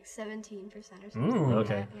 like 17% or something. like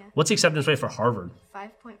Okay. that, yeah. What's the acceptance rate for Harvard?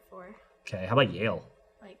 5.4, Okay. How about Yale?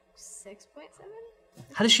 like 6.7.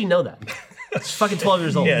 How does she know that? She's fucking 12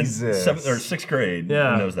 years old. Yeah, in Jesus. 7th or 6th grade.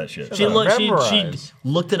 Yeah. Who knows that shit? She looked. She Memorize.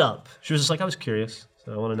 looked it up. She was just like, I was curious,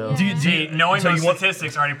 so I want to know. Yeah. Do you, See, knowing so those you want-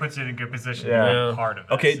 statistics already puts you in a good position Yeah. to Yeah. be part of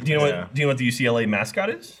that. Okay. Do you know Yeah. what? Do you know what the UCLA mascot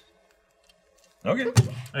is? Okay.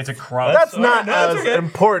 It's a crow. That's all not right. No, that's as okay.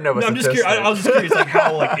 important of a No, I'm just statistic. curious. I was just curious, like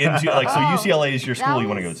how into like so Oh, UCLA is your school that you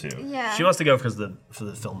want to go was- to? Yeah. She wants to go for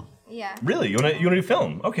the film. Yeah. Really? You want to do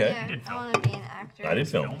film? Okay. Yeah. I want to be an actor. I did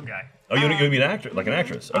film. Film guy. Oh, you want to be an actor, like an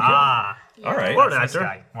actress? Okay. Ah, All right. Or an this actor.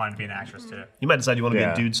 guy wanted to be an actress too. You might decide you want to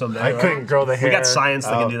Yeah. be a dude someday. I right? couldn't grow the hair. We got science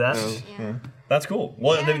that can do that. Yeah. That's cool.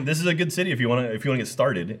 Well, Yeah. then this is a good city if you want to get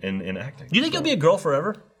started in acting. Do you think you'll be a girl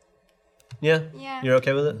forever? Yeah. Yeah. You're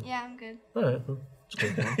okay with it? Yeah, I'm good. All right. well,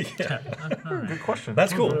 Good question.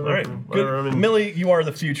 That's cool. All right. Whatever, I Good. mean- Millie, you are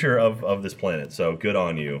the future of this planet, so good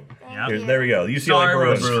on you. Thank Yeah. you. There we go. UCLA Sorry, we're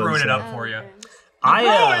Bruins. screwing it yeah. up for you. I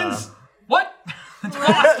Bruins! What? It's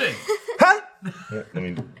Boston. I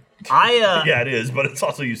mean, yeah, it is, but it's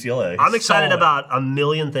also UCLA. I'm excited Solid. about a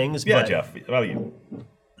million things. Yeah, but Jeff. How about you?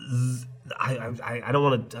 I don't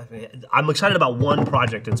want to. I'm excited about one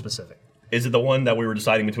project in specific. Is it the one that we were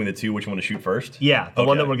deciding between the two, which one to shoot first? Yeah, the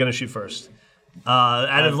one Okay. that we're gonna shoot first.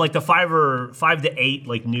 Out of like the 5 to 8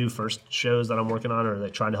 like new first shows that I'm working on, or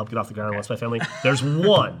like trying to help get off the ground. What's my family? There's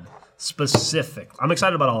one specific. I'm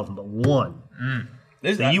excited about all of them, but one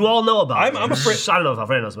that you all know about. I'm afraid- I don't know if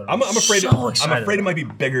Alfredo knows about it. I'm afraid. So excited I'm afraid it about might be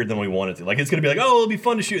bigger than we want it to. Like it's gonna be like, oh, it'll be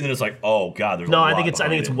fun to shoot, and then it's like, oh god, there's. No, a lot I think it's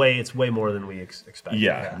behind it. it's way more than we expect.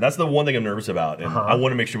 Yeah, that's the one thing I'm nervous about, and I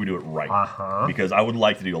want to make sure we do it right because I would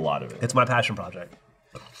like to do a lot of it. It's my passion project.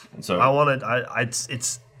 So I want it.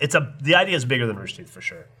 The idea is bigger than Rooster Teeth for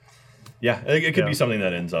sure. yeah, it could be Yeah. something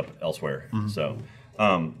that ends up elsewhere. So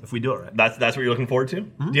If we do it right. that's what you're looking forward to. Do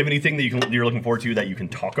you have anything that you're looking forward to that you can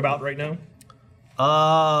talk about right now?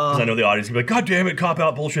 Because I know the audience can be like, God damn it, cop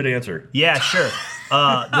out bullshit answer. Yeah, sure.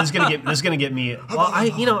 This is gonna get me. Well, I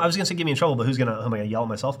was gonna say get me in trouble, but am I gonna yell at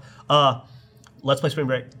myself? Let's play Spring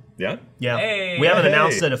Break. Yeah. Yeah, Hey. we haven't Hey.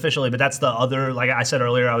 announced it officially, but that's the other. Like I said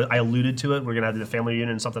earlier, I alluded to it. We're gonna have the family reunion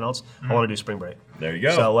and something else. I want to do Spring Break. There you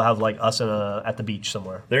go. So we'll have like us at the beach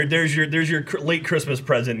somewhere. There's your late Christmas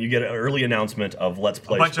present. You get an early announcement of Let's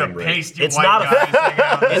Play Bunch Spring of Break. pasty It's white not- guys hanging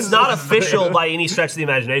out. It's not official by any stretch of the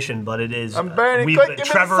imagination, but it is. I'm burning quick. Give me the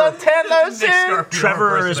Trevor suntan lotion.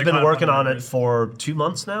 Trevor has been working on it for 2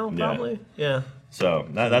 months now, Yeah. probably. Yeah. So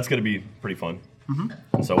that's going to be pretty fun.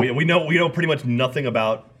 So we know pretty much nothing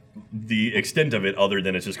about the extent of it other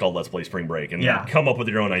than it's just called Let's Play Spring Break, and Yeah. come up with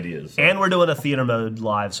your own ideas. So, And we're doing a theater mode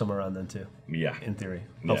live somewhere around then too, yeah, in theory.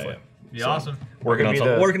 Yeah, Hopefully. yeah. Be awesome. Working on Be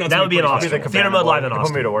something. the- Working on That would be an something awesome- pretty Theater mode live in Put me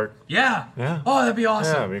Austin. to work. Yeah. Yeah. Oh, that'd be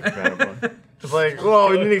awesome. Yeah, be compatible. Just like, well,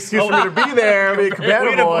 we need an excuse for me to be there. Be special.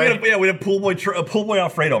 compatible. We had Pool Boy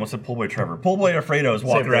Alfredo. I almost said Pool Boy Trevor. Pool Boy Alfredo is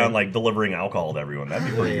walking Same around thing. like delivering alcohol to everyone. That'd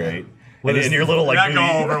be pretty great. And in your little like That go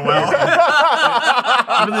booty- over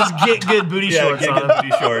well. With his get good booty yeah, shorts get on. good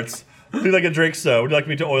booty shorts. Do like a Drake so. Would you like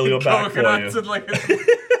me to oil you back for Coconuts you? and like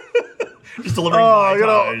Just delivering Oh, Mai I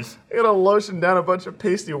gotta, Tais. I gotta lotion down a bunch of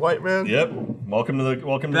pasty white men. Yep. Welcome to that the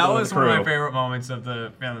was crew. one of my favorite moments of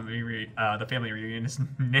the family reunion. Is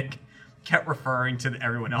Nick kept referring to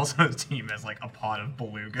everyone else on his team as like a pot of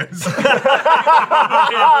belugas. It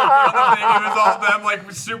was all them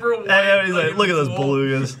like super white. And he's like, look at those wool.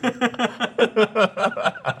 belugas.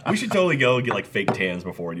 We should totally go and get like fake tans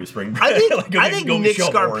before we do spring break. I think, Like, go I get- think go Nick show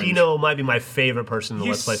up orange. Scarpino might be my favorite person in the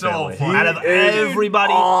He's Let's Play so family. funny. Out of He is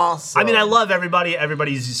everybody, awesome. I mean, I love everybody.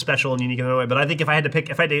 Everybody's special and unique in their way. But I think if I had to pick,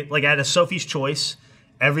 if I had to, like, I had a Sophie's choice,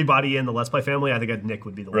 everybody in the Let's Play family, I think Nick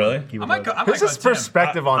would be the Really? one. He I would might go. go. I might His go Tim.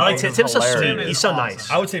 perspective on I like things Tim. is Tim's so hilarious. sweet. He's so Awesome.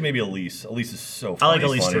 nice. I would say maybe Elise. Elise is so I funny. like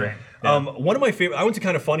Elise funny. too. One of my favorite. I went to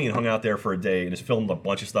Kind of Funny and hung out there for a day and just filmed a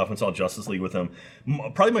bunch of stuff and saw Justice League with him.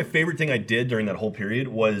 Probably my favorite thing I did during that whole period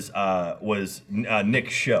was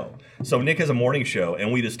Nick's show. So Nick has a morning show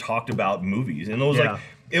and we just talked about movies and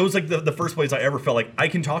it was like the first place I ever felt like I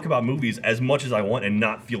can talk about movies as much as I want and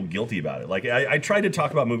not feel guilty about it. Like I tried to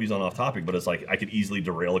talk about movies on off topic, but it's like I could easily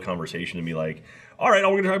derail a conversation and be like, all right,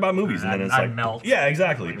 we're gonna talk about movies, and then it's I like, melt. yeah,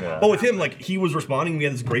 exactly. But with him, like he was responding, we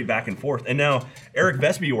had this great back and forth, and now Eric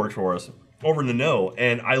Vesby works for us over in the know,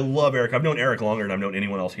 and I love Eric. I've known Eric longer than I've known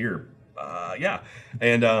anyone else here.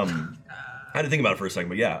 And I had to think about it for a second,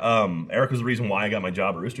 but yeah, Eric was the reason why I got my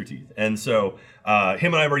job at Rooster Teeth. And so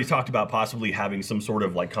him and I have already talked about possibly having some sort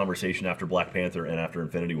of like conversation after Black Panther and after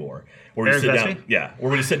Infinity War. Where we Eric sit Vespi? down, yeah,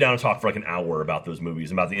 where we just sit down and talk for like an hour about those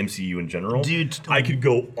movies and about the MCU in general. Dude, I could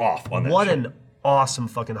go off on that. What shit. an awesome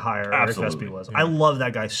fucking hire Absolutely. Eric Vespi was. I love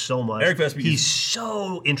that guy so much. Eric Vespi he's is-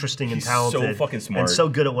 so interesting and he's talented. so fucking smart. And so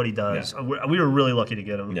good at what he does. Yeah. We were really lucky to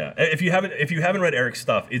get him. Yeah, if you haven't read Eric's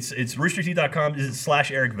stuff, it's roosterteeth.com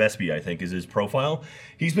 /Eric Vespi, I think, is his profile.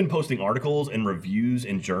 He's been posting articles and reviews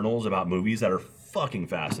in journals about movies that are fucking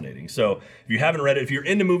fascinating. So if you haven't read it, if you're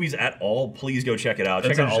into movies at all, please go check it out.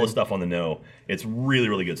 That's Check out all the interesting. stuff on the know. It's really,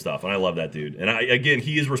 really good stuff, and I love that dude. And again,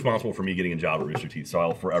 he is responsible for me getting a job at Rooster Teeth, so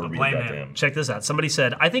I'll forever be blame indebted to him. him. Check this out. Somebody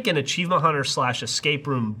said, I think an Achievement Hunter / escape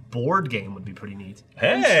room board game would be pretty neat.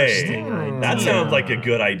 Hey, Interesting that idea. sounds like a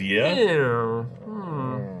good idea. Yeah.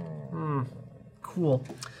 Cool.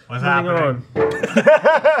 What's Moving happening?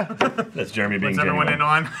 on. That's Jeremy being What's everyone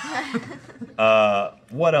genuine. in on?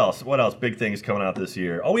 What else? What else? Big things coming out this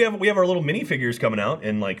year. Oh, we have our little minifigures coming out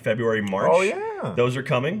in like February, March. Oh, yeah. Those are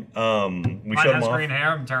coming. We Mine showed them has off. green hair.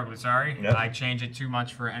 I'm terribly sorry. Yep. I change it too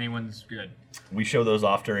much for anyone's good. We show those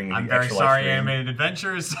off during the I'm very extra sorry, live stream. Animated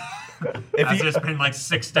Adventures. If That's you- just been like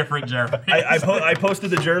 6 different Jeremys. I posted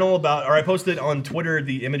the journal about, or I posted on Twitter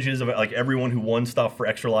the images of like everyone who won stuff for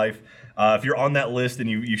Extra Life. If you're on that list, then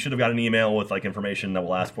you should have got an email with like information that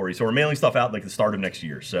will ask for you. So we're mailing stuff out like the start of next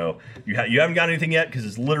year. So you haven't got anything yet because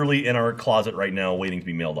it's literally in our closet right now waiting to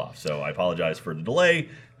be mailed off. So I apologize for the delay.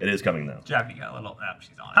 It is coming though. Jeff, you got a little. She's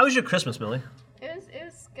on How it. was your Christmas, Millie? It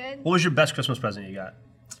was good. What was your best Christmas present you got?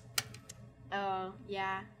 Oh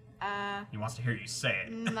yeah. He wants to hear you say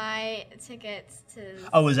it. My tickets to.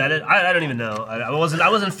 Oh, was that it? I don't even know. I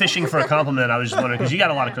wasn't fishing for a compliment. I was just wondering because you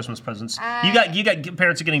got a lot of Christmas presents. You got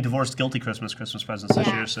parents are getting divorced guilty Christmas presents this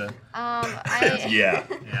Yeah. year. So I Yeah.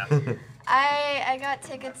 Yeah. I got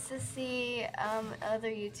tickets to see other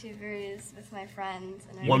YouTubers with my friends.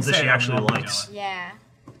 And ones that say she that, actually we won't be likes. doing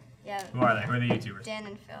Yeah. Who are they? Who are the YouTubers? Dan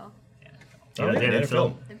and Phil. Oh, Yeah, Dan and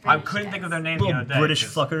Phil. The I British couldn't think of their guys. name the Little other day. British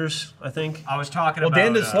 'cause fuckers, I think. I was talking Well, about.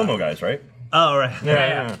 Dan does slow-mo guys, right? Oh, right.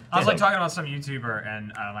 Yeah. I was like Dan. talking about some YouTuber,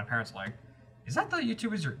 and my parents were like, "Is that the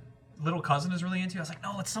YouTubers your little cousin is really into?" I was like,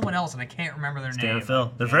 "No, it's someone else, and I can't remember their name." Dan and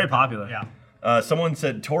Phil. They're very popular. Yeah. Someone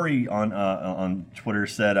said, Tori on Twitter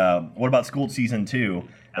said, what about School Season 2?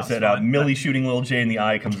 I That was said, fun. Millie shooting Little J in the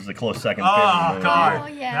eye comes as a close second. Oh God. Oh,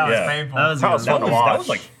 yeah. That was Yeah. painful. That was That was good. fun to That was watch.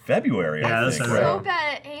 like February, Yeah, I that's think. right. So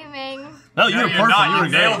bad at aiming. No, you No, were you're perfect. not. You You were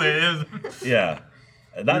nailed great. it. It was- Yeah.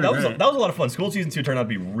 That was great. a lot of fun. School Season 2 turned out to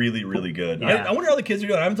be really, really good. Yeah. I wonder how the kids are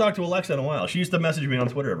doing. I haven't talked to Alexa in a while. She used to message me on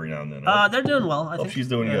Twitter every now and then. They're doing well. I hope think she's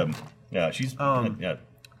doing yeah. good. Yeah, she's yeah,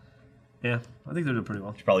 Yeah, I think they're doing pretty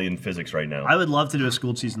well. she's probably in physics right now. I would love to do a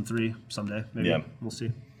School Season 3 someday. Maybe. Yeah. We'll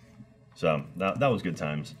see. So that was good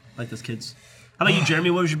times. Like those kids. How about you,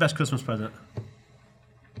 Jeremy? What was your best Christmas present?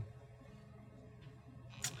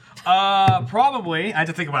 Probably. I had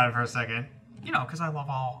to think about it for a second. You know, because I love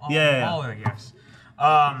all the gifts.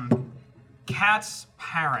 Kat's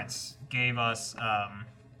parents gave us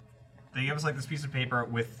they gave us like this piece of paper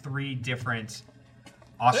with 3 different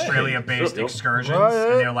Australia-based Hey, excursions, what?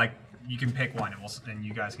 and they're like, you can pick one, and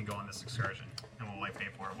you guys can go on this excursion, and we'll like pay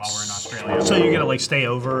for it while we're in Australia. So you're gonna like stay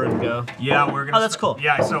over and go? Yeah, we're gonna. Oh, that's cool.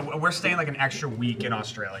 Yeah, so we're staying like an extra week in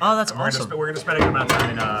Australia. Oh, that's And we're awesome. We're gonna spend a good amount of time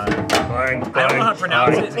in. I don't know how to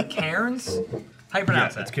pronounce it. Is it Cairns? How you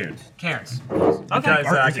pronounce Yeah, that? it's Cairns. Cairns. Okay. Because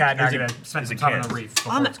Or I is it- can't or is it- gonna is spend some it time on Cairns? the reef.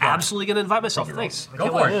 before I'm it's gone. absolutely going to invite myself. Thanks. I Go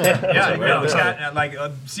can't for wait. it. Yeah, you know,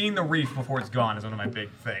 Right. seeing the reef before it's gone is one of my big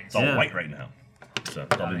things. It's all Yeah. white right now. So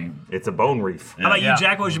I'll be- It's a bone reef. How about Yeah. you,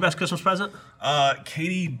 Jack? What was your best Christmas present?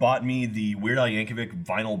 Katie bought me the Weird Al Yankovic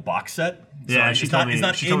vinyl box set. Yeah, she told me- It's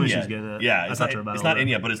not she in told me she yet. was getting it. Yeah, I it's talked not, to her about it's it a not little in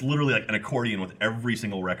bit. yet, but it's literally like an accordion with every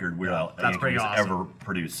single record Weird Al That's pretty Yankovic's awesome. ever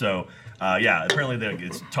produced. So yeah, apparently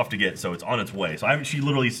it's tough to get, so it's on its way. So she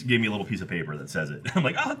literally gave me a little piece of paper that says it. I'm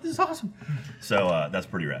like, oh, this is awesome. So that's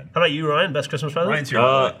pretty rad. How about you, Ryan? Best Christmas present? Ryan's here.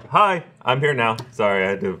 by the way. Hi, I'm here now. Sorry, I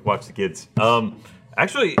had to watch the kids.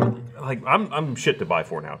 Actually, like I'm shit to buy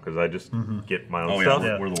for now because I just get my own Oh stuff.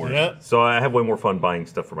 yeah, we're the worst. Yeah. So I have way more fun buying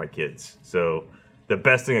stuff for my kids. So the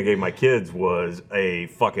best thing I gave my kids was a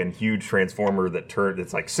fucking huge transformer that turned.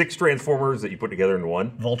 It's like 6 transformers that you put together into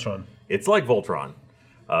one. Voltron. It's like Voltron.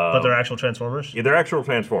 But they're actual Transformers? Yeah, they're actual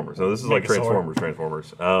transformers. So this is like Megazord.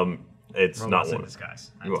 Transformers. It's not Robots in one.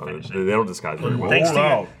 disguise. I Well, have to finish they it. don't disguise very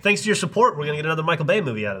well. Thanks to your support, we're going to get another Michael Bay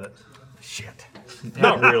movie out of it. Shit.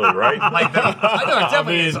 Not really, right? Like I know it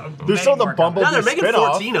definitely is. There's still the many more coming. Bumblebee Now they're making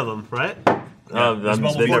spin-off. 14 of them, right?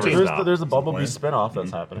 Bumblebee they never 14. stop. There's a Bumblebee Plan. spin-off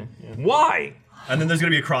that's happening. Yeah. Why? And then there's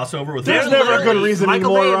gonna be a crossover with. There's the- never a good Literally, reason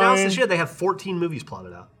Michael anymore, Bay announced Ryan. this year they have 14 movies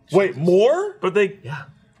plotted out. Wait, more? But they. Yeah.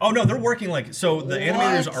 Oh no, they're working like so. The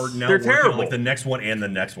animators are now They're working on terrible. like the next one and the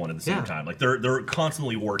next one at the same Yeah. time. Like they're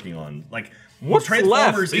constantly working on like What's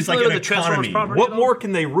Transformers left? is You like familiar an with the Transformers economy. property? What more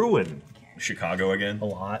can they ruin? Chicago again. A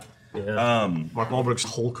lot. Yeah. Mark Wahlberg's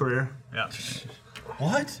whole career. Yeah.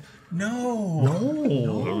 What?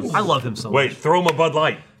 No. I love him so much. Wait, throw them a Bud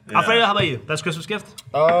Light. Alfredo, how about you? Best Christmas gift?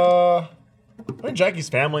 I mean, Jackie's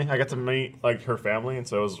family. I got to meet like her family, and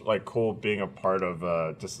so it was like cool being a part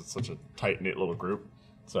of just such a tight knit little group.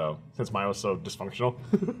 So since mine was so dysfunctional,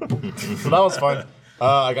 so that was fun.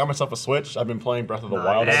 I got myself a Switch. I've been playing Breath of the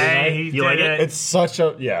Wild every Hey, night. he You like did it? It's such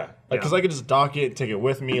a because Yeah. I could just dock it, take it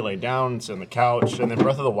with me, lay down, sit on the couch, and then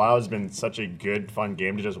Breath of the Wild has been such a good, fun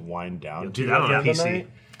game to just wind down. do to that on at the a end of the PC. night.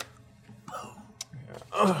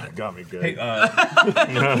 Oh, it got me good. Hey,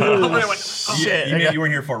 Shit. you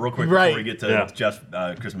weren't here for it, real quick Right. before we get to Yeah. Jeff's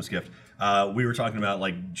Christmas gift. We were talking about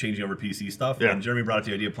like changing over PC stuff, Yeah. and Jeremy brought up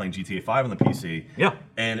the idea of playing GTA 5 on the PC. Yeah.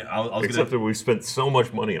 And I was Except that gonna. we spent so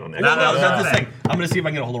much money on that. That's the thing. I'm gonna see if I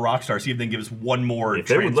can get a hold of Rockstar, see if they can give us one more. If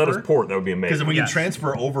they would let us transfer. port, that would be amazing. Because then we Yes. can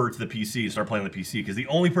transfer over to the PC and start playing on the PC. Because the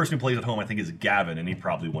only person who plays at home, I think, is Gavin, and he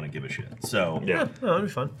probably wouldn't give a shit. So Yeah. Oh, that'd be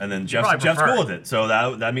fun. And then probably Jeff's prefer cool it. with it. So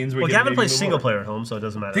that means we. Well, can Gavin maybe plays move single over. player at home, so it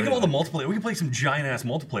doesn't matter. Think of all the multiplayer. We can play some giant ass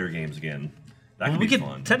multiplayer games again. That could We be could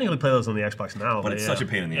fun. technically play those on the Xbox now, But it's yeah. such a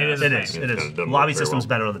pain in the It ass. is. It is. It's It kinda is. doesn't Lobby work very system's well.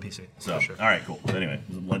 better on the PC. So, for sure. all right, cool. So anyway,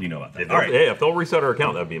 just letting you know about that. If All they'll- right. Hey, if they'll reset our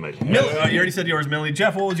account, that'd be amazing. You already said yours, Millie.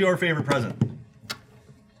 Jeff, what was your favorite present?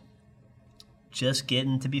 Just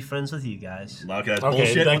getting to be friends with you guys. Okay, that's Okay,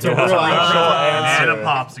 bullshit. thank What's you. your Real And a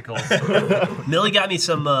answer. popsicle. Millie got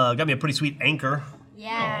me a pretty sweet anchor.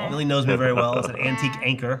 Yeah. Millie knows me very well. It's an antique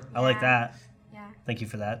anchor. I like that. Yeah. Thank you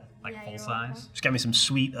for that. Like Yeah, full you're size. She got me some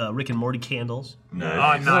sweet Rick and Morty candles. Oh,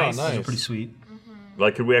 Nice. nice. Oh, nice. They're pretty sweet.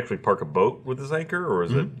 Like, could we actually park a boat with this anchor, or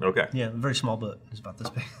is it okay? Yeah, a very small boat. It's about this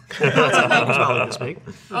big. It's not like this big.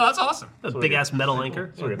 Oh, that's awesome. A big ass metal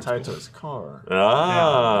anchor. So we can tie it to his car.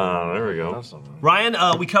 Ah, there we go. That's something.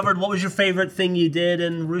 Ryan, we covered what was your favorite thing you did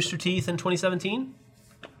in Rooster Teeth in 2017?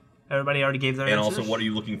 Everybody already gave their And answers. also, what are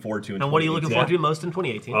you looking forward to in And what are you looking 2018? forward to most in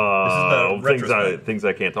 2018? Things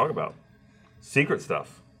I can't talk about. Secret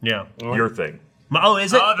stuff. yeah. Your thing. Oh,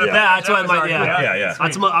 is it? Oh, yeah, the- that's what I that might. was Yeah, already- Yeah, yeah.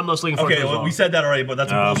 That's what I'm most looking forward Okay, to. as well, well. we said that already, but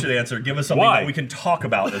that's a bullshit answer. Give us something why? that we can talk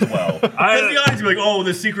about as well. Because the audience will be like, oh,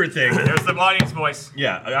 the secret thing. There's the audience voice.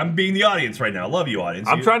 Yeah, I'm being the audience right now. I love you, audience.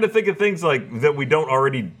 I'm You- trying to think of things like that we don't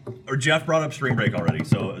already. Or Jeff brought up Spring Break already,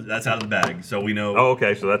 so that's out of the bag. So we know. Oh,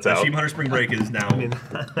 okay, so that's out. Sheep Hunter Spring Break is now.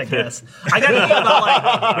 I guess. I got thinking about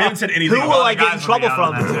like we haven't said anything. who about will it. I get in guys trouble will be from,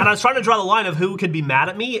 out on that. and I was trying to draw the line of who could be mad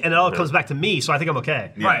at me, and it all comes back to me. So I think I'm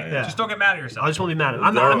okay. Yeah, Right. yeah. Just don't get mad at yourself. I just want to be mad at.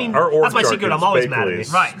 I mean, our org that's my chart secret. is I'm always mad at me.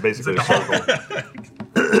 basically- Right. Basically, It's a like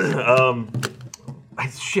circle.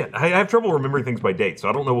 I have trouble remembering things by date, so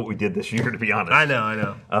I don't know what we did this year, to be honest. I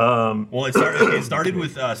know. Well, it started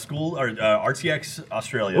with school or RTX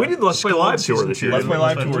Australia. We did the Let's Play School Live season tour this year. two. Let's Play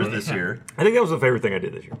Live Let's Play tours Tour. this year. I think that was the favorite thing I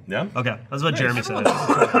did this year. Yeah. Okay, that's what Jeremy said.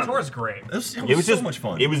 The tour is great. It was, It was so just much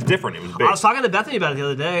fun. It was different. It was big. I was talking to Bethany about it the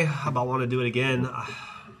other day about wanting to do it again.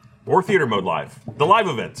 Or theater mode live. The live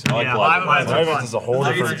events. I like Yeah, the live live events. events. Live events is a whole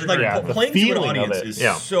It's different. like yeah, the playing to an feeling of audience it. is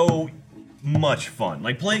Yeah. so much fun.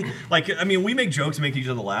 Like playing, like I mean, we make jokes to make each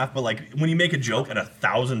other laugh, but like when you make a joke and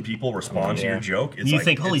 1,000 people respond to your joke, it's You like,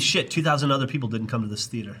 think, holy shit, 2,000 other people didn't come to this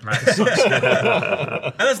theater. And that's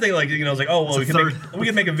the thing, like it's like, oh well, we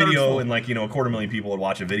could make a video full. and like 250,000 people would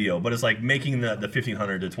watch a video, but it's like making the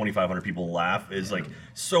 1,500 to 2,500 people laugh is like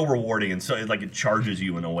so rewarding, and so it charges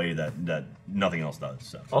you in a way that nothing else does.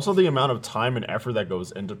 So. Also, the amount of time and effort that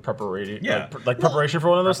goes into preparation, Yeah. like preparation for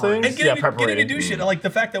one of those things. And getting to do shit like the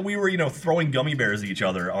fact that we were throwing gummy bears at each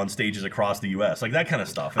other on stages across the U.S. like that kind of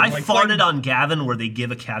stuff. And I like farted on Gavin where they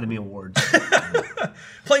give Academy Awards.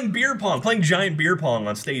 playing beer pong, playing giant beer pong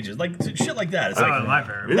on stages, like shit like that. It's like my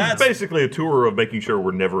favorite. It's That's- basically a tour of making sure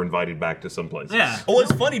we're never invited back to some place. Yeah. Well,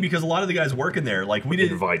 it's funny because a lot of the guys working there, like we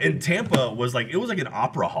did Invited. in Tampa, was like it was like an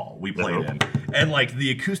opera hall we played in, and like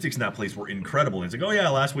the acoustics in that place were incredible. And it's like, oh yeah,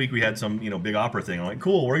 last week we had some big opera thing. I'm like,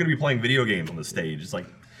 cool, we're gonna be playing video games on the stage. It's like,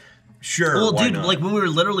 sure. Well, why dude, not? like when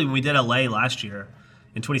we did LA last year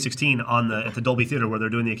in 2016 at the Dolby Theater where they're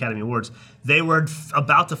doing the Academy Awards, they were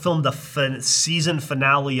about to film the season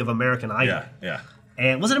finale of American Idol. yeah.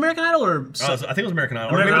 And was it American Idol or? I think it was American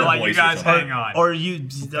Idol. American or Idol, maybe The like, you Voice or guys something. hang on. Or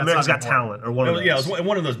America's not Got important. Talent or one of those. Yeah, it was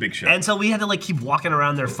one of those big shows. And so we had to like keep walking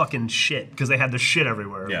around their fucking shit because they had their shit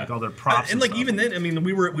everywhere, like all their props. And like stuff. even then, I mean,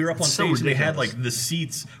 we were up on so stage and they had ridiculous. like the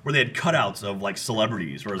seats where they had cutouts of like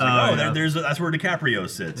celebrities. Where it's like, yeah. that's where DiCaprio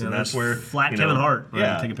sits, and that's where flat Kevin Hart.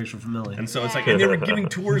 Yeah, take a picture from Millie. And so it's like, and they were giving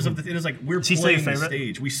tours of the thing. It's like we're he still playing your the favorite?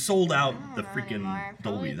 stage. We sold out the know freaking anymore.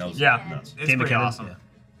 Dolby. That was Yeah, nuts. it's Kate pretty McKinnon, awesome. yeah.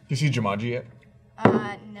 You see Jumanji yet?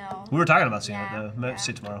 No. We were talking about seeing Yeah, it though. Might yeah.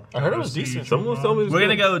 see it tomorrow. I heard it was decent. Someone was telling me it was We're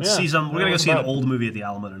gonna good. go see some. We're gonna go Yeah, see an not bad. old movie at the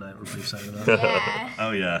Alamo tonight. We're pretty excited about. Yeah.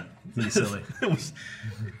 Oh yeah, Pretty silly. it was.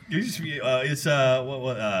 It's I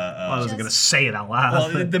wasn't gonna say it out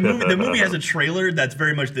loud. well, the movie has a trailer that's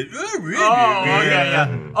very much the. Oh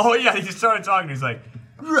yeah. Oh yeah. He just started talking. He's like,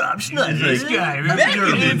 Rob Schneider. this guy. Back in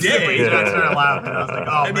the day. He started laughing. I was like,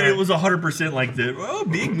 oh I mean, man. it was 100% like the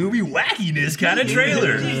big movie wackiness kind of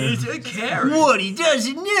trailer. Who cares? What he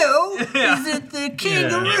doesn't know Yeah. is that the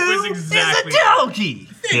kangaroo It was exactly is a donkey.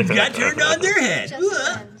 Things got turned on their head.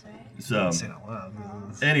 Just friends, right? So Say it out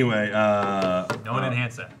loud. anyway, No one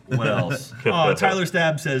enhance that. what else? Oh, Tyler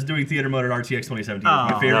Stab says doing theater mode at RTX 2017 is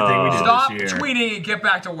my favorite thing we did Stop this year. tweeting and get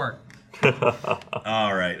back to work.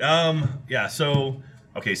 All right. Yeah. So.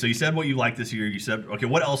 Okay, so you said what you liked this year. You said, okay,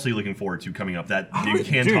 what else are you looking forward to coming up that you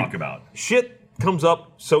can Dude, talk about? Shit comes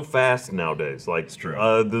up so fast nowadays. Like it's true.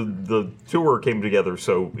 The tour came together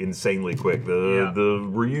so insanely quick. The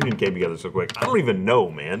reunion came together so quick. I don't even know,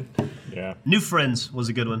 man. Yeah. New Friends was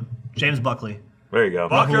a good one. James Buckley. There you go.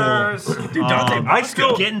 Fuckers. Dude, Dante, I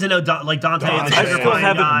still, Getting to know Dante and the I Sugar still Pine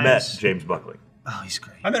haven't guys. met James Buckley. Oh, he's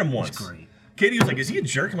great. I met him once. He's great. Katie was like, "Is he a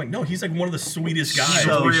jerk?" I'm like, "No, he's like one of the sweetest guys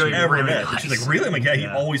so we've really, ever really met." And she's like, "Really?" I'm like, "Yeah, he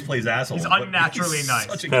always plays assholes. He's but unnaturally he's nice.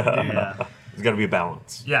 Such a good dude." Yeah. There's got to be a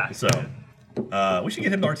balance. Yeah. So, we should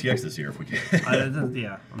get him to RTX this year if we can.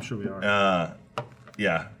 Yeah, I'm sure we are.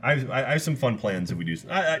 Yeah, I have some fun plans if we do.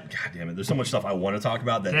 God damn it, there's so much stuff I want to talk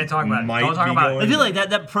about that Can't talk about it. might Don't talk be about it. going. I feel like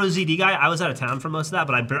that Pro ZD guy. I was out of town for most of that,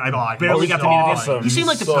 but I God, barely he's got to meet him. awesome. He seemed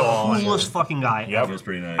like the So awesome. coolest fucking guy. Yep. It was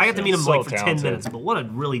pretty nice. I got to meet him So like for 10 talented. minutes, but what a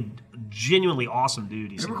really genuinely awesome dude.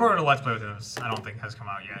 He We seemed recorded a like. Let's Play with him. I don't think has come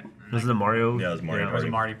out yet. Was it the Mario? Yeah, it was Mario It was a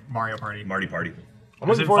Party. Mario Party. Marty Party. I'm It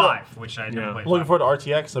was looking in forward. 5, which I never Yeah. played. I'm looking forward to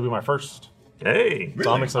RTX. That'll be my first. Hey.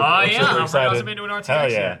 So I'm excited. Oh, I'm yeah, super I'm excited. also been doing RTX,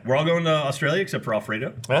 Hell yeah. yeah. We're all going to Australia except for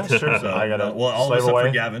Alfredo. Yeah, sure. So, I gotta well, all slave this up away.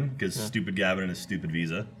 for Gavin because stupid Gavin and his stupid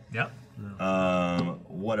visa. Yep.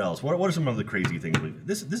 What else? What are some of the crazy things?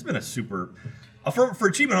 This has been a super. For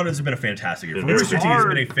Achievement Hunters, it's been a fantastic year. For It's Rooster Teeth, it's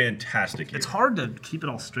hard. been a fantastic year. It's hard to keep it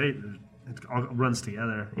all straight. It all runs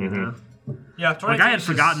together. You know? Yeah. Like I had 2018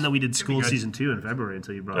 forgotten that we did should be school good. season 2 in February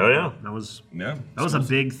until you brought Oh, it yeah. up. That was Yeah. a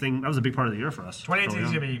big thing. That was a big part of the year for us. 2018 is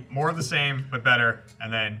early gonna on. be more of the same but better,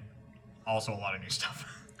 and then also a lot of new stuff.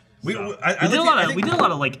 We So- did We did a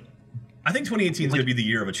lot of like. I think 2018 is going to be the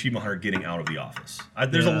year of Achievement Hunter getting out of the office.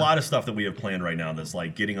 There's a lot of stuff that we have planned right now that's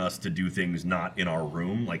like getting us to do things not in our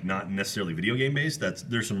room, like not necessarily video game based.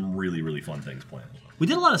 There's some really, really fun things planned. We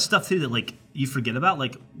did a lot of stuff too that like you forget about.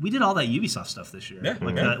 Like we did all that Ubisoft stuff this year. Yeah,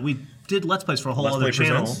 Like okay. we did Let's Plays for a whole Let's other Play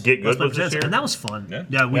channel. Presents. Get Good Let's Play was this Presents, year? and that was fun.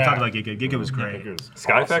 Yeah. We Yeah. talked about Get Good. Get Good was great.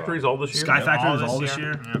 Sky Factory's all this year? Sky Factory all was this all this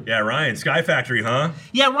year. year. Yeah, Ryan, Sky Factory, huh?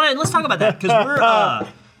 Yeah, Ryan, let's talk about that because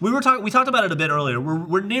we talked about it a bit earlier.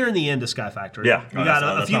 We're nearing the end of Sky Factory. Yeah. we got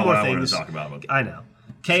a that's few not more what I wanted things. to talk about, but I know.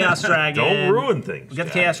 Chaos Dragon. Don't ruin things. We got the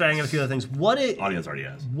Jack. Chaos Dragon and a few other things. Audience already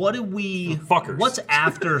has. What do we? Fuckers. What's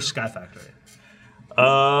after Sky Factory?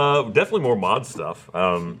 Definitely more mod stuff. Like,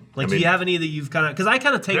 I do mean, you have any that you've kind of? Because I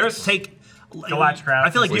kind of There's- take Galacticraft. I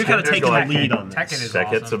feel like is you're kind of Tekken- taking the Tekken- lead on this. Tekken is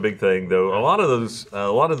Tekket's awesome. a big thing, though. A lot of those, a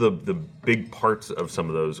lot of the big parts of some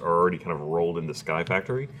of those are already kind of rolled into Sky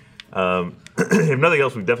Factory. If nothing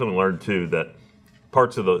else, we've definitely learned too that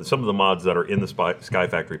parts of some of the mods that are in the Sky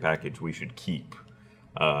Factory package we should keep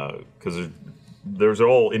because there's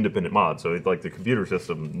all independent mods. So it's like the computer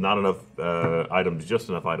system, not enough items, just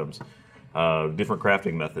enough items, different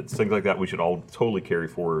crafting methods, things like that. We should all totally carry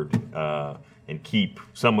forward and keep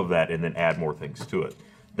some of that, and then add more things to it.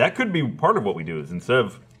 That could be part of what we do. Is instead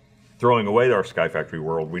of throwing away our Sky Factory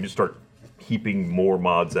world, we just start keeping more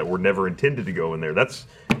mods that were never intended to go in there. That's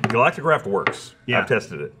Galacticraft works. Yeah. I've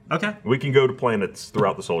tested it. Okay. We can go to planets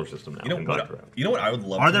throughout the solar system now. You know in what? Galacticraft. You know what I would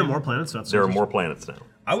love. Are to there do? more planets? There are more planets now.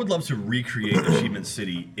 I would love to recreate Achievement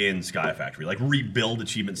City in Sky Factory, like rebuild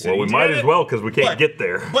Achievement City. Well, we might as well because we can't But- get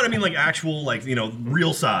there. But I mean, like actual, like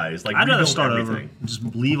real size. Like I'd rather rebuild start everything. over.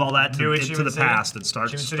 Just leave all that New to the Achievement City? past and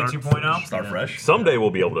start. Achievement City start 2.0? Start fresh. Someday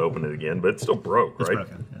we'll be able to open it again, but it's still broke, It's right?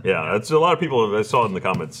 broken, Yeah, that's a lot of people I saw in the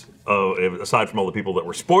comments. Aside from all the people that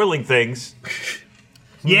were spoiling things,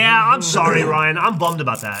 Yeah, I'm sorry, Ryan. I'm bummed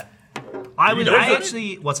about that. I know about it?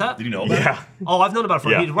 actually. What's that? Did you know about it? yeah, Oh, I've known about it for.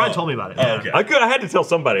 Yeah. Ryan told me about it. Oh, okay. I had to tell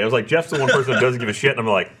somebody. I was like, Jeff's the one person that doesn't give a shit, and I'm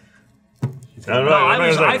like, I don't know. No, I'm not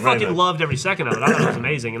I gonna fucking say loved every second of it. I thought it was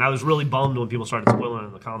amazing, and I was really bummed when people started spoiling it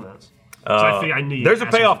in the comments. So I figured I knew you there's a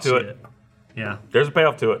assholes payoff would to see it. Yeah, There's a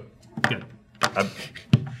payoff to it. good.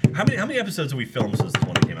 How many episodes have we filmed since the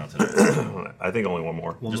one that came out today? I think only one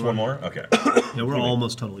more. Just one more? Okay. Yeah, we're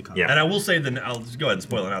almost totally caught. Yeah. And I will say, I'll just go ahead and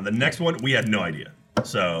spoil it now. The next one, we had no idea.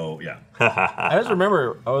 So, yeah. I just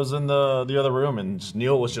remember I was in the other room and just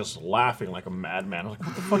Neil was just laughing like a madman. I was like,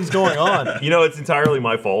 what the fuck is going on? You know, it's entirely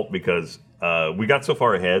my fault because we got so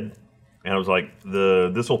far ahead, and I was like,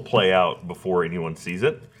 this will play out before anyone sees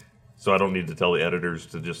it, so I don't need to tell the editors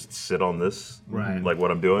to just sit on this, Right. like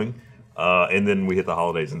what I'm doing. And then we hit the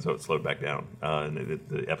holidays, and so it slowed back down, and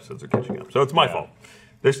the episodes are catching up. So it's my fault.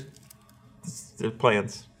 There's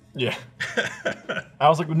plans. Yeah. I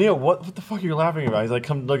was like, Neil, what the fuck are you laughing about? He's like,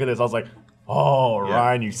 come look at this. I was like, oh,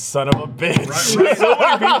 Ryan, you son of a bitch. So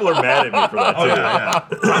many people are mad at me for that. Oh,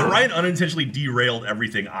 too. yeah. Ryan unintentionally derailed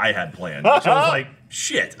everything I had planned. Which I was like,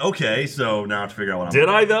 shit, okay, so now I have to figure out what I'm Did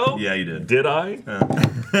I though? Yeah, you did. Did I?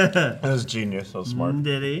 That was genius. So smart.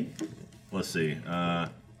 Did he? Let's see.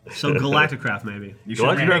 So Galacticraft, maybe. You should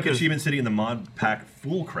Galacticraft remake is- Achievement City in the mod pack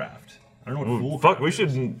Foolcraft. I don't know what Foolcraft Fuck, we is.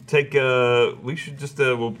 should take. We should just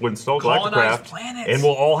we'll install Colonize Galacticraft, planets. and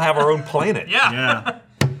we'll all have our own planet. Yeah. Yeah.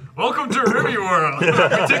 Welcome to Ruby World.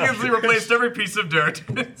 Meticulously replaced every piece of dirt.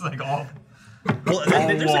 It's like all. Well,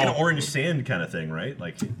 there's like an orange sand kind of thing, right?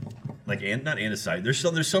 Like not andesite.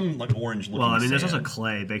 There's some like orange looking. Well, I mean, there's sand. also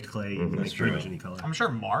clay, baked clay. That's true. pretty much any color. I'm sure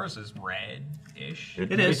Mars is red-ish.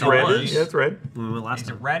 It is. It's red. It was. Yeah, it's red. When we went last Is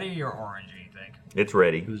it time, reddy or orangey, you think? It's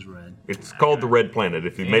ready. it was red. It's called the Red Planet.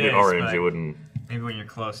 If you made it is, orange, but- it wouldn't. Maybe when you're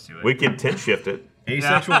close to it. We can tent shift it.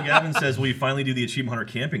 Asexual Gavin says we finally do the Achievement Hunter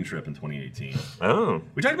camping trip in 2018. Oh,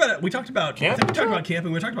 We talked about it. We talked about camping.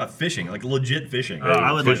 We talked about fishing, like legit fishing.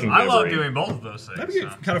 I would like. fishing I love jamboree. doing both of those things. That'd be so.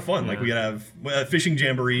 kind of fun. Like we could have fishing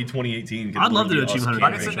jamboree 2018. I'd love to do Could be Achievement us Hunter. I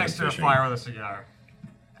can camping sit next to a fishing. fire with a cigar.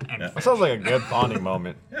 And Yeah. That sounds like a good bonding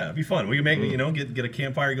moment. Yeah, it'd be fun. We could make get a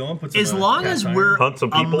campfire going. Put some, As long as cast we're Hunt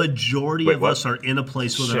some a people? majority Wait, of what? us are in a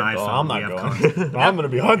place with Shit, an well, iPhone, I'm we not have going. content. I'm gonna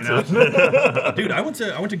be hunting. iPhone. Dude, I went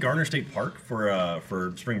to Garner State Park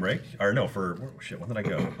for spring break. Or no, when did I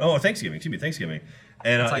go? Oh, Thanksgiving. Excuse me, Thanksgiving.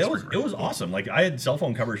 And That's like it spring was awesome. Like I had cell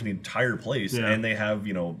phone coverage in the entire place, Yeah. and they have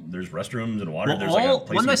there's restrooms and water. Well, There's like a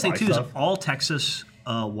place one to nice thing buy too is stuff. all Texas,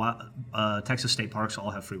 Texas state parks all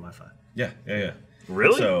have free Wi-Fi. Yeah.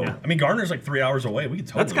 Really? So Yeah. I mean, Garner's like 3 hours away. We could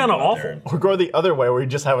totally. That's kinda go out there. awful. Or go the other way where you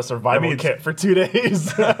just have a survival I mean, kit for 2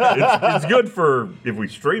 days. it's good for if we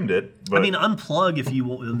streamed it. But I mean, unplug if you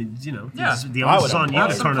want. I mean, Yeah. the I onus would is on you unplug.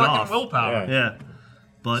 to some turn it fucking off. willpower. Yeah. Yeah,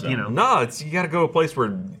 but you know, no, you got to go to a place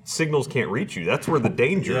where signals can't reach you. That's where the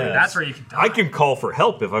danger is. That's where you can die. I can call for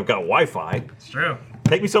help if I've got Wi-Fi. It's true.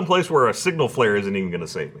 Take me someplace where a signal flare isn't even going to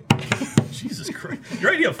save me. Jesus Christ!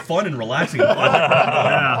 Your idea of fun and relaxing.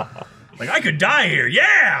 Like I could die here.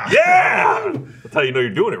 Yeah. Yeah, that's how you know you're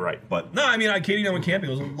doing it right. But no, I mean, Katie and I went camping.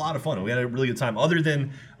 It was a lot of fun. We had a really good time. Other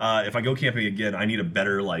than if I go camping again, I need a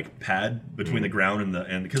better like pad between the ground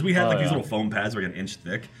and because we had like these little foam pads like an inch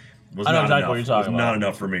thick. Was I know not exactly enough. what you're talking It was not about.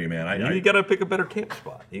 enough for me, man. You got to pick a better camp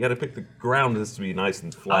spot. You got to pick the ground has to be nice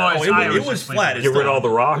and flat. Oh, it was just flat. It's Get rid still, of all the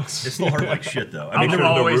rocks. It's still hard like shit though. I I mean, have there's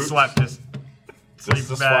no always roots. slept just sleep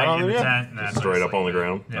just bag flat in on the it, yeah. tent. And that's Straight where I up on the sleep.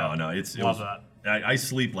 ground. Yeah. no, it Love was. that. I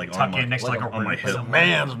sleep like Tuck on in next to like a on my root. hip.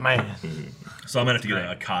 Man's man. So I'm gonna have to get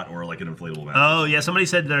a cot or like an inflatable mattress. Oh yeah, somebody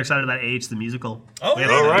said they're excited about H the musical. Oh, We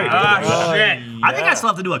have yeah. to- All right. Ah, shit. I think I still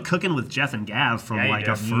have to do a cooking with Jeff and Gav from Yeah, you like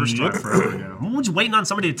do. a first one forever ago. I'm just waiting on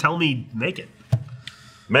somebody to tell me make it.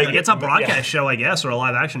 Make Like, it. it's a broadcast show, I guess, or a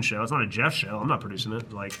live action show. It's not a Jeff show. I'm not producing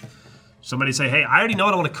it. Like somebody say, hey, I already know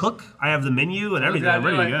what I want to cook. I have the menu and everything. I'm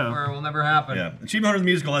ready to go. Or it will never happen. Yeah, Achievement Hunter the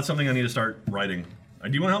musical. That's something I need to start writing.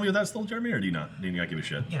 Do you want to help me with that still, Jeremy, or do you not? Do you not give a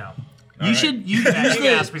shit? You know. You right. should. You Yeah, use you the.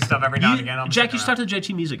 can ask me stuff every now and again. Jack, you start the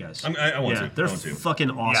JT Music guys. I want to. They're I want to. fucking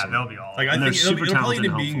Yeah, awesome. they'll be all. Like I And they're think it'll super probably end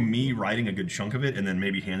talented up and being me writing a good chunk of it, and then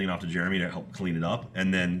maybe handing it off to Jeremy to help clean it up,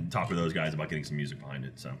 and then talk with those guys about getting some music behind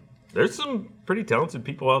it. So There's some pretty talented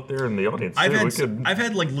people out there in the audience. I've too. had We could I've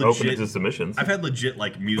had like open it legit to submissions. I've had legit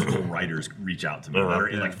like musical writers reach out to me that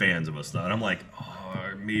are like fans of us, and I'm like,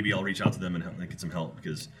 oh, maybe I'll reach out to them and get some help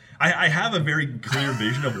because I have a very clear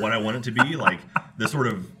vision of what I want it to be, like the sort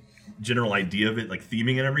of general idea of it, like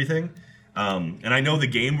theming and everything. And I know the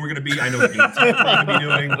game we're gonna be, I know the game type we're gonna be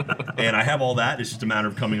doing, and I have all that. It's just a matter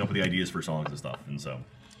of coming up with the ideas for songs and stuff. And so,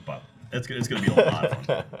 but it's gonna be a lot of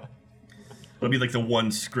fun. It'll be like the one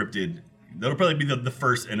scripted. That'll probably be the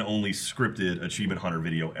first and only scripted Achievement Hunter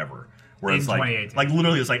video ever. Where In it's like 2018.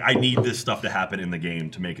 literally, it's like I need this stuff to happen in the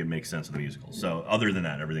game to make it make sense in the musical. So other than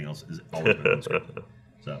that, everything else is always been unscripted.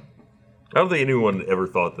 So I don't think anyone ever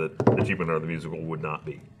thought that Achievement Hunter the musical would not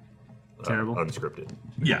be Terrible. unscripted.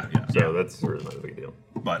 yeah. So that's really not a big deal.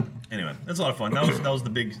 But anyway, that's a lot of fun. That was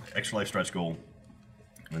the big Extra Life stretch goal,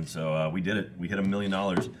 and so we did it. We hit $1 million.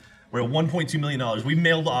 We're at $1.2 million. We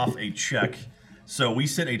mailed off a check. So we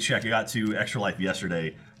sent a check. I got to Extra Life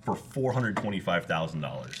yesterday for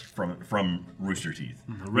 $425,000 from Rooster Teeth.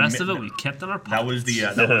 The rest of it we kept in our pockets. That was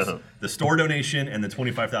the store donation and the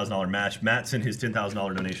 $25,000 match. Matt sent his $10,000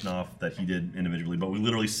 donation off that he did individually, but we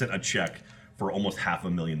literally sent a check for almost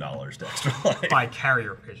 $500,000 to Extra Life by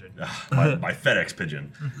carrier pigeon. by FedEx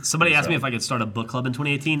Pigeon. Somebody asked me if I could start a book club in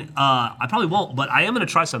 2018. I probably won't, but I am going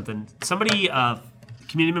to try something. Somebody,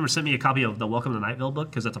 community member, sent me a copy of the Welcome to Nightville book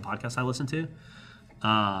because that's a podcast I listen to,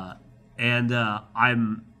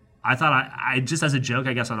 I thought I just as a joke,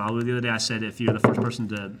 I guess on Ottawa the other day, I said if you're the first person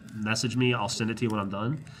to message me, I'll send it to you when I'm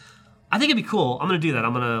done. I think it'd be cool. I'm gonna do that.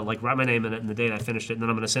 I'm gonna like write my name in it in the day that I finished it, and then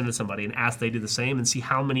I'm gonna send it to somebody and ask they do the same and see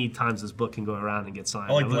how many times this book can go around and get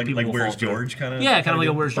signed. Oh, Other like people will Where's fall through. George kind of? Yeah, kind of like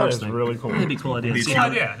a Where's George is thing. really cool. That'd be a cool idea. The See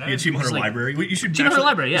Achievement, idea. the Achievement Hunter like- Library. You should Achievement Hunter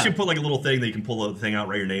Library, yeah. You should put like a little thing that you can pull the thing out,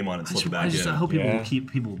 write your name on it, and slip it back I just in. hope people Yeah. will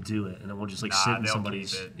keep people do it, and then we'll just like sit in they'll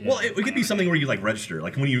somebody's. keep it. Yeah. Well, it could be something where you like register,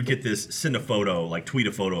 like when you get this, send a photo, like tweet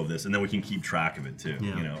a photo of this, and then we can keep track of it too.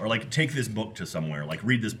 Yeah. You know, or like take this book to somewhere, like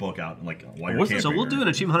read this book out, like while you're What's it- camping. So we'll or- do an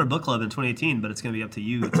Achievement Hunter book club in 2018, but it's going to be up to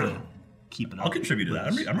you to keep it up. I'll contribute to with that.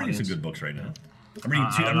 us, I'm reading some audience. good books right now. I'm reading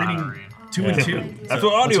I don't know how to reading read. 2 and 2. That's So-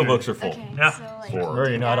 what audiobooks are for. Okay, Yeah. so like, For-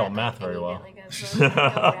 you know, I don't add, math like, very and you well. get, like, a book and go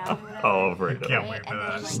around or whatever, Oh, afraid Can't of. wait for and then,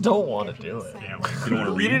 that. like, Just don't you wanna get do to it. sign Can't it. wait. You don't want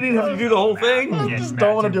to You read? didn't even have to do the whole thing. Yeah, I just Matt,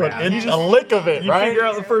 don't want to do do it. that. And just a lick of it, You right? figure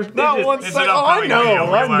out the first Not digit. one It's second. an Oh, I upcoming video know.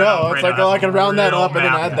 where I you learn know. how It's to like, create oh, I can round that real up and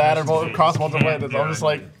then math add that and applications. cross multiply Can't this. do I'm it. just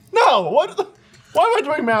like, no. What? Why am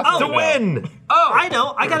I doing math? To right now? win. Oh, I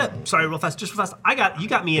know. I got it. Sorry, real fast. Just real fast. You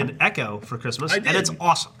got me an Echo for Christmas, I and did. it's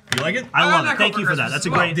awesome. You like it? I love an it. Echo Thank for you for that. Christmas That's a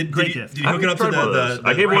as well. great, Did great you, gift. did you hook it up to tried one of those. the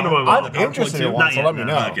I gave one to my mom. I'm interested in too? one, so Not let me yet,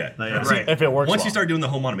 know. no. Okay. Not yet. See, Right. If it works Once well. you start doing the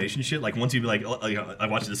home automation shit, like once you be like, I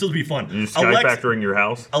watched this. This will be fun. You sky factoring your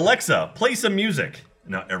house. Alexa, play some music.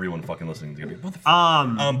 Now everyone fucking listening is gonna be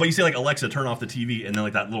motherfucker. But you say like Alexa, turn off the TV, and then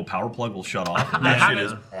like that little power plug will shut off. And that Yeah. shit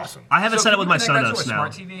is awesome. I haven't So set can it with you my connect that to Sonos a now.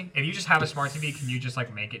 smart TV? If you just have a smart TV, can you just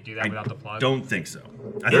like make it do that without the plug? Don't think so.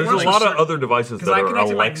 I There's think a like, lot of other devices Because that I are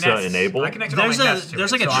connected my Alexa Nest. enabled. I connected all There's my a- Nest to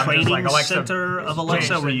there's it, like a so I'm just training like, Alexa, center of Alexa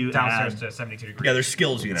change where the you downstairs add to 72 degrees. yeah, there's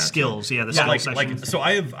skills you can add. skills. Yeah, the Yeah, skills like section. so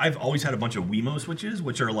I've always had a bunch of Wemo switches,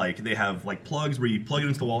 which are like they have like plugs where you plug it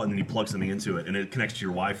into the wall and then you plug something into it and it connects to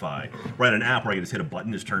your Wi-Fi. Right, an app where I can just hit a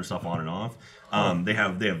button, just turn stuff on and off. They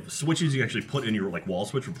have switches you can actually put in your like wall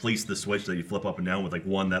switch, replace the switch that you flip up and down with like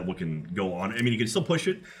one that can go on. I mean, you can still push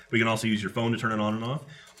it, but you can also use your phone to turn it on and off.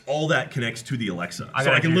 All that connects to the Alexa, so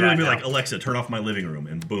gotta I can do literally that be now. like, Alexa, turn off my living room,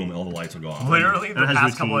 and boom, all the lights will go off. Literally, the it has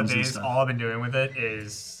past couple of routines and days, stuff. all I've been doing with it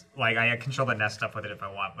is like I control the Nest stuff with it if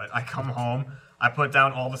I want. But I come home, I put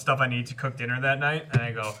down all the stuff I need to cook dinner that night, and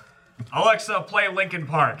I go, Alexa, play Linkin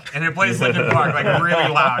Park, and it plays Linkin Park like really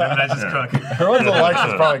loud, and then I just cook. Everyone's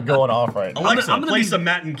Alexa's probably going off right now. Alexa, I'm gonna play be- some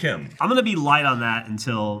Matt and Kim. I'm gonna be light on that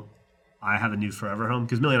until I have a new forever home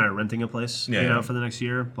because Millie and I are renting a place, Yeah. for the next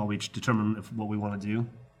year while we determine what we want to do,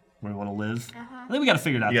 where we want to live. I think we got to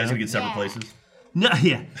figure it out. You guys though. gonna get separate Yeah. places? No,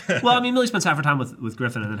 yeah. Well, I mean, Millie spends half her time with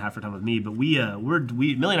Griffin and then half her time with me, but Millie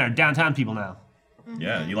and I are downtown people now.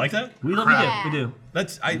 Yeah, you like that? We do. Yeah. We do.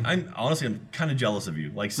 I'm honestly I'm kind of jealous of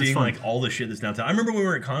you. Like seeing fun. like all the shit that's downtown. I remember when we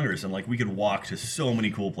were at Congress and like we could walk to so many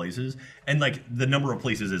cool places, and like the number of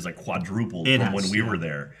places is like quadrupled It from has, when we yeah. were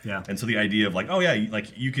there. Yeah. And so the idea of like, oh yeah,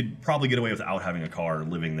 like you could probably get away without having a car,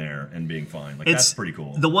 living there and being fine. Like that's pretty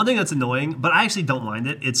cool. The one thing that's annoying, but I actually don't mind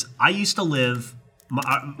it. I used to live.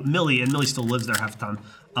 Millie still lives there half the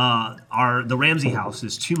time. The Ramsey house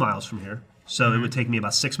is 2 miles from here, so it would take me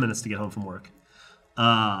about 6 minutes to get home from work.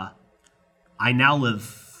 I now live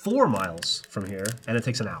 4 miles from here, and it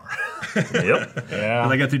takes an hour. Yep. Yeah.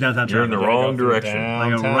 And I go through downtown You're in traffic. the wrong direction. I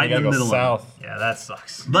go Downtown, right you gotta in the go middle of it. south. Yeah, that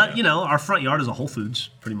sucks. But you know, our front yard is a Whole Foods,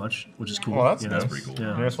 pretty much, which is cool. Well, that's you nice. know? pretty cool.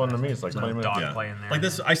 Yeah. Nearest one to me is like 20 minutes. Dog playing there. Like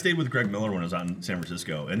this, I stayed with Greg Miller when I was out in San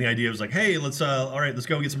Francisco, and the idea was like, hey, let's all right, let's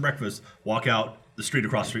go get some breakfast. Walk out the street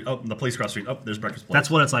across the street. Oh, the place across the street. Oh, there's a breakfast place. That's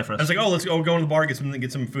what it's like for I us. was like, oh, let's go into the bar, get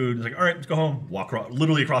some food. It's like, all right, let's go home. Walk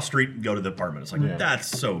literally across the street, and go to the apartment. It's like that's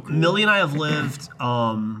so cool. Millie and I have lived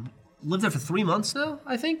there for 3 months now,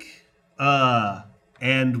 I think.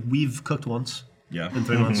 And we've cooked once Yeah. in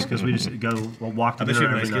 3 months because we just go walk to I bet dinner you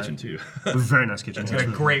have a every nice night. kitchen too. A very nice kitchen. It's got a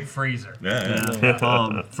great freezer. Yeah.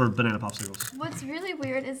 For banana popsicles. What's really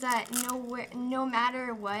weird is that no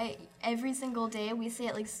matter what, every single day we see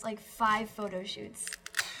at least like 5 photo shoots.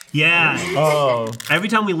 Yeah. Oh, Every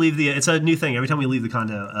time we leave it's a new thing. Every time we leave the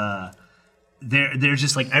condo, there's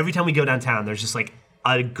just like every time we go downtown, there's just like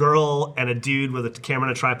a girl and a dude with a camera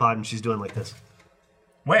and a tripod, and she's doing like this.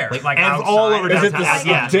 Where? Like outside? all over is it downtown. the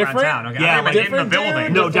Yeah. different? Downtown, okay. Yeah, I like mean, in the different building.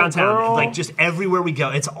 dude? No, Different downtown. girl? Like just everywhere we go,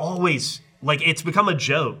 it's always like it's become a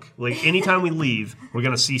joke. Like anytime we leave, we're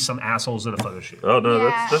gonna see some assholes in a photo shoot. Oh no,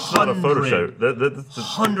 Yeah. that's not a photo 100. shoot. That's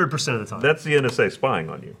 100% of the time. the NSA spying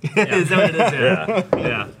on you. Is that what it is?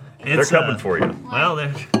 Yeah. They're It's, coming for you. Well,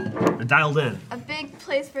 they're dialed in. A big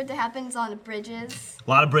place for it to happen is on the bridges. A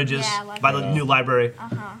lot of bridges Yeah, a lot of by the new library.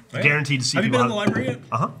 Guaranteed to see Have you people. been in the library yet?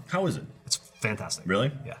 Uh-huh. How is it? It's fantastic.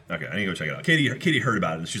 Really? Yeah. Okay, I need to go check it out. Katie heard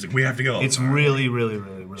about it, and she's like, we have to go. It's really, really,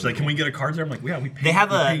 really, really. She's like, can we get a card there? I'm like, yeah, we pay. They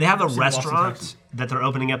have we a pay they have a City of Boston restaurant taxes. that they're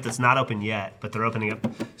opening up that's not open yet, but they're opening up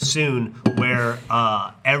soon. Where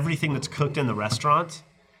everything that's cooked in the restaurant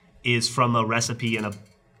is from a recipe and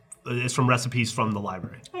it's from recipes from the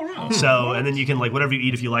library. Oh, wow. So and then you can like whatever you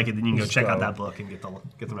eat if you like it, then you can go check out that book and get the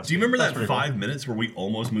recipe. Do you remember that 5 minutes where we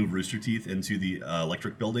almost moved Rooster Teeth into the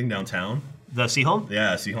electric building downtown? the Seahome?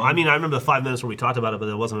 Yeah, see. I mean, I remember the 5 minutes where we talked about it, but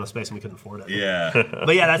there wasn't enough space and we couldn't afford it. Yeah.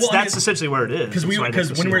 But yeah, that's Well, I mean, essentially where it is. Because It's right next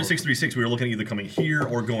to when we were at Seahome. 636, we were looking at either coming here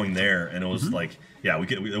or going there, and it was Mm-hmm. like, yeah,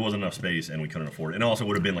 there wasn't enough space, and we couldn't afford it. And it also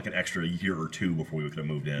would have been like an extra year or two before we could have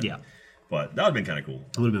moved in. Yeah. But that would have been kind of cool.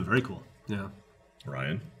 It would have been very cool. Yeah.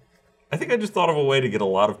 Ryan? I think I just thought of a way to get a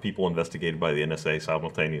lot of people investigated by the NSA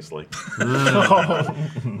simultaneously.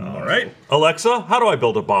 All right. Alexa, how do I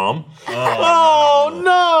build a bomb? oh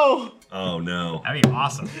no! Oh, no. That'd be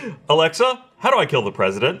awesome. Alexa, how do I kill the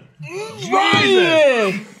president?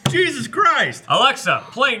 Ryan! Jesus Christ! Alexa,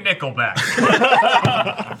 play Nickelback.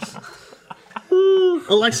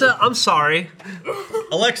 Alexa, I'm sorry.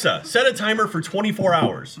 Alexa, set a timer for 24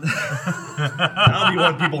 hours. How do you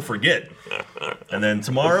want people forget? And then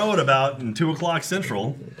tomorrow at about 2 o'clock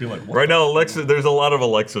Central, be like, what? Right now, Alexa, there's a lot of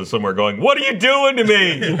Alexas somewhere going, "What are you doing to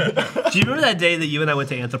me?" Do you remember that day that you and I went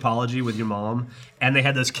to anthropology with your mom, and they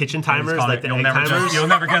had those kitchen timers, like the you'll egg never timers? you'll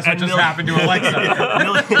never guess what And just Millie- happened to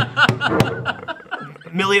Alexa.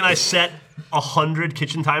 Millie and I set 100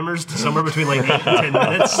 kitchen timers to somewhere between like 8 and 10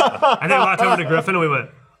 minutes, and then we walked over to Griffin and we went,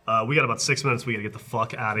 "We got about 6 minutes. We got to get the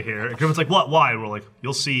fuck out of here." And Griffin's like, "What? Why?" And we're like,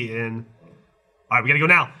 "You'll see in. All right, we got to go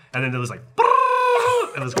now." And then it was like,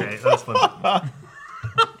 it was great. That was fun.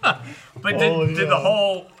 But did the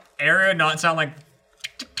whole area not sound like?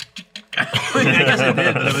 I guess it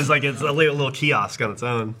did, but it was like it's a little kiosk on its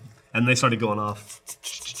own, and they started going off.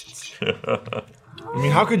 I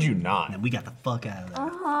mean, how could you not? And we got the fuck out of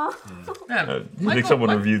there. Yeah, You think someone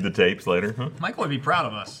reviewed the tapes later? Huh? Michael would be proud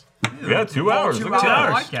of us. Yeah, 2 hours. Look at 2 that.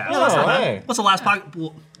 hours podcast. Oh, hey. What's the last podcast?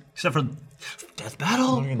 Well, except for Death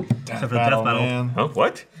Battle. Death for the Death Battle. man. Huh?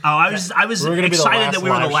 What? Oh, I was We're gonna be the excited last that we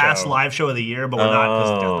were the live last show. live show of the year, but we're not because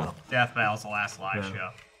of Death Oh. Battle. Death Battle's the last live show.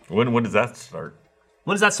 When does that start?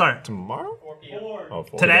 When does that start? Tomorrow? Oh,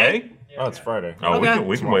 4 Today? Oh, it's Friday. Oh, Okay.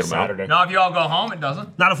 we can wait a minute. Saturday. No, if you all go home, it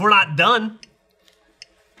doesn't. Not if we're not done.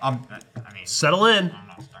 I mean, Settle in.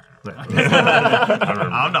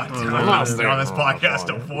 I'm not staying on this podcast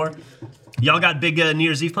till 4. Y'all got big New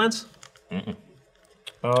Year's Eve plans? I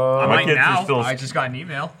My might kids are now. still- I just got an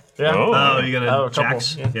email. Yeah. Oh. Oh, you're gonna Oh, a couple,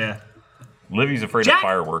 Jack's? yeah. Yeah. Livy's afraid Jack- of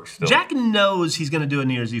fireworks still. Jack knows he's gonna do a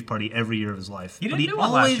New Year's Eve party every year of his life. He But didn't do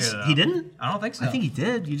one last year, though. He didn't? I don't think so. I think he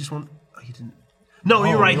did. You just want. Oh, he didn't. No,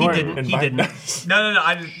 you're right. you He weren't didn't. He invited. didn't. No.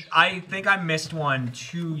 I think I missed one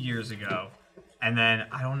 2 years ago, and then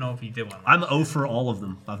I don't know if he did one. I'm 0 for all of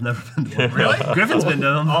them. I've never been to one. Really? Griffin's been to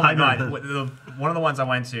them. Oh my I've god! never been. One of the ones I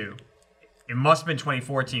went to, it must have been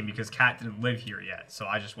 2014 because Kat didn't live here yet, so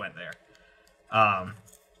I just went there.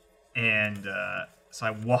 So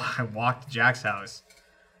I walked to Jack's house,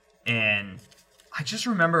 and I just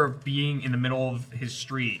remember being in the middle of his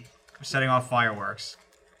street, setting off fireworks,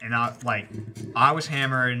 and I was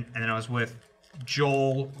hammered, and then I was with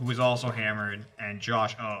Joel, who was also hammered, and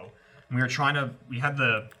Josh O. And we had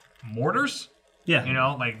the mortars, Yeah.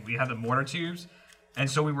 we had the mortar tubes, and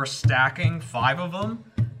so we were stacking 5 of them,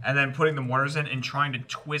 and then putting the mortars in and trying to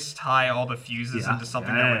twist tie all the fuses Yeah. into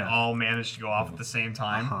something that would all manage to go off at the same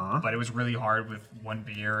time. But it was really hard with one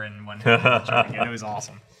beer and one drink, and it was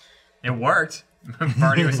awesome. It worked.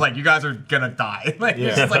 Bernie was like, "You guys are gonna die."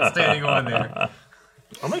 He's just standing over there.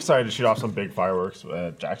 I'm excited to shoot off some big fireworks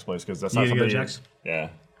at Jack's place because that's not You gonna something. go to Jack's? Yeah,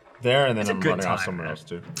 there and then a I'm good running off time, somewhere man. else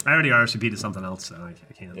too. I already RSVP'd to something else, so I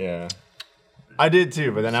can't. Yeah, I did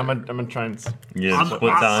too, but then I'm gonna try and. Yeah, I'm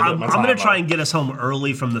split time. gonna try and get us home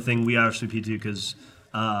early from the thing we RSVP'd to because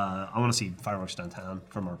I want to see fireworks downtown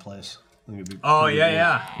from our place. I think it'd be Oh pretty yeah, good.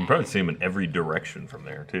 yeah. You can probably see them in every direction from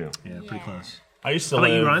there too. Yeah, pretty close. I used to How about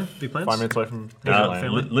live you, Ryan? Big plans? 5 minutes away from family?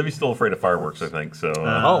 Disneyland. Livy's still afraid of fireworks, I think. So.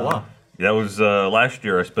 Oh wow! That was last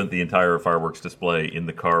year. I spent the entire fireworks display in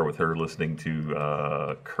the car with her, listening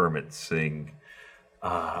to Kermit sing.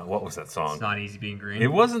 What was that song? It's not easy being green.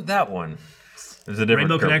 It wasn't that one. There's a different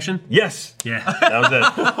Rainbow Kermit. Connection? Yes, Yeah. that was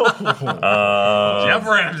it. Jeff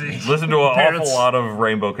Ramsey. Listen to an Parents. awful lot of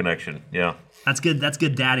Rainbow Connection. Yeah. That's good. That's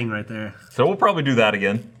good dadding right there. So we'll probably do that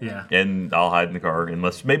again. Yeah. And I'll hide in the car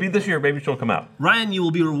unless maybe this year, maybe she'll come out. Ryan, you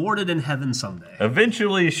will be rewarded in heaven someday.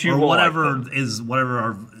 Eventually, she Or will. whatever Like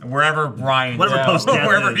our Wherever Brian, Whatever post-death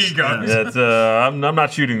wherever is, he goes. yeah. That's, I'm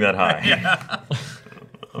not shooting that high.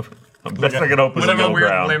 Best I can hope is a Whatever middle weird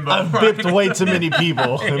ground. limbo. I've bipped way too many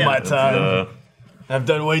people in my time. Uh, I've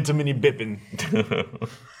done way too many bipping.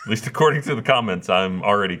 at least according to the comments, I'm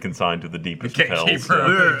already consigned to the deepest of hell.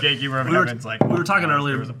 Gatekeeper So. gatekeeper of we were- heaven's like. we were talking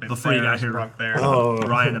earlier there was a bit before you there, got here. sprung There.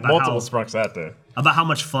 Ryan about Multiple how sprunks that day. about how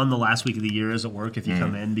much fun the last week of the year is at work if you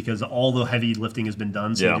come in because all the heavy lifting has been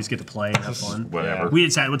done, so Yeah. you just get to play and have fun. Whatever. We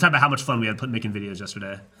had said, we're talking about how much fun we had making videos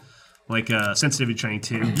yesterday, like sensitivity training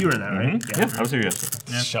 2. You were in that, right? Yeah, I was here yesterday.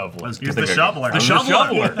 Shovel. Let's He's get the shoveler. the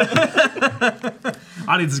shoveler.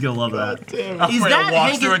 Audience is gonna love that. Is that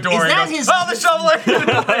walks Hank? through a door Is and that goes, his? "Oh, the shoveler!"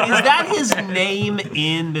 Is that his name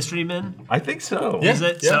in Mystery Men? I think so. Is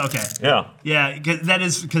it? So okay. Yeah. Yeah, because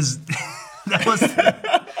that was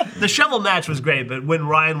the shovel match was great, but when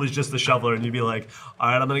Ryan was just the shoveler and you'd be like, all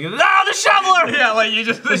right, I'm gonna get the shoveler. Yeah, like you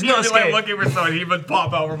just There's you'd no be like escape. looking for someone, he would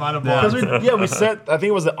pop out from behind a bar. Because we set. I think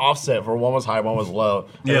it was the offset for one was high, one was low.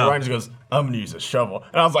 And Yeah. Ryan just goes, "I'm gonna use a shovel,"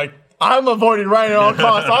 and I was like, "I'm avoiding Ryan at all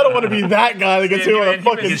costs. I don't want to be that guy that gets hit with a and he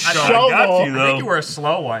was- fucking I shovel." got you, I think you were a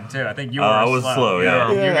slow one too. I think you were. I was slow, yeah.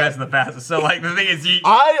 You Yeah. guys are the fastest. So like the thing is, you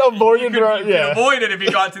I avoided Ryan. could Yeah, avoid it if you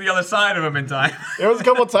got to the other side of him in time. there was a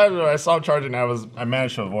couple of times where I saw him charging. I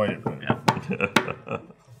managed to avoid it. But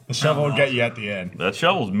the shovel will get you at the end. That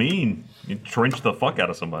shovel's mean. You trench the fuck out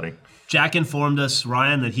of somebody. Jack informed us,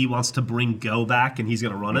 Ryan, that he wants to bring Go back and he's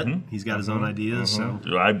gonna run it. He's got his own ideas, so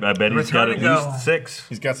I bet he's got Return at to go. least 6.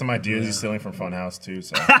 He's got some ideas. He's stealing from Funhouse too.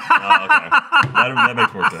 So Oh, okay. That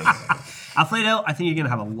makes more sense. Alfredo, I think you're gonna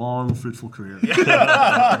have a long, fruitful career.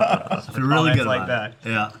 I feel really good like about it.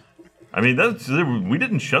 Yeah. I mean, we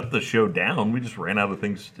didn't shut the show down. We just ran out of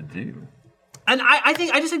things to do. And I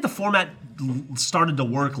just think the format started to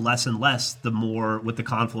work less and less the more with the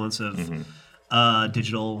confluence of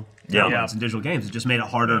digital Yeah. downloads and digital games. It just made it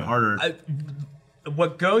harder and harder.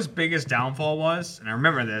 What Go's biggest downfall was, and I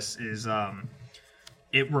remember this, is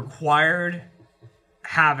it required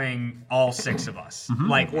having all 6 of us,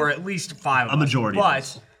 like, or at least 5 of us. A majority of But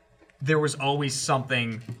us. there was always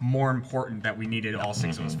something more important that we needed all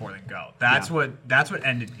 6 of us for than Go. That's what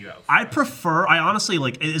ended Go. I honestly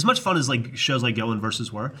like as much fun as like shows like Go and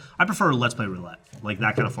Versus were. I prefer Let's Play Roulette, like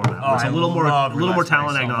that kind of format. Where it's I a little more love Let's Play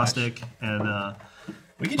talent so much. agnostic, and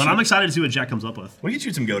We can but shoot, I'm excited to see what Jack comes up with. we can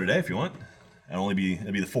shoot some Go today if you want. It'd be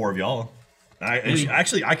the 4 of y'all.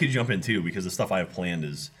 Actually, I could jump in too because the stuff I have planned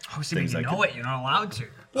is Oh, see, things but you I know could. it. You're not allowed to.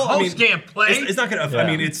 Well, The I mean, host can't play. It's not gonna. Yeah. I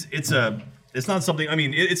mean, it's not something. I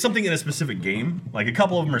mean, it's something in a specific game. Like a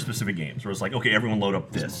couple of them are specific games where it's like, okay, everyone load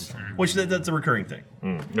up this, which that's a recurring thing.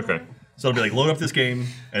 Okay. So it'll be like load up this game,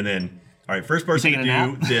 and then all right, first person to taking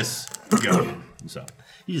a do this, go. So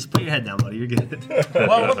You just put your head down, buddy. You're good.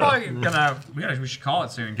 Well, we're probably gonna. We should call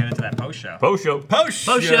it soon and get into that post show. Post show. Post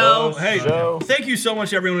show. Hey, thank you so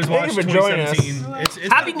much, everyone who's watched you for joining us. 2017.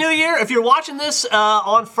 Happy New Year! If you're watching this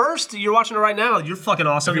on first, you're watching it right now. You're fucking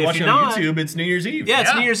awesome. If you're watching not, on YouTube, it's New Year's Eve. yeah, it's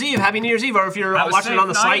Yeah. New Year's Eve. Happy New Year's Eve. Or if you're Have a watching it on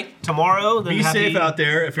the safe night. site tomorrow, then Be happy, safe out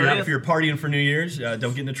there. If you're 30th. partying for New Year's, don't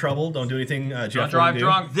get into trouble. Don't do anything. Jeff Don't drive wouldn't do.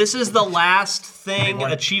 drunk. This is the last thing Big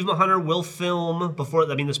one. Achievement Hunter will film before.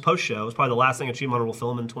 I mean, this post show is probably the last thing Achievement Hunter will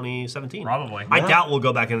film in 2017. Probably. I doubt we'll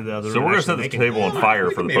go back into the other. So we're gonna set this table on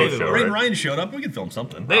fire for the post show, Ray and right? Ryan showed up. We could film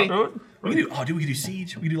something. Maybe. We could do. Oh, dude, we could do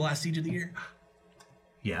Siege. We could do the last Siege of the year.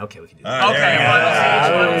 Yeah. Okay, we can do All that.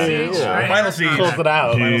 right, Okay, there you go. final siege. Right? Final Siege. Close it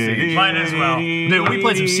out. Final Siege. Might as well. Dude, we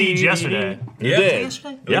played some Siege yesterday. You did.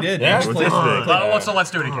 Yesterday? We did. Yeah. Just play- So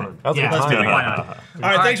let's do it again. That was a Yeah. good Let's do time. it. Why not? All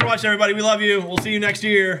right, thanks for watching, everybody. We love you. We'll see you next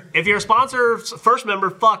year. If you're a sponsor, first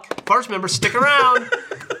member, stick around.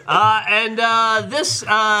 This Stick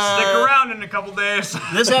around in a couple days.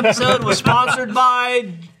 This episode was sponsored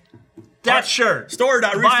by that shirt. Buy a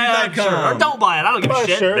shirt. Or Store.roosty.com. don't buy it. I don't give Buy a a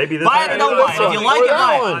shit. shirt. Maybe this Buy it or don't buy it. If you like it,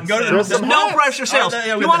 buy it. Go to There's the some No hats. pressure sales. yeah,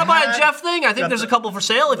 You with want to the buy a hat. Jeff thing? I think Got there's a the- couple for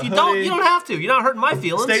sale. If you the don't, hoodie. you don't have to. You're not hurting my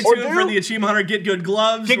feelings. Stay Or tuned for do. the Achievement Hunter Get Good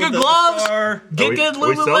gloves. Get with good the gloves. star. Get we- good are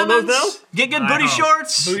we selling those now? Lululemons. Get good I booty know.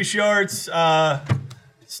 shorts. Booty shorts.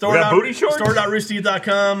 We got booty shorts?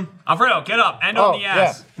 Store.roosty.com. Alfredo, get up. End on the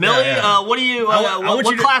ass. Millie, Yeah. what do you? I want what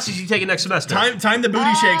you to- classes you taking next semester? Time the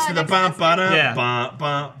booty shakes to the next bump, ba-da, Yeah. bump,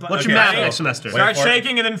 bump, bump. What's your Okay. math next semester? Start for it.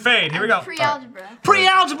 shaking and then fade. Here we go. Pre-algebra.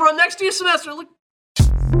 Pre-algebra next year semester. Look.